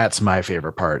 that's my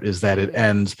favorite part, is that it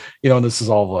ends, and this is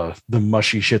all the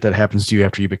mushy shit that happens to you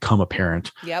after you become a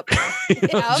parent. Yep.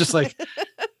 Just like,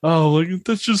 oh, like,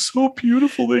 that's just so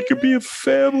beautiful. They could be a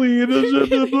family.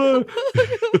 Oh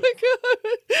my God.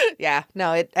 Yeah,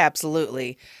 no, it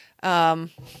absolutely.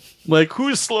 Like,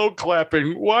 who's slow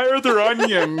clapping? Why are there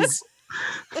onions?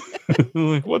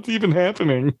 Like, what's even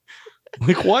happening?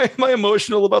 Like, why am I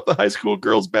emotional about the high school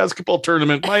girls basketball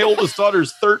tournament? My oldest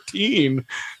daughter's 13.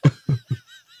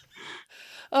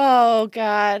 Oh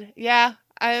God. Yeah.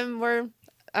 I'm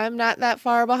not that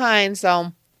far behind,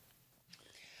 so.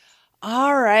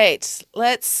 All right.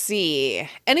 Let's see.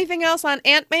 Anything else on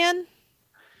Ant-Man?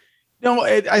 No,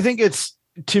 I think it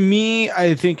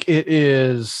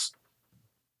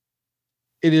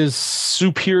is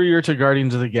superior to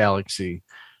Guardians of the Galaxy,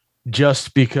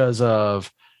 just because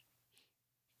of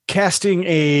casting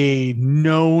a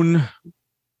known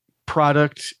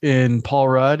product in Paul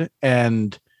Rudd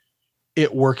and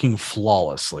it working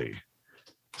flawlessly.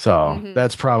 So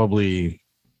that's probably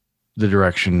the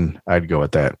direction I'd go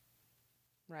with that.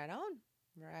 Right on.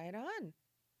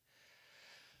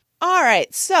 All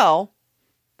right. So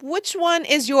which one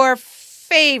is your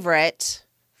favorite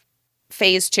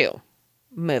Phase 2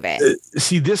 movie?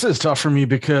 See, this is tough for me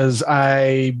because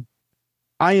I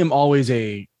am always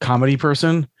a comedy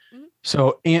person.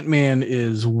 So Ant-Man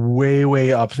is way,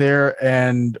 way up there.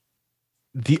 And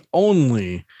the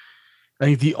only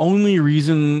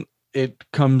reason it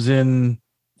comes in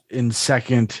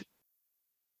second,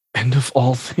 and of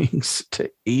all things, to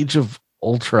Age of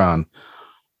Ultron,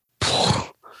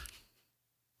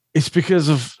 it's because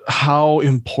of how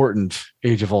important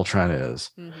Age of Ultron is.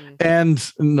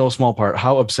 And in no small part,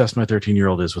 how obsessed my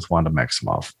 13-year-old is with Wanda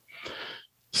Maximoff.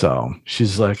 So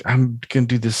she's like, I'm going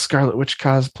to do this Scarlet Witch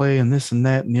cosplay and this and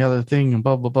that and the other thing and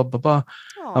blah, blah, blah, blah, blah.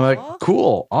 Aww. I'm like,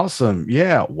 cool. Awesome.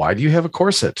 Yeah. Why do you have a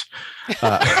corset?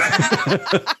 Oh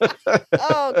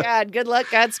God. Good luck.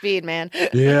 Godspeed, man.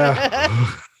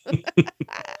 Yeah.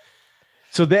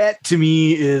 So that to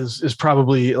me is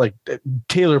probably, like,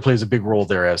 Taylor plays a big role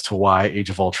there as to why Age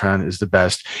of Ultron is the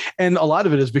best. And a lot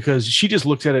of it is because she just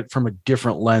looks at it from a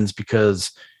different lens,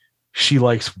 because she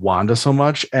likes Wanda so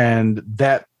much. And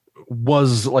that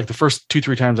was like the first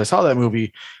 2-3 times I saw that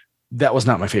movie, that was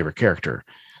not my favorite character.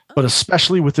 But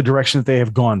especially with the direction that they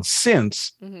have gone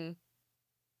since,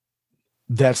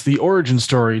 that's the origin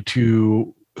story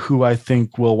to who I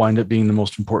think will wind up being the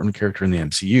most important character in the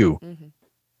MCU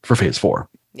for Phase 4.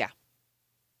 Yeah.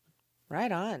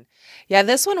 Right on. Yeah,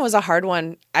 this one was a hard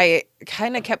one. I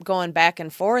kind of kept going back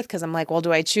and forth because I'm like, well,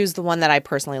 do I choose the one that I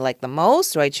personally like the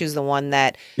most? Do I choose the one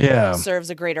that serves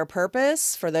a greater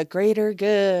purpose for the greater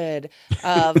good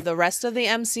of the rest of the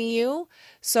MCU?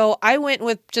 So I went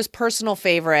with just personal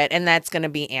favorite, and that's going to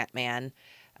be Ant-Man.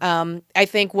 I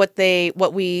think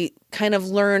what we kind of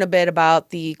learn a bit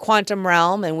about the quantum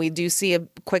realm, and we do see a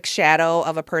quick shadow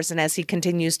of a person as he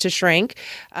continues to shrink.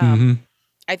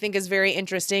 I think is very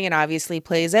interesting, and obviously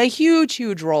plays a huge,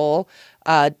 huge role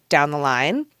down the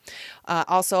line.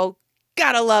 Also,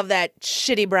 Gotta love that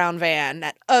shitty brown van,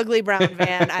 that ugly brown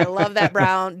van. I love that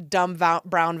dumb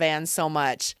brown van so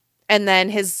much. And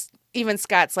then even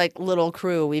Scott's like little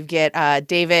crew. We get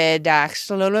David and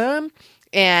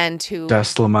who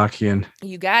Dastmalchian.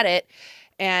 You got it.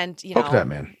 And That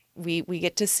man. We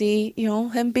get to see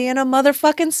him being a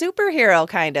motherfucking superhero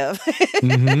kind of.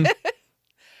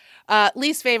 Mm-hmm.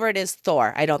 Least favorite is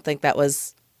Thor. I don't think there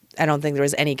was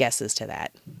any guesses to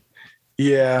that.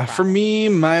 Yeah, for me,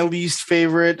 my least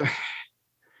favorite,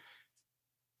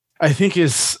 I think,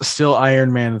 is still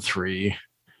Iron Man 3,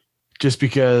 just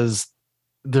because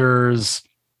I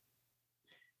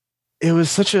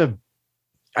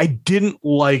didn't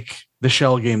like the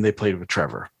shell game they played with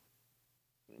Trevor.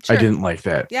 Sure. I didn't like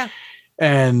that. Yeah.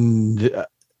 And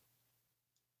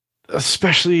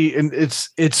especially, and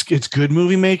it's good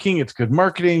movie making, it's good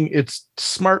marketing, it's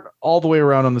smart all the way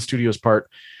around on the studio's part,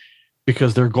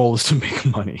 because their goal is to make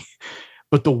money.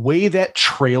 But the way that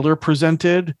trailer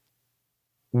presented,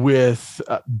 with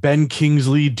Ben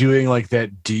Kingsley doing like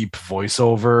that deep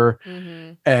voiceover,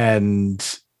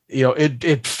 and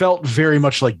it felt very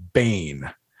much like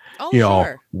Bane. Oh,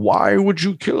 sure. Why would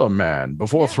you kill a man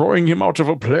before throwing him out of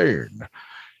a plane?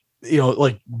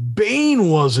 Like Bane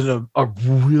wasn't a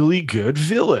really good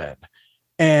villain,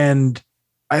 and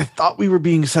I thought we were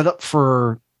being set up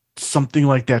for something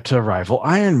like that to rival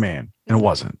Iron Man, and it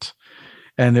wasn't.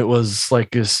 And it was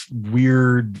like this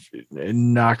weird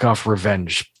knockoff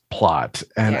revenge plot.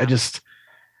 And I just,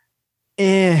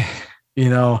 I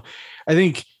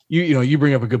think you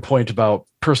bring up a good point about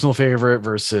personal favorite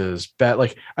versus bad.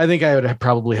 Like, I think I would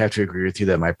probably have to agree with you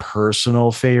that my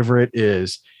personal favorite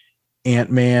is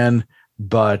Ant-Man,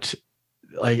 but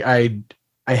like I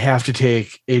have to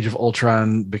take Age of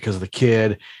Ultron because of the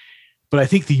kid. But I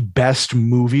think the best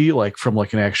movie, like from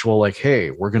like an actual, like,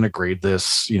 hey, we're going to grade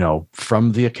this,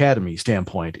 from the Academy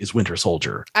standpoint, is Winter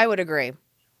Soldier. I would agree.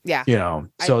 Yeah.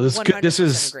 So this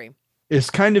is it's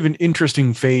kind of an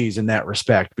interesting phase in that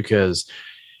respect, because,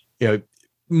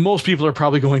 most people are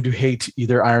probably going to hate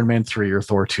either Iron Man 3 or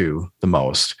Thor 2 the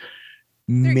most.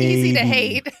 They're easy to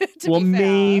hate.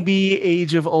 Maybe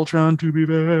Age of Ultron, to be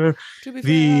fair.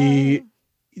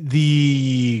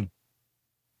 The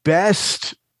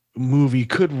best movie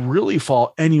could really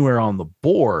fall anywhere on the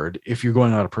board if you're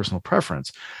going on a personal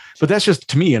preference, but that's just,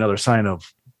 to me, another sign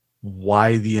of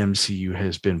why the MCU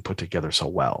has been put together so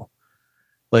well.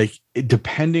 Like,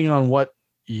 depending on what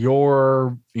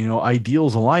your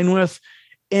ideals align with,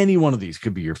 any one of these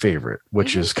could be your favorite,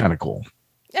 which is kind of cool.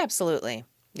 Absolutely.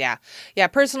 Yeah.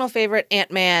 Personal favorite,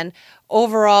 Ant-Man.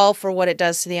 Overall, for what it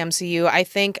does to the MCU, I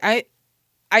think I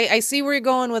see where you're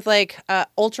going with like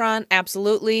Ultron.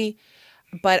 Absolutely.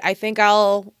 But I think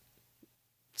I'll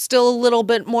still a little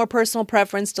bit more personal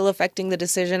preference still affecting the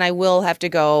decision. I will have to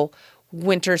go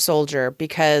Winter Soldier,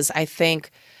 because I think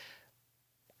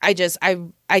I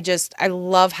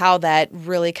love how that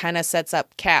really kind of sets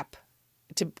up Cap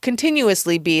to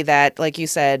continuously be that, like you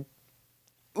said,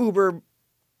 uber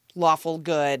lawful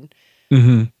good.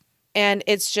 Mm-hmm. And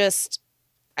it's just,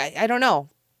 I don't know.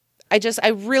 I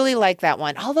really like that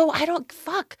one. Although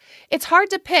it's hard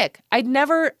to pick.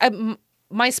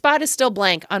 My spot is still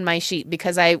blank on my sheet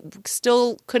because I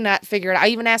still could not figure it out. I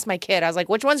even asked my kid. I was like,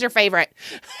 which one's your favorite?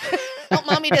 Help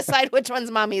mommy decide which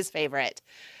one's mommy's favorite.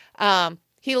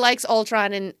 He likes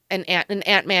Ultron, and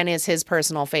Ant-Man is his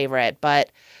personal favorite.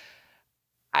 But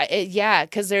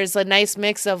because there's a nice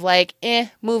mix of like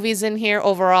movies in here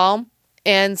overall,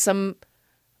 and some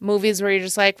movies where you're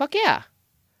just like, fuck yeah.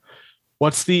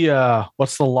 What's the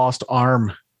lost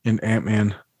arm in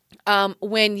Ant-Man?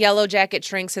 When Yellow Jacket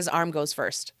shrinks, his arm goes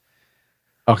first.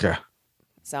 Okay.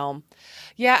 So,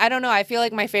 yeah, I don't know. I feel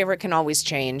like my favorite can always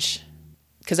change,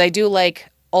 because I do like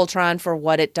Ultron for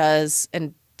what it does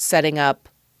and setting up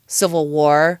Civil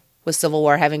War, with Civil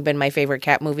War having been my favorite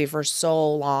Cap movie for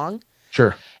so long.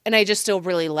 Sure. And I just still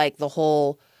really like the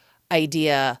whole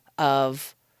idea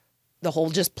of the whole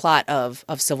just plot of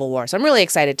Civil War. So I'm really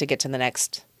excited to get to the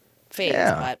next phase.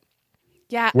 Yeah. But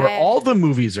yeah, where all the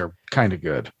movies are kind of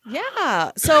good.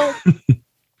 Yeah. So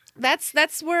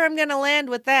that's where I'm gonna land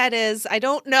with that. Is I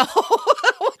don't know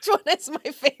which one is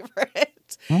my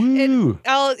favorite.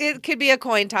 It could be a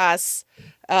coin toss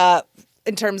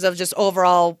in terms of just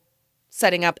overall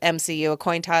setting up MCU. A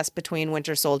coin toss between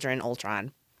Winter Soldier and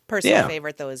Ultron. Personal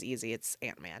favorite though is easy. It's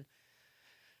Ant-Man.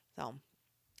 So,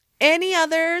 any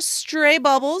other stray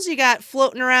bubbles you got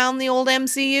floating around the old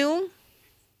MCU?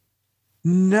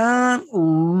 Not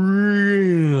really.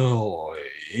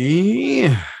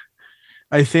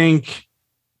 I think,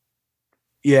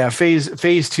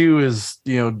 phase 2 is,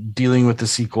 dealing with the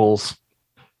sequels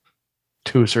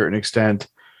to a certain extent.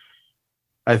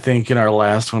 I think in our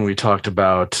last one we talked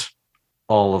about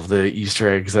all of the Easter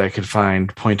eggs that I could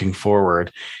find pointing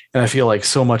forward. And I feel like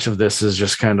so much of this is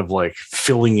just kind of like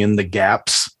filling in the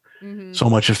gaps. Mm-hmm. So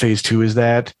much of phase 2 is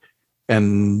that.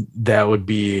 And that would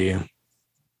be,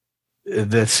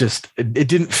 that's just, it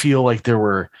didn't feel like there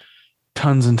were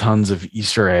tons and tons of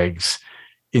Easter eggs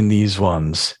in these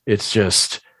ones. It's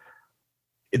just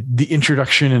the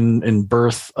introduction and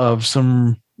birth of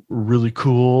some really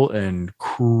cool and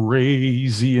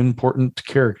crazy important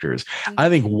characters. Mm-hmm. I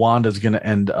think Wanda's going to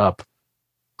end up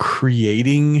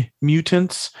creating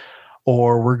mutants,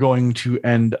 or we're going to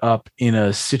end up in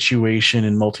a situation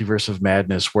in Multiverse of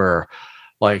Madness where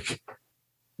like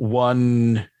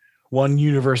one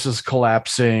universe is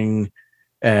collapsing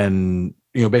and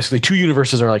basically two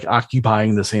universes are like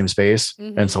occupying the same space.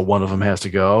 Mm-hmm. And so one of them has to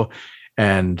go.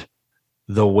 And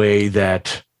the way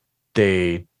that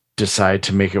they decide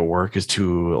to make it work is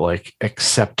to like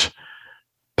accept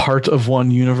part of one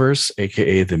universe,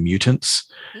 aka the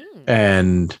mutants,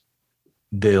 and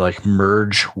they like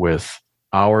merge with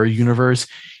our universe.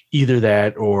 Either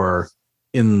that, or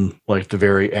in like the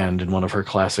very end, in one of her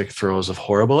classic throes of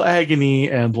horrible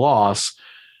agony and loss,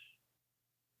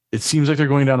 it seems like they're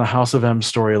going down the House of M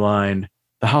storyline.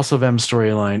 The House of M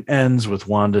storyline ends with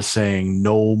Wanda saying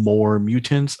no more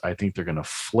mutants. I think they're going to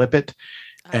flip it.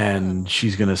 And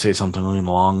she's going to say something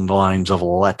along the lines of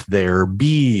let there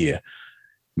be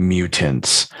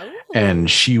mutants. And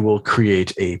she will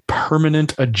create a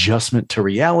permanent adjustment to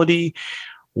reality,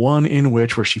 one in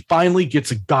which where she finally gets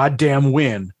a goddamn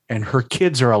win and her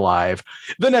kids are alive.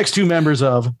 The next two members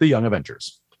of the Young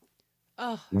Avengers,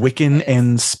 Wiccan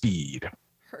and Speed.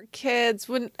 Her kids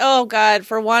wouldn't. Oh God,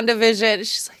 for WandaVision,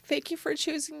 she's like, "Thank you for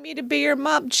choosing me to be your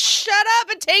mom." Shut up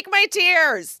and take my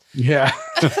tears. Yeah.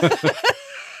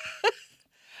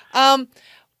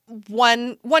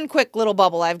 One quick little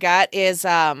bubble I've got is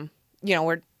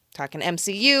we're talking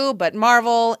MCU, but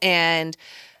Marvel and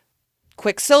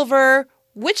Quicksilver.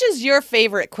 Which is your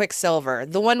favorite Quicksilver?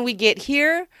 The one we get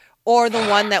here, or the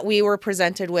one that we were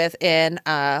presented with in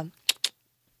the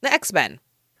X-Men?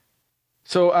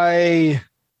 So I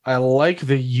like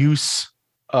the use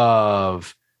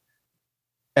of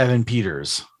Evan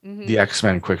Peters, the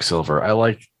X-Men Quicksilver. I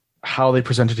like how they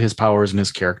presented his powers and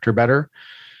his character better.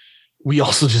 We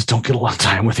also just don't get a lot of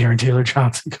time with Aaron Taylor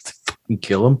Johnson because they fucking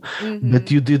kill him. But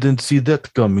you didn't see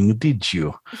that coming, did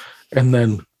you? And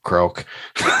then croak.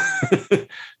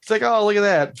 It's like, oh, look at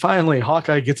that. Finally,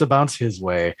 Hawkeye gets a bounce his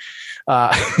way.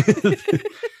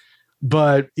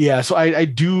 But yeah, so I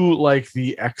do like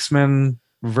the X-Men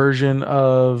version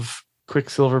of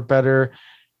Quicksilver better.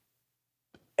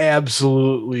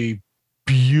 Absolutely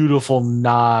beautiful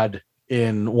nod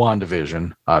in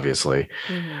WandaVision, obviously.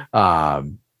 But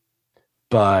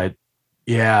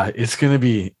yeah, it's gonna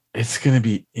be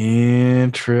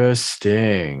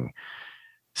interesting,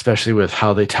 especially with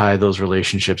how they tie those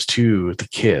relationships to the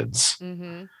kids.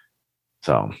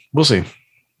 So we'll see.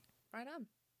 Right on.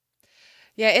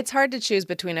 Yeah, it's hard to choose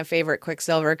between a favorite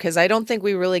Quicksilver because I don't think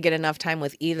we really get enough time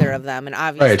with either of them, and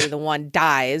obviously the one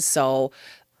dies, so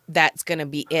that's gonna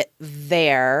be it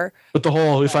there. But the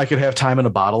whole if I could have time in a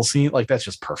bottle scene, like that's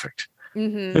just perfect.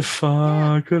 If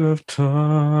I could have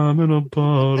time in a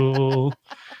bottle.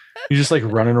 You're just like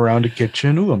running around a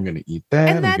kitchen. Ooh, I'm going to eat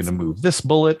that. I'm going to move this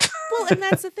bullet. Well, and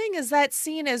that's the thing is that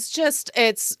scene is just,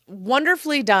 it's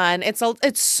wonderfully done. It's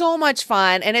so much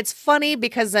fun. And it's funny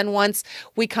because then once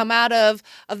we come out of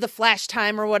the flash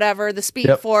time or whatever, the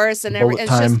speed force and everything,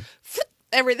 it's just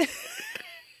everything.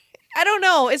 I don't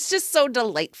know. It's just so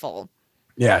delightful.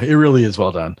 Yeah, it really is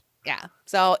well done. Yeah.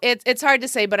 So it's hard to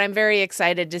say, but I'm very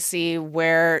excited to see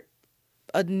where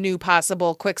a new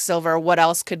possible Quicksilver, what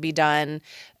else could be done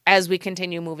as we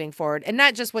continue moving forward. And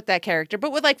not just with that character,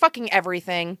 but with like fucking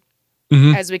everything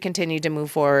as we continue to move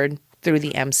forward through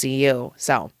the MCU.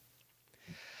 So,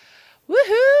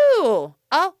 woohoo!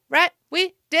 All right,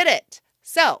 we did it.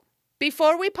 So,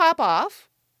 before we pop off,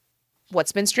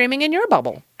 what's been streaming in your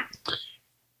bubble?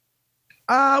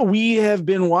 We have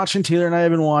been watching, Taylor and I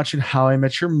have been watching How I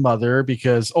Met Your Mother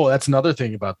because, that's another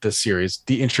thing about this series.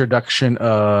 The introduction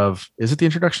of, is it the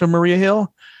introduction of Maria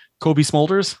Hill? Kobe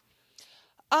Smulders?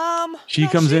 She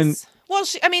comes in. Well,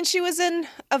 she was in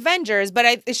Avengers,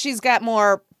 but she's got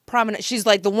more prominent. She's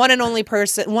like the one and only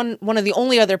person, one of the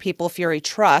only other people Fury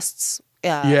trusts.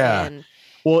 And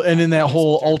in that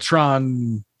whole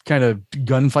Ultron kind of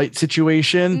gunfight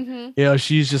situation,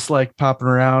 she's just like popping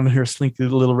around in her slinky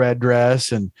little red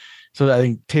dress. And so I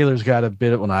think Taylor's got a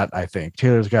bit of, well, not I think,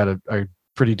 Taylor's got a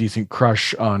pretty decent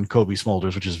crush on Kobe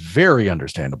Smulders, which is very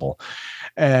understandable.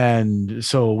 And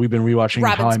so we've been rewatching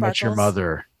How I Met Your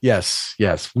Mother.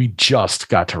 Yes. We just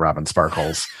got to Robin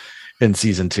Sparkles in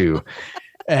season 2.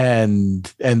 And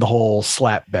the whole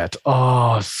slap bet.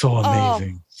 Oh, so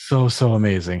amazing. So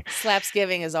amazing.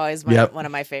 Slapsgiving is always one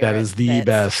of my favorites. That is the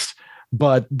best.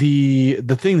 But the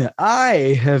thing that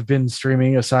I have been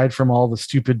streaming, aside from all the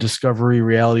stupid Discovery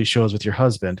reality shows with your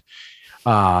husband,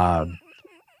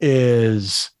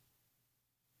 is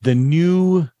the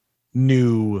new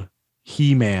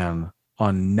He-Man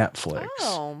on Netflix.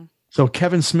 Oh. So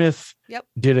Kevin Smith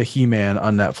did a He-Man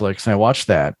on Netflix, and I watched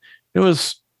that. It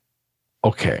was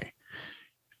okay.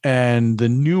 And the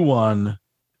new one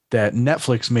that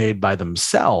Netflix made by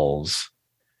themselves,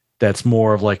 that's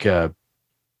more of like a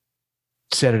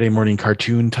Saturday morning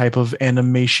cartoon type of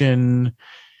animation.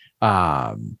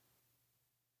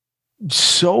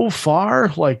 So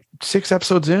far, like 6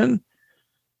 episodes in,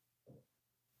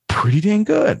 pretty dang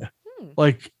good.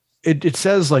 Like it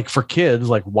says, like, for kids,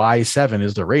 like Y7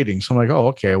 is the rating. So I'm like, oh,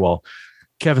 okay, well,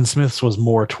 Kevin Smith's was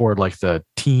more toward like the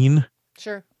teen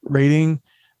rating,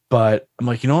 but I'm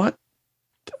like, you know what?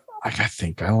 I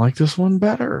think I like this one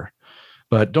better,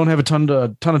 but don't have a ton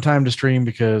of time to stream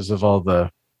because of all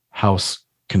the house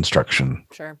construction.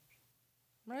 Sure.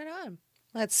 Right on.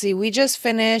 Let's see. We just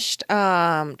finished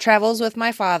Travels with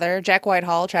My Father. Jack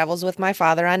Whitehall, Travels with My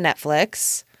Father on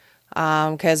Netflix.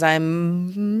 Because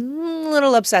I'm a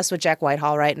little obsessed with Jack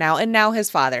Whitehall right now. And now his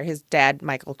father, his dad,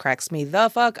 Michael, cracks me the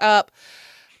fuck up.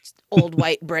 Old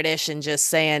white British and just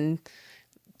saying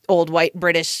old white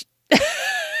British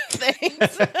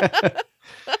things.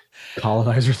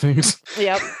 Colonizer things.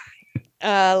 Yep.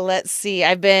 Let's see.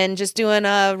 I've been just doing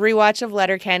a rewatch of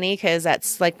Letterkenny because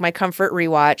that's like my comfort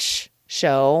rewatch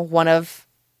show. One of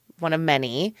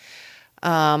many.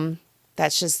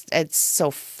 It's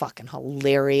so fucking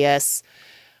hilarious.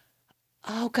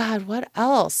 Oh God, what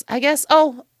else? I guess,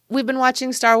 we've been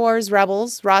watching Star Wars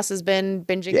Rebels. Ross has been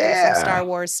binging through some Star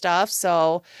Wars stuff.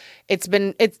 So it's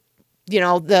the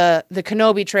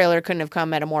Kenobi trailer couldn't have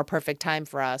come at a more perfect time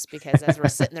for us because as we're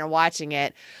sitting there watching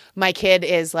it, my kid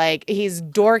is like, he's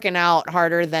dorking out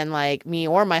harder than like me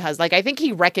or my husband. Like, I think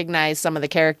he recognized some of the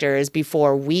characters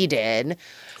before we did.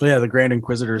 Yeah, the Grand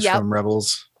Inquisitors from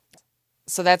Rebels.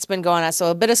 So that's been going on.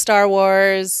 So a bit of Star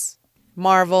Wars,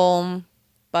 Marvel,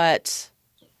 but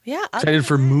yeah. Excited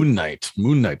for Moon Knight.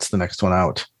 Moon Knight's the next one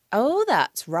out. Oh,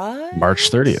 that's right.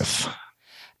 March 30th.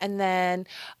 And then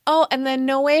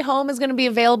No Way Home is going to be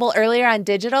available earlier on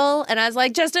digital. And I was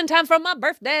like, just in time for my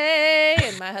birthday.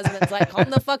 And my husband's like, calm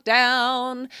the fuck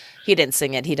down. He didn't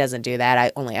sing it. He doesn't do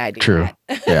that. I do. True.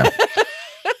 That. Yeah.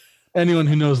 Anyone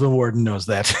who knows the warden knows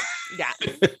that. Yeah.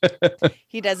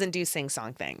 He doesn't do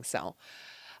sing-song things. So,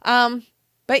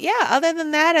 but yeah, other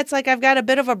than that, it's like I've got a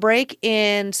bit of a break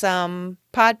in some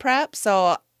pod prep.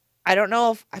 So I don't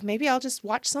know if maybe I'll just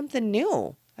watch something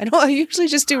new. I know I usually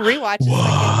just do rewatches.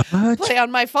 I play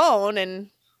on my phone and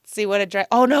see what it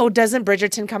Oh no, doesn't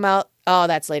Bridgerton come out? Oh,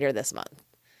 that's later this month.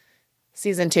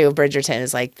 Season 2 of Bridgerton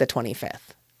is like the 25th.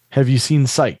 Have you seen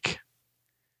Psych?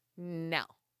 No.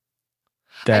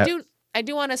 I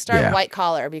do want to start White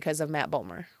Collar because of Matt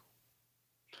Bomer.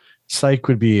 Psych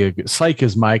would be Psych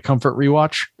is my comfort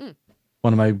rewatch.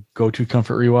 One of my go-to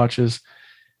comfort rewatches.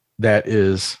 That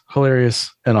is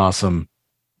hilarious and awesome.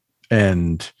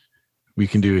 And we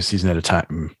can do a season at a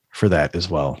time for that as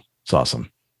well. It's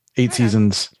awesome. 8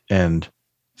 seasons and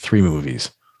 3 movies.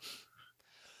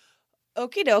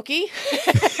 Okie dokie.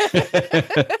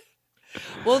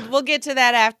 We'll get to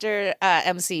that after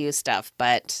MCU stuff,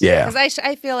 but because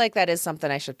I feel like that is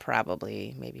something I should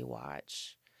probably maybe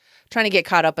watch. I'm trying to get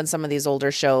caught up on some of these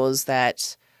older shows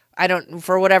that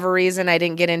for whatever reason, I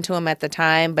didn't get into them at the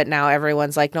time, but now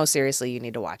everyone's like, no, seriously, you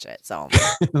need to watch it. So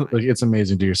it's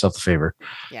amazing. Do yourself the favor.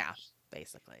 Yeah,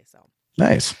 basically. So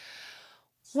nice.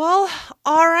 Well,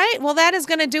 all right. Well, that is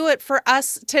going to do it for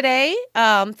us today.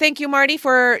 Thank you, Marty,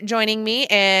 for joining me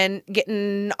and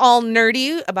getting all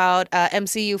nerdy about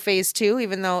MCU Phase 2,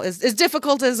 even though as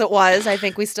difficult as it was, I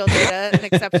think we still did an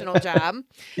exceptional job.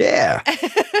 Yeah.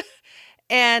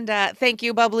 And thank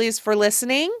you, Bubblies, for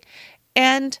listening.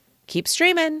 And keep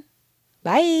streaming.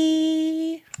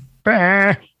 Bye.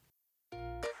 Bye.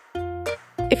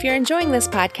 If you're enjoying this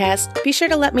podcast, be sure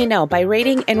to let me know by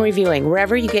rating and reviewing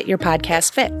wherever you get your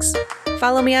podcast fix.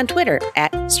 Follow me on Twitter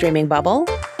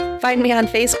 @StreamingBubble. Find me on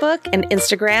Facebook and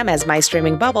Instagram as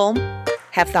MyStreamingBubble.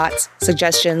 Have thoughts,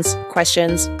 suggestions,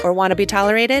 questions, or want to be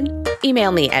tolerated?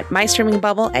 Email me at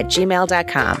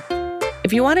mystreamingbubble@gmail.com.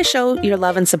 If you want to show your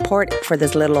love and support for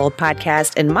this little old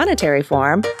podcast in monetary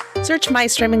form, search My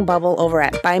Streaming Bubble over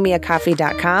at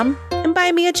buymeacoffee.com and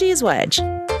buy me a cheese wedge.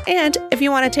 And if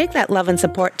you want to take that love and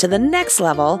support to the next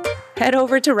level, Head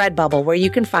over to Redbubble, where you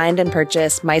can find and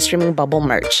purchase My Streaming Bubble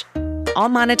merch. All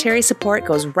monetary support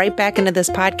goes right back into this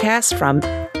podcast, from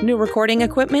new recording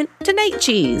equipment to night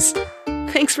cheese.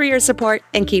 Thanks for your support,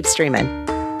 and keep streaming.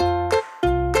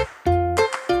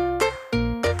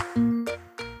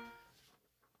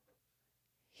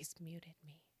 He's muted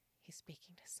me. He's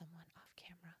speaking to someone off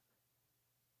camera.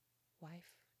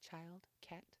 Wife, child,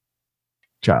 cat.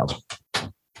 Child.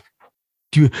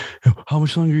 How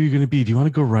much longer are you going to be? Do you want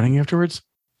to go running afterwards?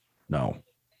 No.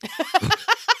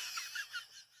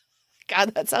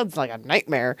 God, that sounds like a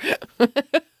nightmare.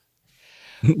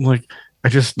 Like,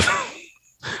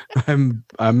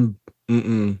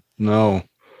 no.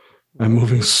 I'm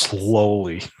moving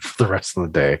slowly for the rest of the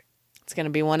day. It's going to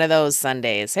be one of those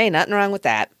Sundays. Hey, nothing wrong with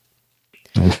that.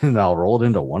 And I'll roll it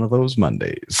into one of those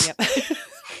Mondays. Yep.